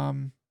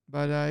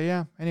 But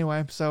yeah.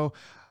 Anyway, so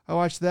I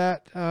watched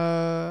that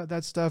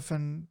stuff.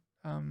 And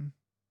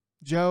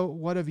Joe,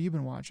 what have you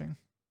been watching?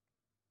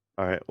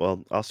 All right.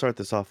 Well, I'll start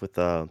this off with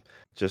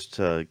just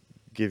to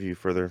give you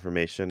further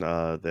information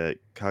that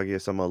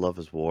Kaguya-sama Love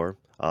is War.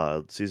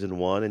 Season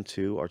 1 and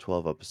 2 are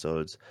 12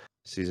 episodes.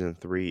 Season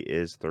 3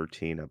 is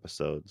 13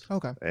 episodes.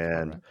 Okay, that's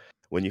about And right.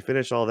 when you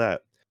finish all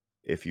that,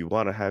 if you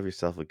want to have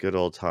yourself a good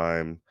old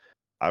time,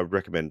 I would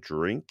recommend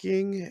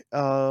drinking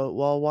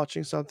while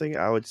watching something.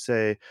 I would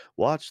say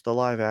watch the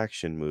live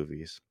action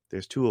movies.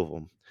 There's two of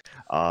them.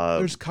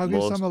 There's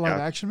Kaguya-sama live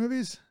action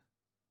movies.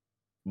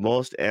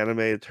 Most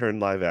anime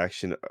turned live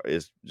action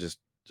is just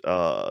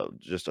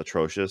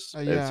atrocious,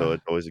 and so Yeah,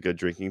 it's always a good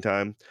drinking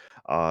time.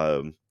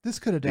 Um, this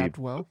could the adapt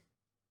well.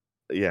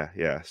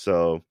 Yeah.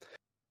 So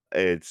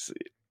it's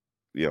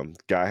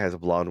guy has a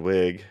blonde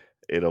wig.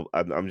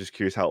 I'm just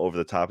curious how over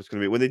the top it's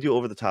gonna be. When they do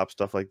over the top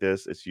stuff like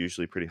this, it's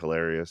usually pretty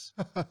hilarious.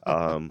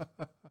 Um,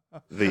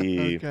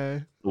 the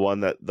Okay.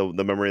 one that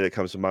the memory that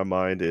comes to my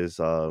mind is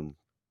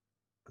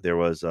there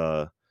was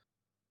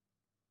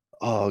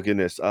oh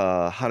goodness,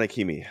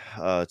 Hanakimi.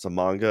 It's a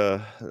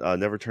manga,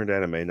 never turned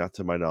anime, not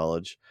to my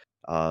knowledge.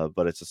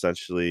 But it's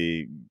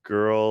essentially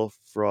girl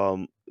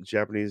from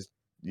Japanese,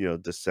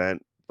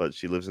 descent, but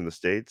she lives in the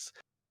States.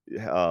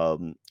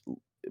 Um,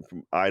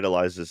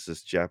 idolizes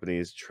this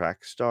Japanese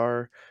track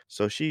star,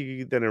 so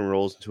she then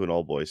enrolls into an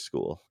all boys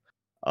school.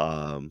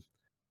 Um,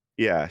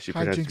 yeah, she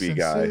pretends to Hijinks be a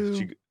guy.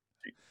 ensue.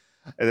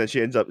 And then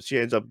she ends up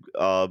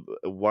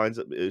winds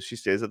up she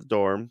stays at the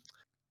dorm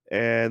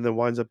and then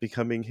winds up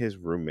becoming his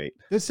roommate,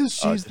 This is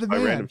She's the just by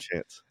random Man.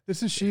 chance.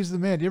 This is She's the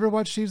Man. Do you ever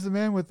watch She's the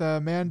Man with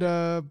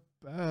Amanda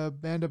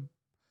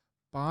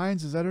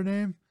Bynes? Is that her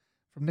name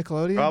from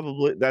Nickelodeon?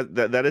 Probably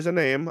that is a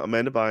name,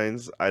 Amanda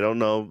Bynes. I don't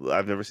know.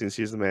 I've never seen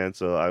She's the Man,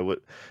 so I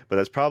would, but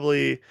that's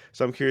probably.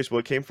 So I'm curious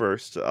what came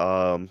first.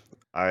 I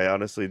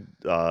honestly,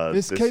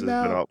 This this came has been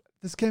out. out.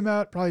 This came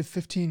out probably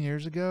 15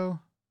 years ago,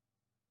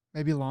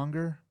 maybe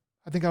longer.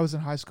 I think I was in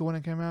high school when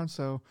it came out,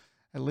 so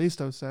at least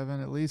 '07,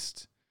 at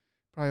least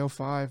probably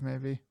 '05,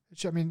 maybe.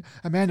 I mean,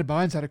 Amanda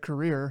Bynes had a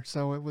career,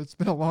 so it's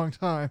been a long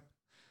time.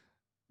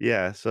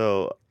 Yeah,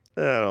 so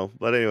I don't know,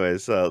 but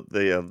anyways,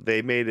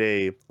 they made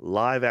a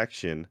live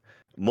action,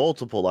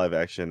 multiple live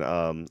action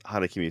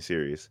Hanakimi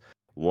series.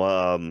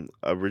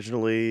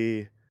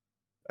 Originally,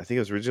 I think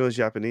it was originally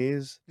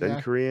Japanese, then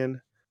Yeah. Korean,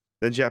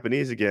 then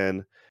Japanese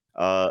again.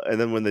 And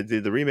then when they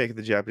did the remake of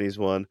the Japanese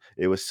one,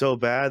 it was so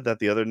bad that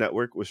the other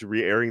network was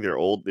re-airing the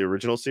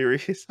original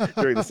series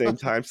during the same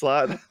time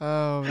slot.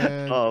 Oh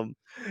man. Um,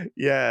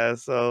 yeah,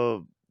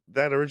 so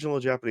that original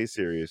Japanese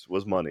series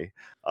was money.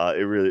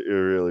 It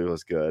really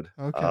was good.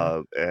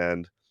 Okay.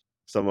 And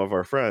some of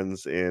our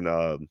friends in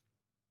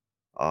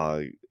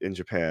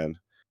Japan,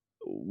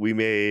 we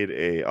made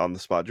a on the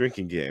spot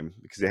drinking game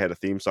because they had a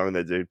theme song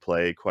that they'd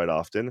play quite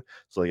often.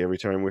 So like every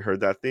time we heard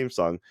that theme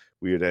song,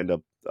 we would end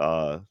up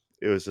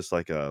it was just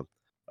like a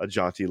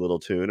jaunty little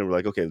tune, and we're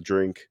like, okay,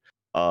 drink.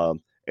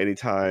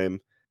 Anytime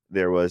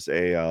there was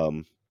a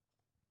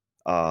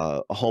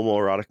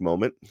homoerotic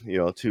moment,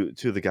 two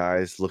the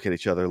guys look at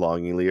each other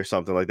longingly or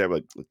something like that,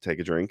 but take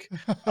a drink.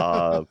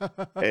 Uh,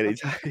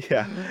 anytime,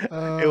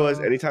 yeah, it was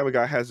Uh, anytime a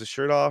guy has his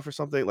shirt off or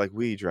something, like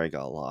we drank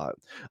a lot.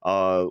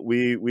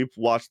 We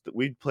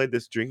played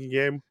this drinking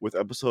game with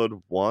episode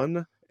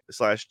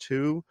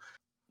 1/2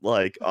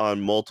 like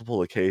on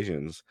multiple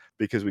occasions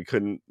because we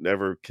couldn't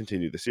never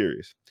continue the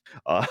series.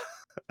 Uh,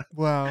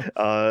 wow.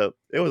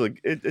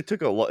 it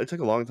took a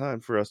long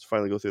time for us to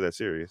finally go through that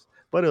series,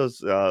 but it was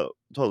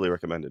totally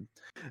recommended.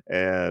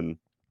 And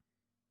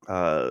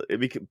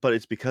but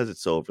it's because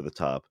it's so over the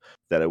top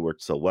that it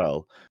worked so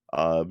well.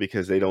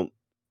 Because they don't,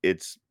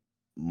 it's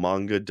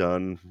manga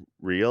done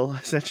real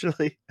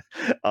essentially.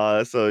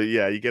 So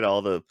yeah, you get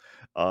all the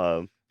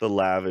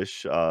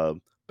lavish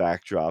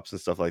backdrops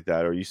and stuff like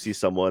that, or you see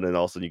someone and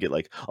all of a sudden you get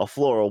like a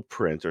floral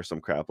print or some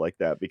crap like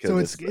that So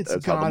because it's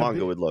that's how the gotta manga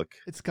be would look.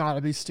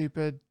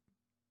 stupid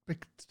to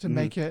Mhm.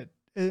 make it,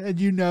 and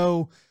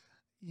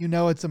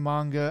it's a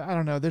manga. I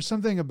don't know. There's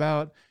something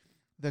about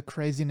the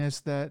craziness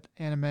that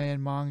anime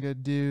and manga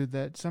do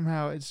that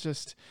somehow it's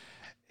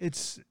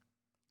it's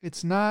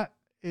not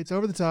it's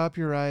over the top.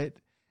 You're right,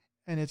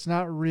 and it's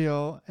not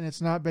real, and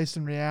it's not based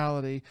in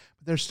reality.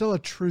 But there's still a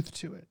truth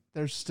to it.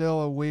 There's still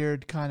a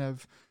weird kind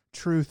of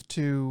truth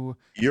to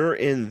You're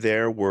in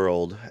their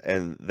world,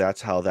 and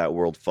that's how that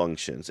world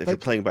functions. If you're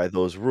like playing by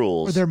those or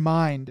rules, their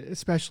mind,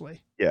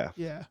 especially. yeah.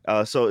 Yeah.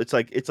 So it's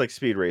like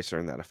Speed Racer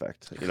in that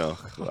effect. I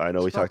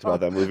know we talked about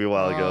that movie a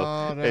while ago.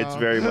 Oh It's no.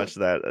 very much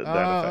that Oh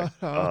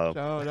effect. no,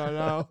 no,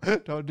 no, no.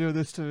 Don't do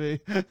this to me.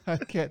 I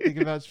can't think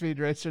about Speed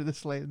Racer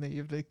this late in the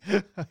evening.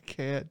 I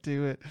can't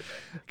do it.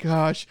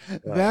 Gosh, Uh,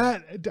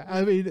 that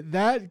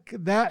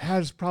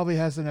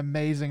has an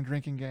amazing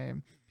drinking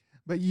game,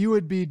 but you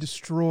would be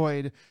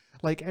destroyed.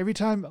 Like every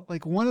time,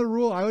 like one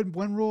rule I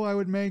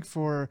would make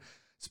for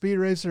Speed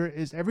Racer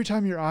is every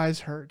time your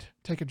eyes hurt,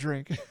 take a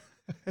drink.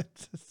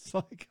 It's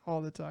like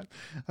all the time.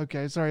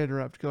 Okay, sorry to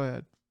interrupt. Go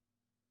ahead.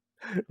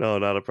 no,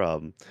 not a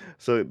problem.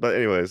 So, but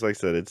anyways, like I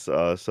said, it's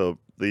so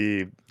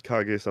the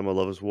Kaguya-sama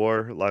Love is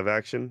War live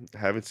action.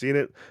 Haven't seen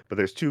it, but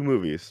there's two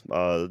movies.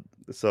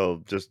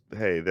 So just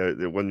hey,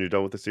 when you're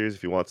done with the series,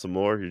 if you want some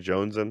more, you're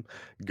jonesing,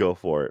 go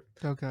for it.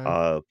 Okay.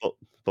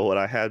 But what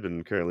I had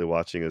been currently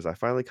watching is I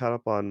finally caught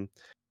up on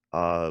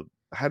I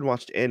hadn't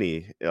watched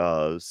any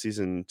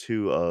season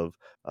 2 of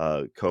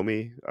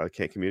Comey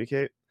Can't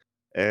Communicate,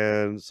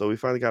 and so we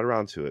finally got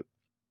around to it.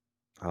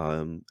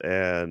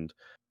 And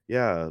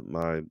yeah,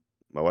 my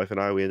wife and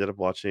I, we ended up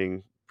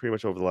watching pretty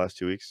much over the last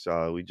 2 weeks.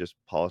 We just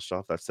polished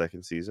off that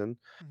second season,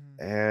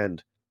 Mhm.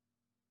 and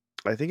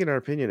I think in our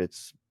opinion,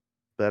 it's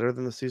better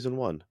than the season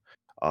 1.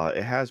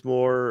 It has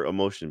more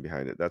emotion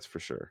behind it, that's for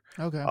sure.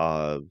 Okay.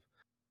 Uh,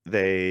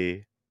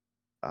 they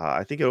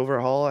I think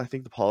overall, I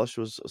think the polish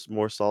was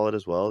more solid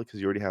as well because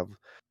you already have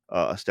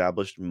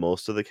established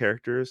most of the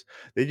characters.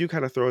 They do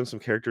kind of throw in some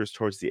characters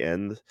towards the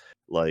end,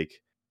 like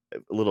a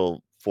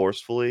little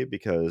forcefully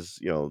because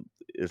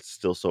it's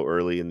still so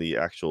early in the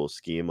actual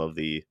scheme of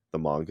the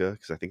manga.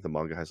 Because I think the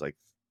manga has like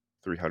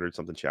 300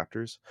 something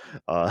chapters.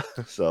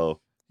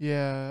 So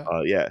Yeah.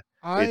 yeah,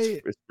 I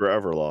it's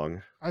forever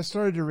long. I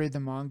started to read the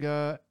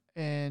manga,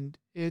 and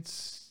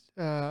it's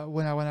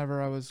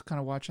whenever I was kind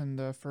of watching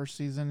the first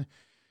season,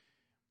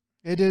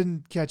 it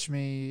didn't catch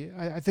me.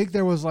 I think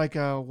there was like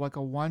a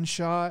one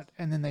shot,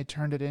 and then they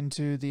turned it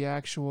into the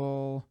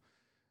actual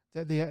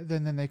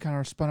then they kind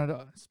of spun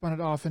it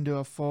off into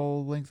a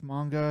full length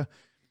manga.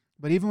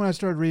 But even when I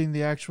started reading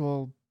the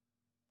actual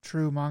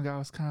true manga, I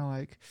was kind of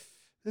like,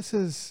 this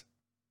is,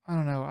 I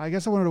don't know. I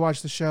guess I wanted to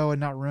watch the show and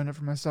not ruin it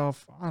for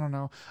myself. I don't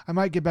know. I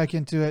might get back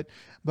into it,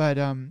 but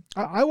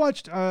I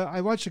watched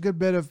a good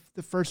bit of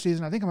the first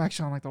season. I think I'm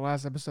actually on like the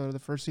last episode of the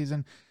first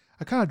season.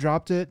 I kind of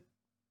dropped it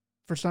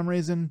for some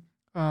reason.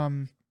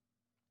 Um,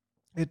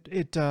 it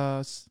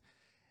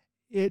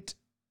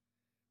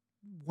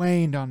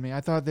waned on me.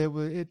 I thought that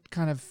it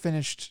kind of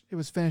finished. It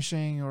was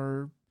finishing,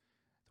 or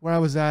where I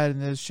was at in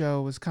the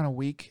show was kind of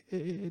weak.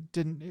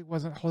 It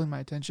wasn't holding my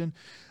attention.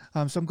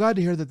 So I'm glad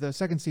to hear that the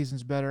second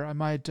season's better. I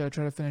might try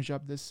to finish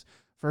up this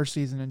first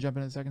season and jump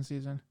into the second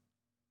season.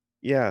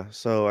 Yeah,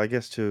 so I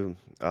guess for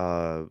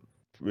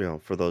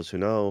those who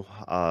know,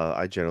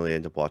 I generally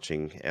end up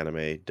watching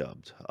anime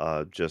dubbed.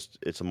 Just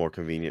it's a more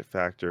convenient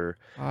factor.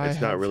 I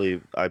It's not have.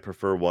 really I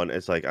prefer one.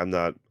 It's like I'm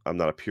not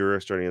a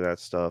purist or any of that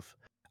stuff.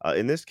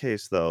 In this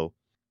case though,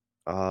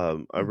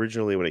 Hmm.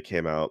 originally when it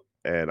came out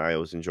and I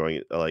was enjoying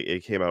it, like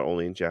it came out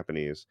only in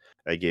Japanese.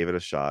 I gave it a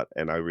shot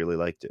and I really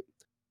liked it.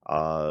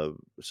 Uh,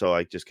 so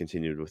I just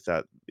continued with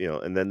that,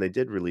 and then they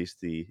did release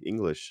the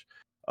English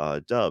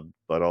dub,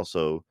 but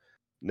also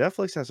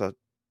Netflix has a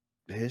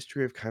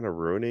history of kind of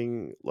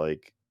ruining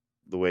like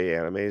the way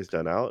anime is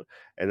done out.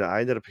 And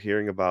I ended up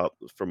hearing about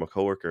from a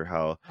coworker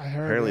how I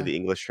heard, apparently yeah. the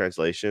English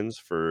translations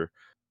for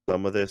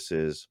some of this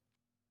is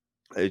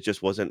it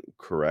just wasn't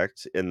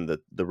correct, and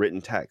the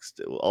written text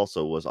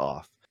also was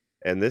off.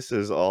 And this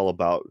is all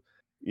about,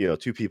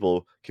 two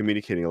people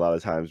communicating a lot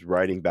of times,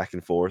 writing back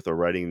and forth or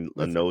writing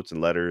With notes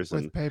and letters,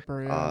 with and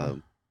paper, yeah.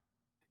 um,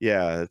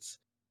 yeah, it's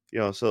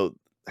so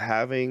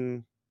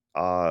having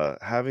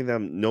having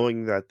them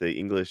knowing that the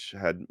English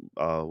had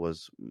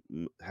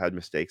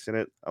mistakes in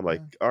it, I'm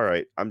like, Yeah. all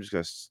right, I'm just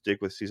gonna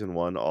stick with season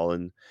one all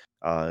in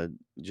uh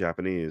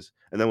Japanese.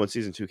 And then when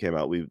season two came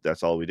out, we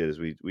that's all we did is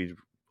we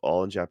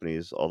all in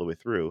Japanese all the way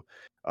through.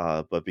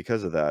 But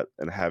because of that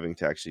and having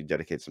to actually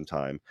dedicate some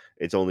time,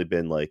 it's only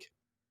been like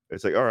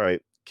it's like, all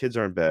right, kids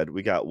are in bed.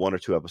 We got one or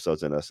two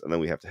episodes in us, and then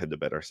we have to head to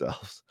bed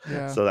ourselves.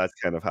 Yeah. So that's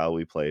kind of how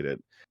we played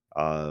it.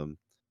 Um,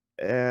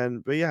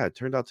 but yeah, it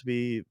turned out to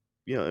be,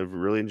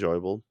 really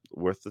enjoyable,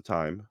 worth the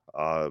time.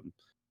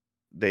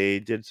 They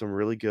did some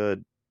really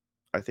good,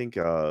 I think,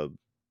 art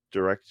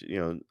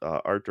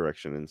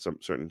direction in some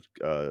certain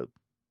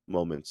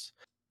moments.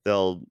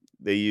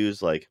 They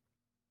use like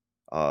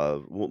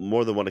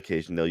more than one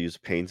occasion they'll use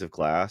panes of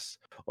glass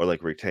or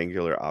like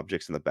rectangular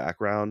objects in the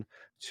background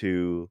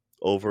to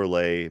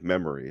overlay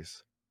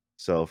memories.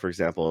 So for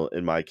example,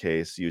 in my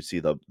case, you'd see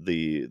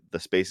the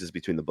spaces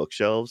between the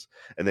bookshelves,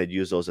 and they'd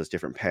use those as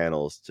different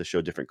panels to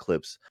show different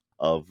clips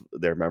of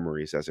their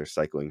memories as they're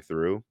cycling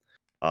through.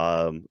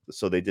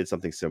 So they did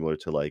something similar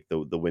to like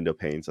the window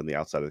panes on the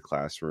outside of the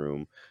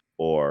classroom,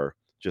 or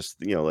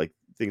just like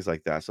things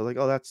like that. So like,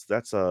 oh,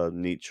 that's a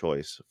neat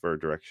choice for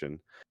direction.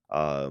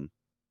 um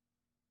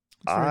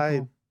It's very I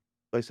cool.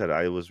 like I said,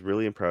 I was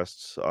really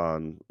impressed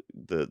on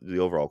the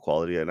overall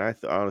quality, and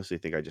honestly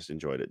think I just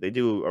enjoyed it. They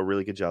do a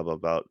really good job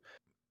about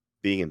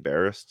being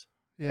embarrassed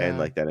and Yeah.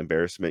 like that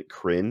embarrassment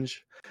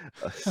cringe.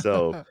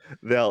 So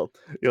they'll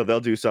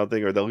do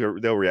something, or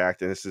they'll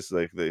react, and it's just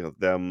like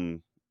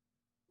them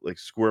like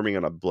squirming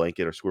on a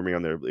blanket or squirming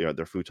on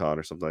their futon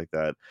or something like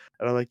that.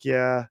 And I'm like,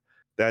 yeah,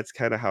 that's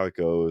kind of how it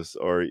goes.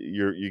 Or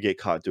you get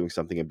caught doing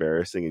something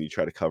embarrassing and you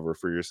try to cover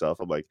for yourself.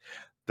 I'm like,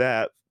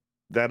 that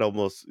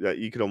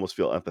you could almost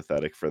feel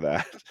empathetic for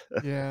that.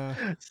 Yeah.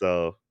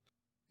 So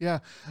Yeah.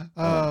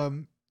 uh,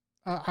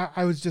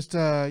 I was just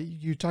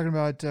you talking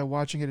about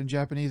watching it in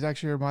Japanese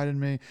actually reminded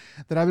me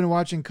that I've been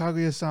watching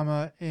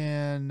Kaguya-sama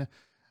in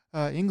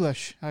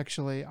English.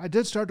 Actually, I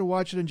did start to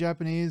watch it in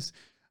Japanese,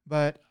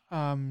 but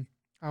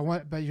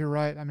but you're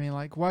right. I mean,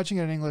 like watching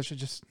it in English, it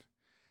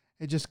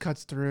just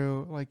cuts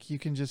through. Like you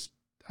can just,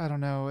 I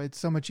don't know. It's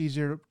so much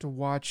easier to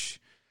watch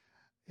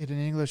it in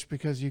English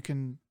because you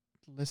can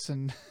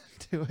listen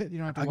to it. You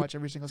don't have to I watch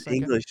every single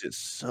second. English is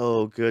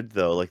so good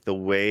though. Like the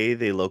way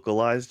they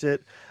localized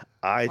it,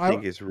 I I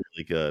think is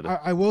really good.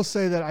 I will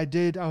say that I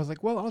did. I was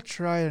like, well, I'll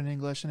try it in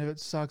English, and if it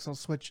sucks, I'll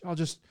switch. I'll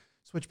just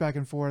switch back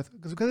and forth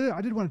because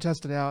I did want to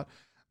test it out.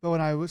 But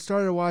when I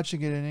started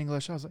watching it in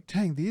English, I was like,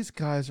 dang, these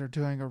guys are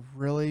doing a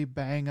really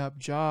bang up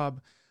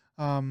job.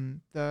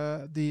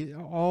 The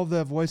all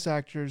the voice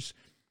actors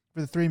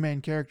for the three main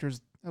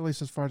characters, at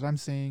least as far as I'm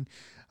seeing,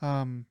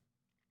 um,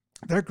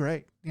 they're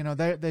great. You know,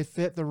 they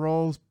fit the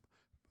roles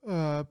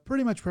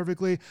pretty much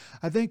perfectly.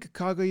 I think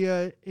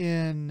Kaguya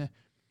in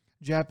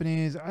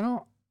Japanese. I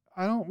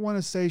don't want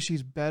to say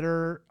she's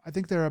better. I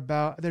think they're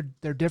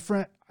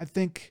different. I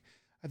think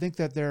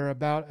that they're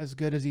about as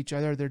good as each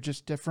other. They're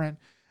just different.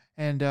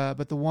 And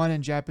but the one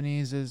in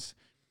Japanese is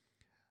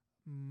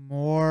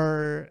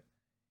more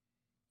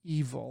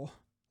evil.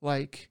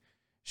 Like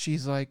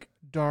she's like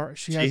dark.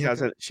 She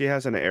has like a She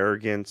has an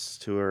arrogance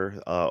to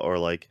her, or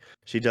like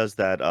she does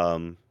that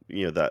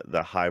that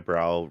the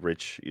highbrow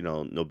rich,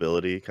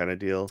 nobility kind of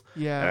deal.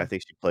 And I yeah.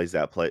 think she plays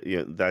that play,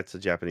 that's a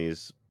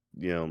Japanese,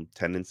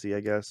 tendency,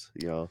 I guess,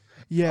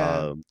 Yeah.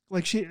 um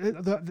Like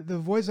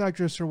the voice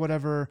actress or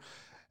whatever,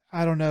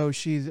 I don't know.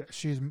 She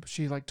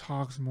like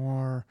talks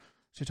more.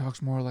 She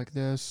talks more like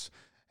this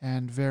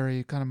and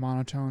very kind of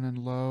monotone and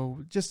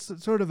low.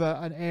 Just sort of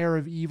an air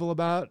of evil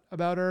about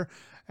her.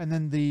 And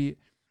then the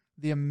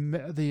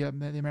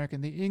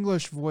American the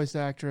English voice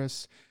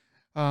actress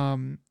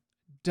um,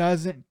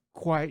 doesn't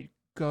quite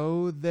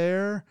go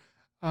there,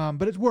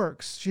 but it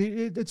works.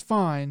 It's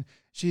fine.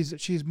 She's a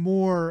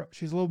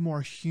little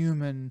more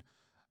human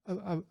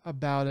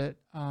about it.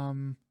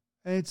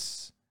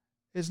 It's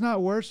it's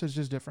not worse. It's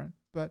just different.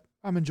 But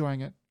I'm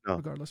enjoying it no,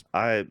 regardless.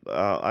 I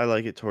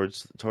like it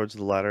towards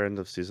the latter end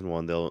of season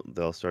one.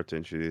 They'll start to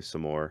introduce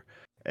some more.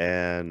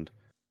 And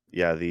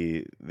yeah,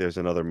 there's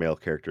another male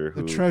character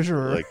The who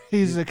treasurer, like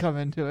he's to come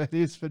into it.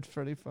 He's been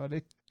pretty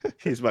funny.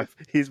 he's my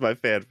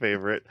fan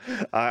favorite.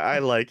 I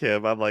like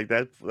him. I'm like,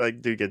 that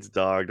like dude gets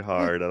dogged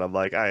hard, and I'm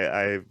like,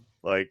 I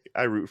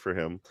root for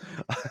him.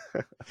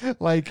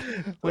 Like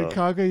when So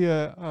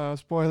Kaguya,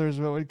 spoilers,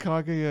 but when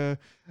Kaguya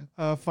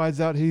finds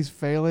out he's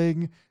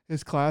failing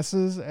his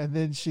classes, and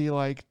then she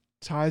like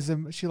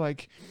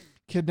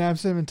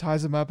kidnaps him and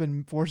ties him up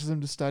and forces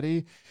him to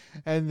study,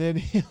 and then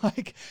he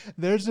like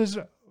there's this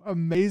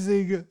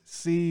amazing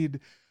scene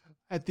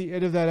at the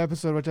end of that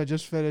episode, which I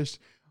just finished,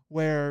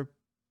 where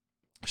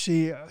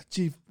he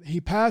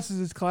passes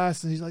his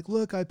class and he's like,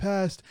 look, I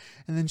passed.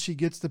 And then she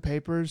gets the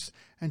papers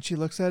and she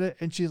looks at it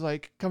and she's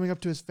like coming up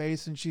to his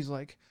face and she's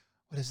like,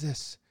 what is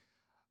this?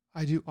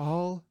 I do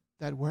all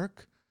that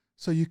work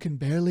so you can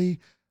barely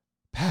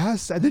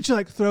pass. And then she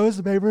like throws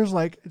the papers,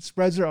 like it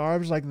spreads her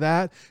arms like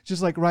that,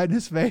 just like right in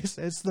his face.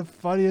 It's the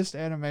funniest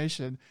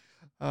animation.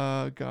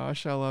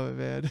 Gosh, I love it,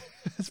 man.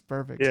 It's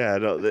perfect. Yeah,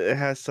 no, it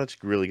has such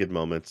really good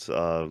moments.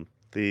 I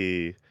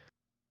do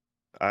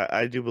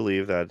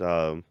believe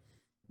that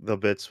the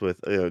bits with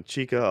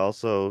Chica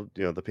also,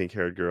 the pink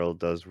haired girl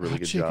does really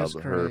good Chica's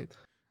job. great.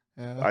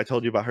 Yeah. I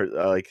told you about her,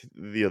 like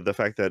the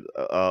fact that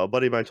a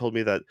buddy of mine told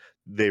me that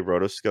they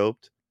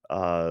rotoscoped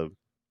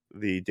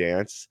the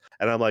dance,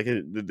 and I'm like,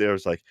 there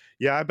was like,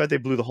 yeah, I bet they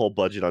blew the whole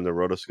budget on the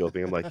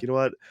rotoscoping. I'm like, you know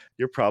what,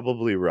 you're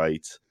probably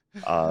right.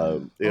 Oh,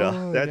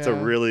 That's a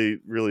yeah. really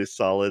really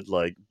solid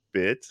like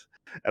bit,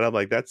 and I'm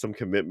like, that's some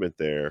commitment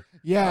there.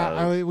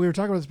 Yeah, we were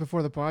talking about this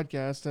before the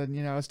podcast,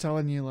 and I was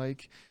telling you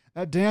like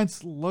that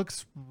dance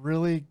looks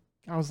really.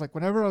 I was like,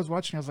 whenever I was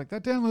watching, I was like,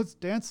 that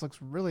dance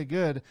looks really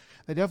good.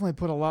 They definitely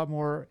put a lot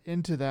more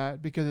into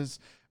that because it's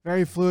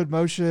very fluid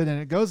motion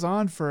and it goes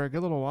on for a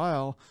good little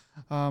while.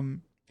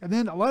 And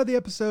then a lot of the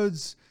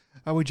episodes,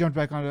 we jumped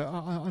back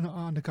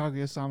onto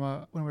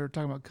Kaguya-sama when we were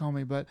talking about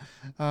Comey, but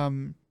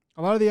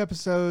a lot of the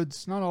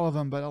episodes, not all of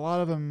them, but a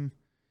lot of them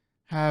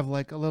have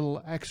like a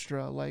little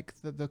extra, like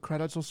the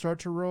credits will start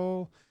to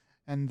roll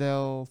and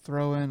they'll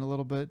throw in a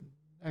little bit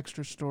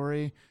extra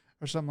story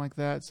or something like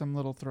that, some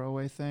little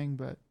throwaway thing.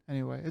 But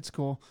anyway, it's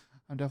cool.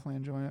 I'm definitely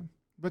enjoying it.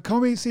 But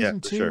Comey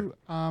season two,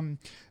 sure.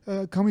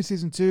 Comey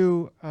season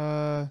 2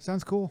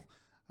 sounds cool.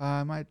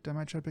 I might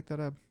try to pick that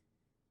up.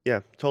 Yeah,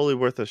 totally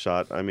worth a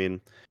shot. I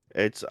mean,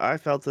 I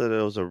felt that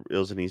it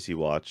was an easy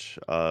watch.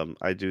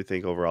 I do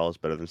think overall it's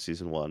better than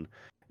season 1,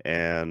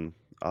 and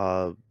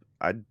I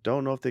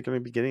don't know if they're going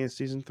to be getting a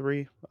season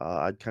 3.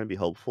 I'd kind of be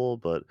hopeful,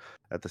 but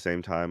at the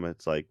same time,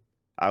 it's like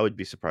I would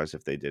be surprised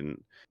if they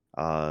didn't.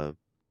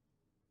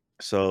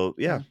 So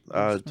yeah,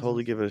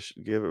 totally give it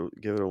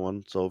a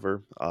once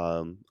over.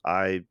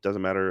 I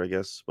doesn't matter, I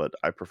guess, but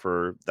I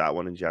prefer that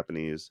one in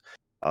Japanese.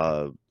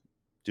 Do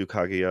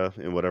Kaguya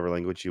in whatever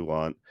language you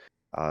want.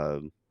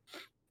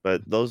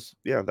 But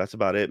that's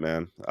about it,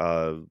 man.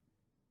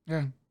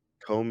 Yeah.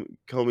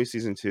 Comey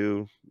season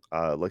 2,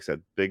 like I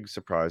said, big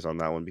surprise on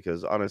that one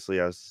because honestly,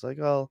 I was like,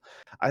 oh,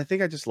 I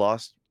think I just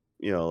lost,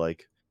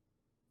 like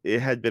it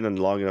had been a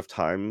long enough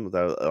time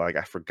that like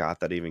I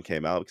forgot that it even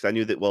came out because I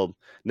knew that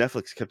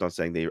Netflix kept on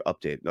saying they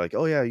update like,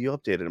 oh yeah, you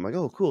updated. I'm like,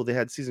 oh cool, they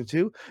had season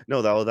 2.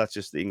 No, that's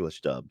just the English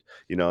dubbed,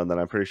 and then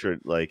I'm pretty sure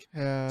like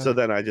so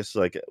then I just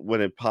like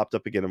when it popped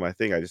up again in my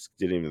thing, I just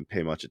didn't even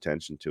pay much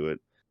attention to it.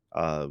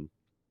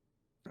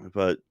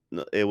 But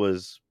it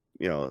was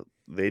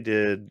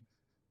they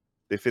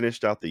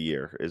finished out the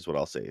year is what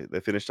I'll say. They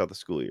finished out the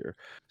school year,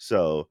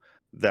 so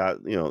that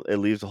it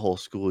leaves the whole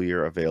school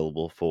year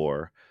available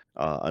for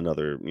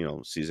another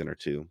season or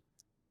 2,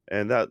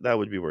 and that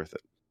would be worth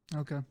it.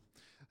 Okay,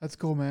 that's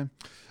cool, man.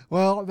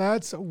 Well,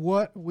 that's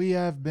what we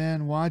have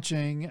been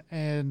watching,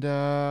 and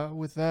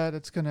with that,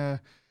 it's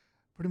gonna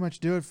pretty much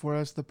do it for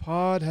us. The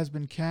pod has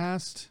been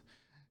cast,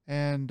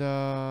 and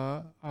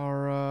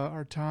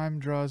our time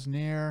draws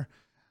near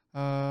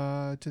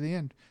to the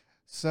end.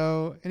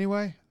 So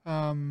anyway,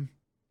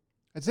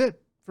 that's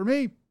it for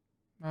me.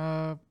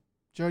 Joe,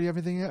 do you have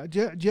anything? Do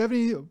you have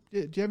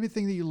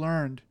anything that you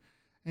learned?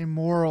 A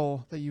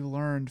moral that you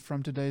learned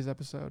from today's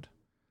episode?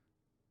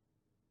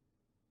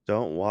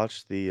 Don't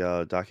watch the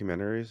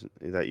documentaries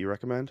that you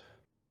recommend.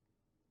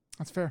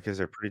 That's fair because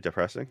they're pretty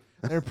depressing.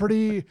 They're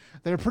pretty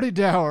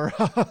dour.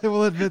 I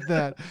will admit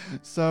that.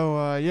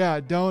 So yeah,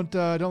 don't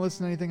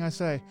listen to anything I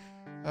say.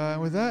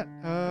 With that,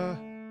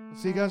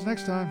 we'll see you guys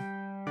next time.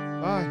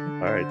 Bye.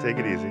 All right, take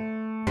it easy.